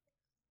 Yeah.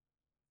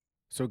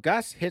 So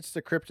Gus hits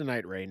the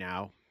kryptonite ray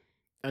now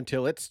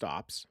until it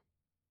stops.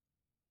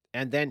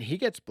 And then he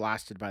gets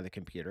blasted by the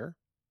computer.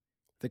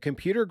 The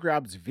computer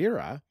grabs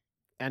Vera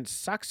and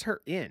sucks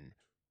her in,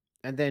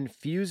 and then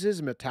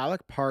fuses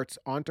metallic parts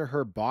onto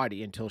her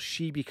body until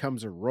she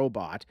becomes a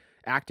robot,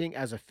 acting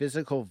as a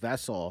physical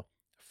vessel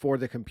for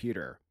the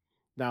computer.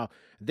 Now,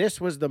 this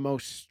was the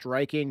most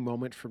striking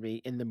moment for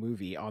me in the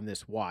movie on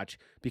this watch,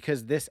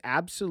 because this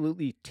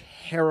absolutely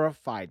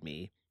terrified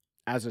me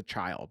as a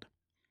child.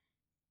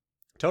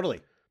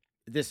 Totally.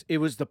 It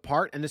was the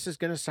part, and this is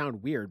going to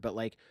sound weird, but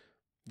like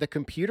the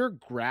computer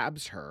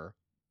grabs her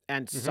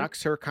and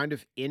sucks her kind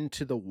of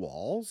into the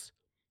walls,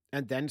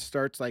 and then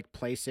starts like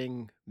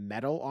placing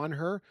metal on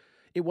her.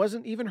 It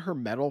wasn't even her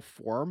metal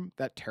form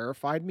that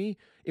terrified me.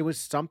 It was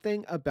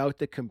something about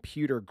the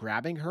computer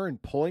grabbing her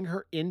and pulling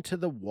her into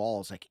the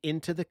walls, like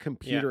into the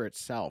computer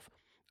itself.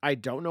 I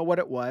don't know what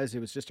it was. It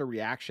was just a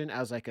reaction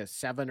as like a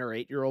 7 or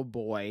 8-year-old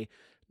boy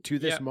to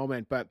this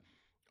moment. But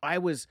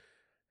do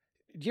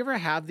you ever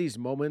have these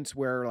moments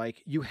where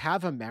like you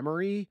have a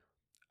memory,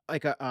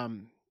 like a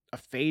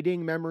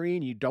fading memory,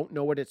 and you don't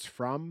know what it's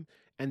from,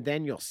 and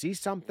then you'll see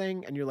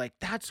something and you're like,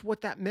 that's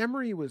what that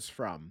memory was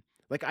from.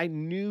 Like, I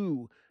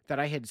knew that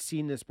I had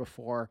seen this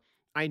before.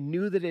 I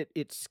knew that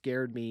it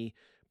scared me,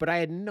 but I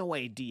had no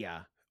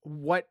idea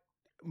what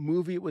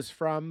movie it was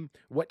from,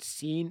 what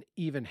scene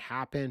even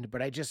happened,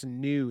 but I just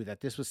knew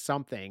that this was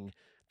something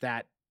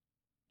that,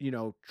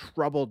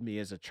 troubled me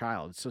as a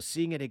child. So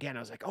seeing it again, I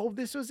was like, oh,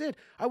 this was it.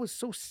 I was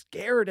so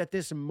scared at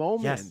this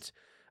moment.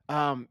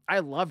 I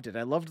loved it.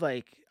 I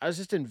was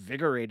just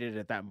invigorated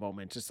at that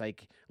moment, just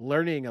like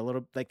learning a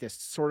little, like this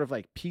sort of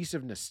like piece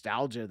of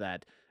nostalgia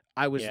that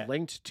I was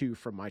linked to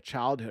from my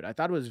childhood. I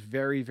thought it was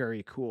very,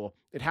 very cool.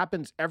 It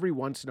happens every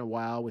once in a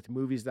while with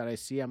movies that I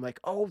see. I'm like,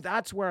 oh,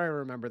 that's where I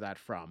remember that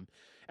from.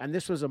 And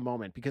this was a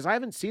moment, because I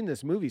haven't seen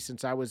this movie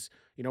since I was,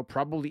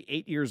 probably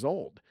 8 years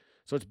old.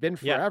 So it's been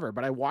forever,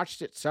 but I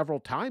watched it several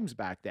times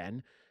back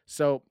then.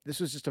 So this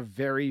was just a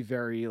very,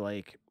 very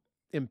like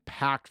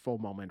impactful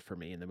moment for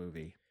me in the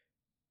movie.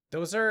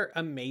 Those are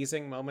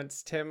amazing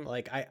moments, Tim.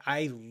 Like,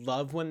 I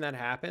love when that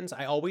happens.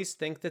 I always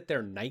think that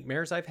they're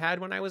nightmares I've had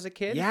when I was a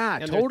kid. Yeah,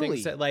 and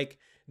totally. Things that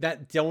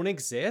that don't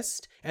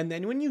exist. And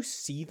then when you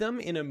see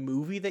them in a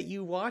movie that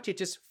you watch, it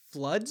just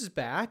floods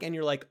back and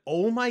you're like,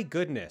 oh my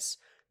goodness,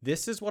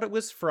 this is what it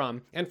was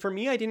from. And for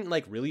me, I didn't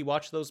like really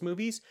watch those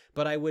movies,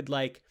 but I would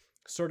like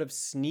sort of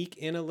sneak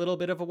in a little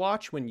bit of a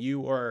watch when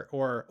you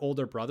or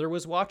older brother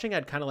was watching.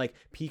 I'd kind of like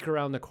peek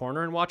around the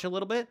corner and watch a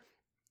little bit.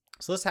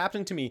 So this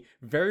happened to me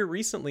very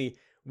recently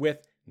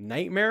with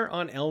Nightmare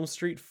on Elm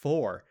Street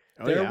 4.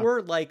 There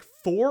were like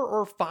 4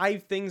 or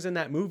 5 things in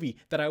that movie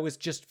that I was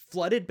just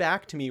flooded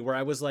back to me, where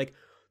I was like,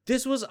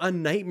 this was a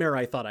nightmare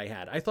I thought I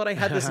had. I thought I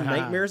had this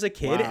nightmare as a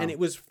kid, and it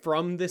was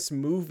from this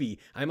movie.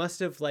 I must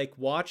have like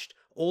watched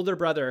older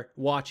brother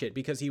watch it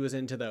because he was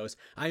into those.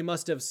 I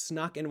must have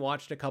snuck and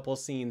watched a couple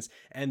scenes,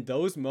 and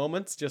those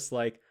moments just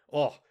like,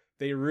 oh,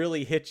 they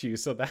really hit you.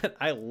 So that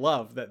I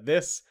love that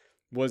this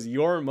was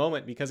your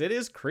moment, because it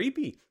is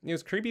creepy. It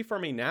was creepy for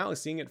me now,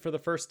 seeing it for the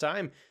first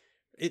time.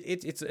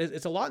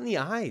 It's a lot in the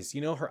eyes.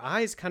 Her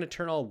eyes kind of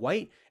turn all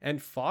white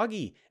and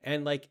foggy,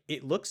 and like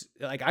it looks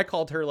like, I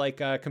called her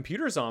like a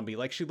computer zombie.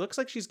 Like she looks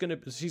like she's kind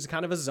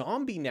of a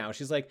zombie now.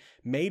 She's like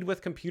made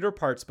with computer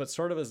parts, but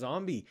sort of a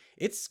zombie.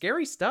 It's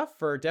scary stuff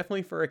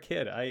definitely for a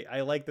kid.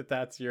 I like that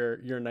that's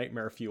your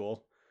nightmare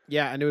fuel.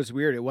 Yeah, and it was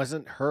weird. It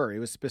wasn't her. It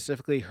was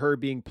specifically her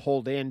being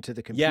pulled into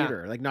the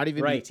computer. Like not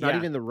even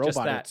even the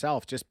robot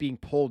itself, just being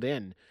pulled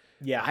in.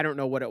 Yeah. I don't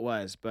know what it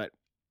was, but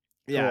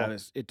yeah, cool.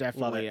 It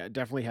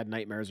definitely had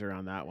nightmares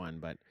around that one.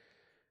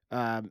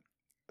 But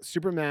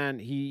Superman,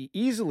 he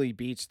easily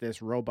beats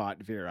this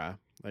robot Vera.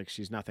 Like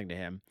she's nothing to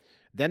him.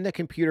 Then the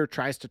computer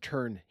tries to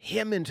turn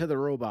him into the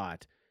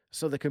robot.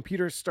 So the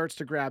computer starts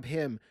to grab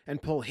him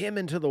and pull him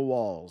into the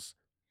walls,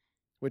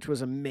 which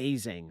was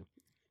amazing.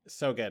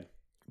 So good.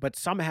 But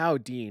somehow,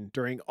 Dean,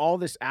 during all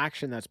this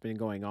action that's been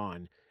going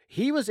on,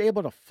 he was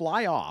able to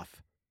fly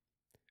off,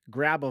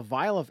 grab a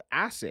vial of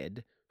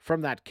acid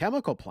from that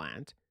chemical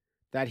plant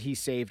that he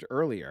saved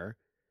earlier.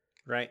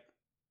 Right.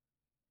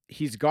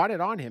 He's got it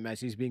on him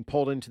as he's being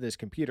pulled into this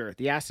computer.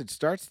 The acid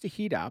starts to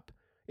heat up.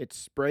 It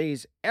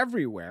sprays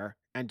everywhere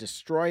and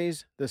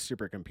destroys the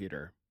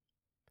supercomputer.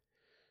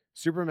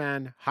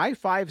 Superman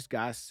high-fives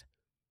Gus,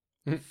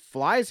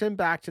 flies him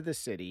back to the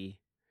city,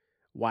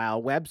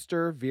 while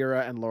Webster,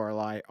 Vera, and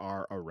Lorelei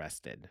are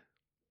arrested.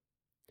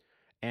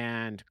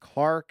 And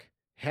Clark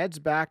heads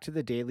back to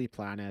the Daily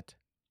Planet.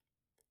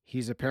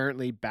 He's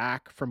apparently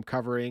back from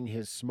covering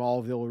his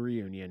Smallville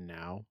reunion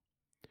now.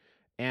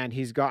 And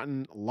he's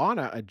gotten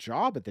Lana a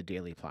job at the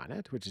Daily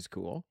Planet, which is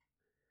cool.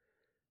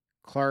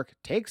 Clark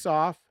takes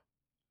off,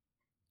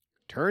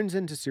 turns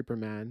into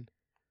Superman.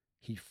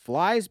 He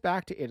flies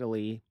back to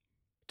Italy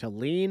to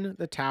lean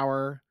the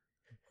tower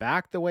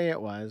back the way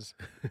it was.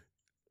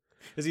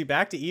 Is he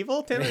back to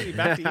evil, Tim? Is he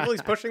back to evil?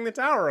 He's pushing the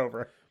tower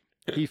over.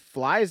 He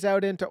flies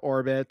out into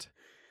orbit,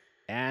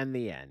 and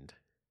the end.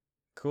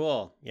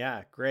 Cool.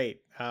 Yeah,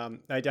 great.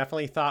 I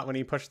definitely thought when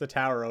he pushed the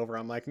tower over,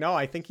 I'm like, no,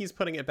 I think he's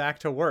putting it back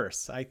to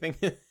worse. I think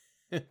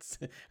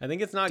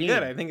it's not Dean,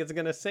 good. I think it's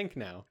gonna sink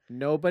now.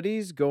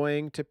 Nobody's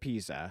going to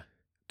Pisa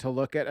to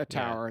look at a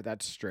tower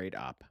that's straight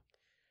up.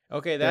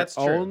 Okay, that's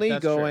They're true. only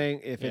That's going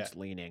true. if Yeah. it's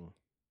leaning.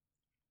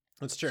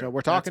 That's true. So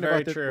we're talking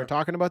That's about very we're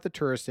talking about the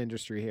tourist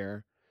industry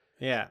here.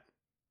 Yeah.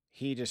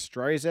 He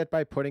destroys it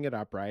by putting it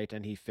upright,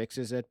 and he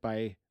fixes it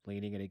by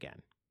leaning it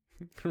again.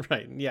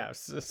 Right. Yeah.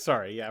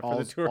 Sorry. Yeah.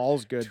 For the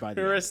All's good by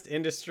the end. tourist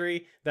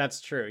industry.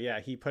 That's true. Yeah.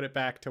 He put it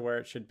back to where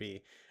it should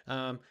be.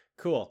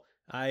 Cool.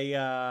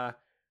 I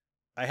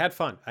had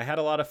fun. I had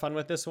a lot of fun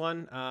with this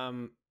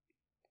one.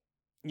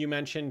 You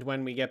mentioned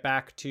when we get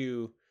back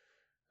to,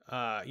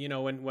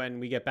 when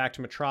we get back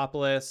to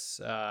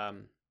Metropolis,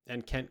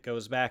 and Kent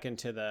goes back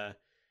into the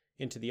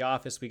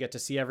office, we get to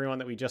see everyone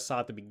that we just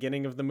saw at the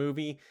beginning of the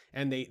movie,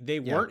 and they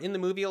weren't in the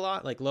movie a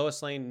lot. Like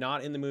Lois Lane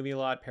not in the movie a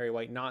lot, Perry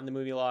White not in the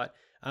movie a lot,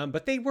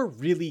 but they were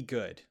really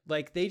good.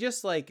 Like they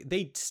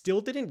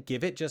still didn't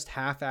give it just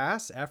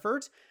half-ass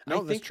effort.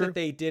 No, I think that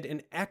they did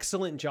an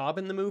excellent job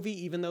in the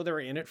movie, even though they were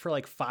in it for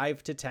like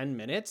 5 to 10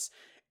 minutes.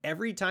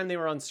 Every time they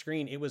were on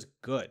screen, it was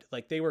good.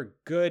 Like they were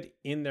good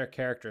in their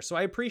character. So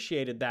I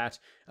appreciated that.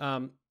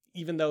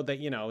 Even though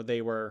that,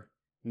 they were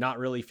not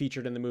really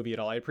featured in the movie at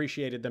all. I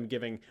appreciated them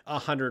giving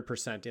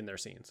 100% in their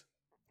scenes.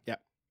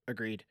 Yep,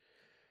 agreed.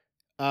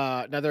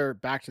 Another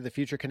Back to the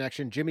Future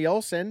connection. Jimmy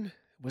Olsen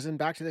was in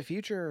Back to the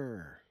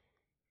Future.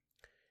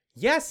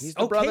 Yes. He's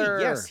the brother.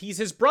 Yes. He's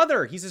his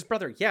brother.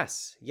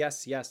 Yes.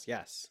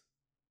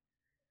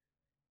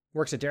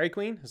 Works at Dairy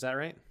Queen. Is that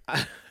right?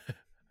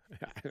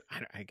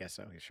 I guess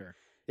so. Sure.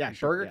 Yeah.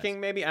 Burger King,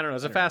 maybe. I don't know.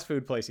 It's a fast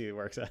food place he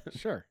works at.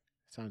 Sure.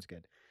 Sounds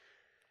good.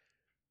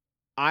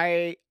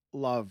 I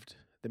loved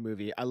the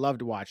movie. I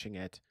loved watching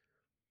it.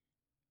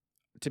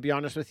 To be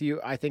honest with you,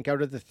 I think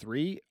out of the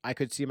 3, I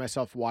could see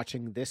myself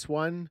watching this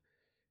one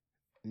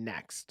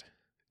next.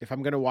 If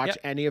I'm going to watch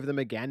any of them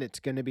again, it's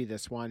going to be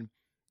this one.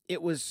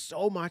 It was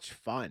so much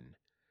fun.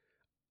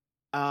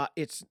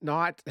 It's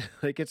not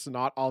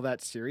all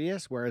that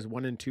serious, whereas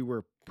 1 and 2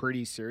 were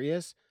pretty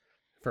serious.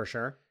 For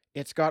sure.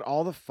 It's got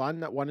all the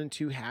fun that 1 and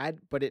 2 had,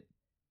 but it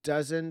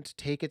doesn't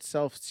take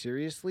itself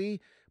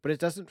seriously, but it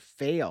doesn't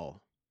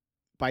fail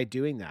by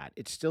doing that.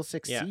 It still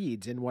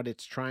succeeds in what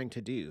it's trying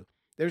to do.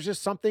 There's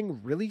just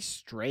something really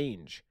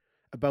strange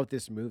about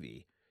this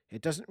movie.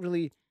 It doesn't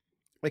really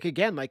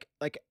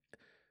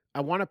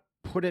I want to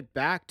put it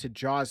back to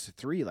Jaws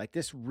 3. Like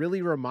this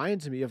really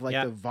reminds me of the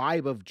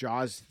vibe of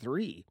Jaws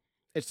 3.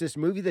 It's this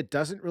movie that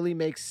doesn't really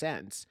make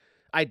sense.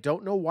 I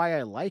don't know why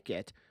I like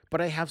it,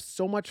 but I have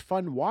so much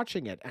fun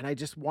watching it, and I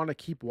just want to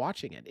keep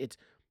watching it.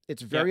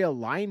 It's very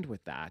aligned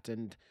with that,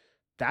 and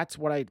that's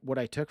what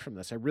I took from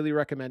this. I really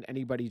recommend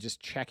anybody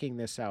just checking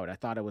this out. I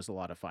thought it was a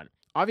lot of fun.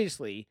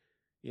 Obviously,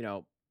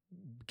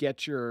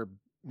 get your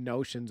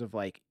notions of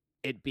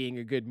it being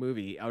a good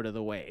movie out of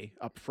the way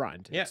up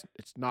front. Yeah.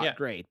 It's not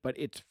great, but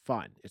it's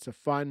fun. It's a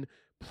fun,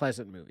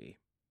 pleasant movie.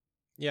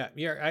 Yeah,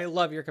 I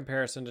love your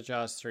comparison to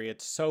Jaws 3.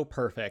 It's so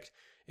perfect.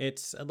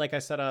 It's like I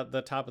said at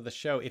the top of the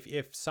show,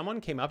 if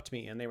someone came up to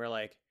me and they were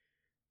like,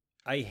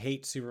 I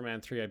hate Superman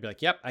 3, I'd be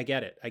like, yep, I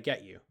get it. I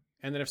get you.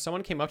 And then if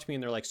someone came up to me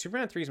and they're like,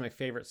 Superman 3 is my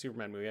favorite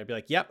Superman movie, I'd be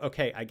like, yep,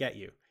 okay, I get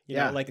you.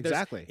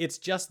 Exactly. It's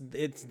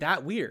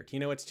that weird.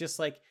 It's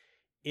just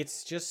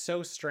it's just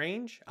so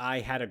strange. I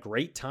had a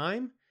great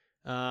time.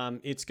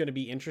 It's going to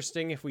be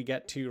interesting if we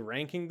get to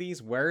ranking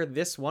these where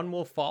this one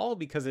will fall,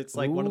 because it's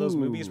one of those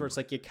movies where it's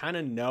you kind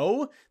of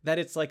know that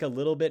it's a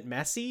little bit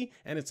messy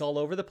and it's all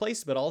over the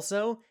place, but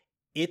also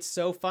it's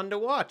so fun to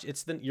watch.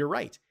 You're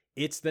right.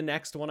 It's the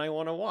next one I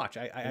want to watch.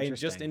 I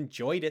just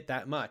enjoyed it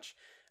that much.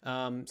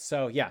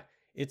 So yeah,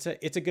 it's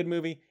a good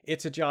movie.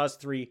 It's a Jaws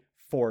 3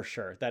 for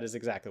sure. That is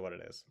exactly what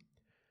it is.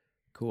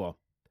 Cool.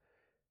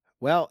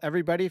 Well,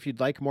 everybody, if you'd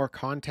like more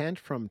content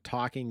from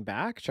Talking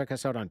Back, check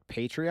us out on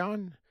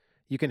Patreon.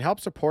 You can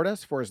help support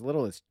us for as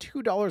little as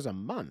 $2 a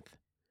month.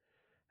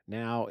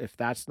 Now, if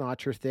that's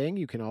not your thing,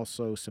 you can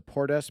also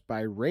support us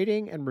by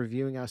rating and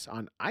reviewing us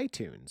on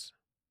iTunes.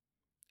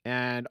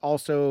 And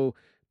also,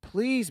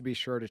 please be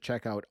sure to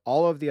check out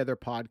all of the other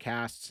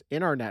podcasts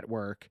in our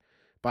network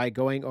by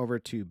going over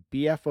to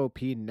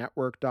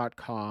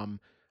bfopnetwork.com.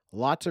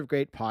 Lots of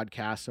great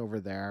podcasts over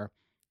there.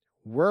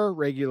 We're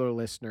regular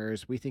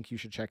listeners. We think you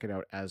should check it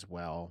out as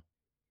well.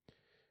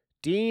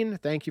 Dean,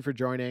 thank you for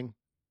joining.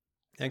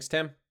 Thanks,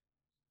 Tim.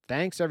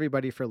 Thanks,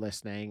 everybody, for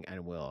listening,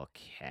 and we'll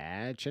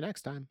catch you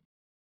next time.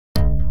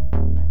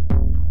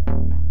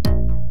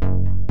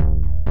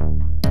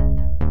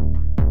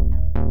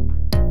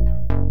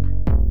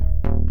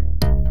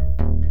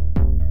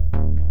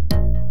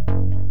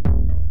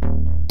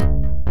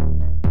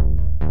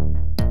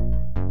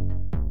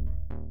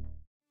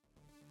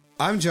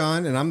 I'm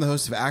John, and I'm the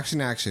host of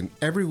Action Action.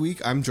 Every week,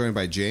 I'm joined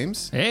by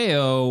James.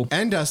 Heyo.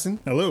 And Dustin.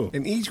 Hello.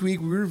 And each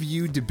week, we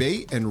review,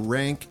 debate, and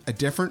rank a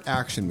different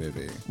action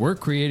movie. We're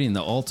creating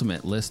the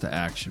ultimate list of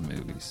action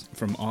movies.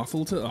 From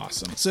awful to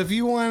awesome. So if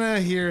you want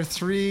to hear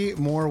 3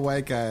 more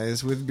white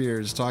guys with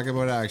beards talk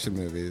about action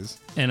movies,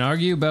 And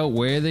argue about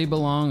where they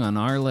belong on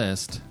our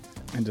list,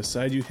 And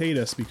decide you hate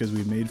us because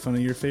we made fun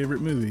of your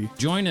favorite movie.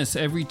 join us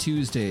every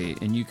Tuesday,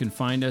 and you can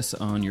find us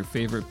on your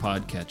favorite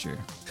podcatcher.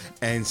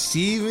 and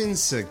Steven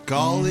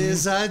Seagal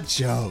is a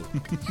joke.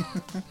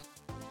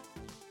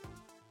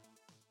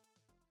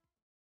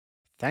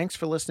 Thanks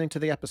for listening to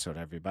the episode,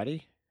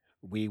 everybody.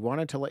 We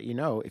wanted to let you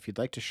know if you'd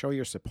like to show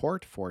your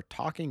support for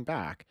Talking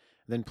Back,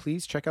 then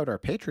please check out our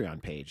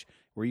Patreon page,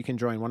 where you can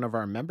join one of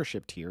our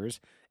membership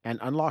tiers and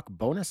unlock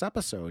bonus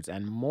episodes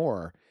and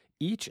more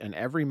each and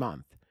every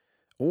month.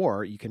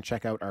 Or you can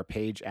check out our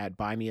page at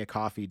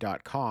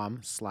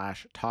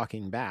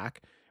buymeacoffee.com/talkingback,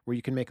 where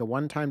you can make a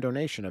one-time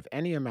donation of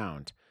any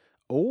amount.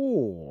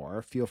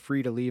 Or feel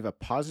free to leave a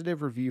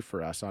positive review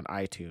for us on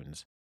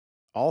iTunes.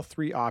 All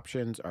 3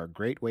 options are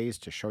great ways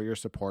to show your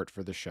support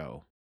for the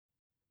show.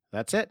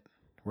 That's it.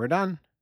 We're done.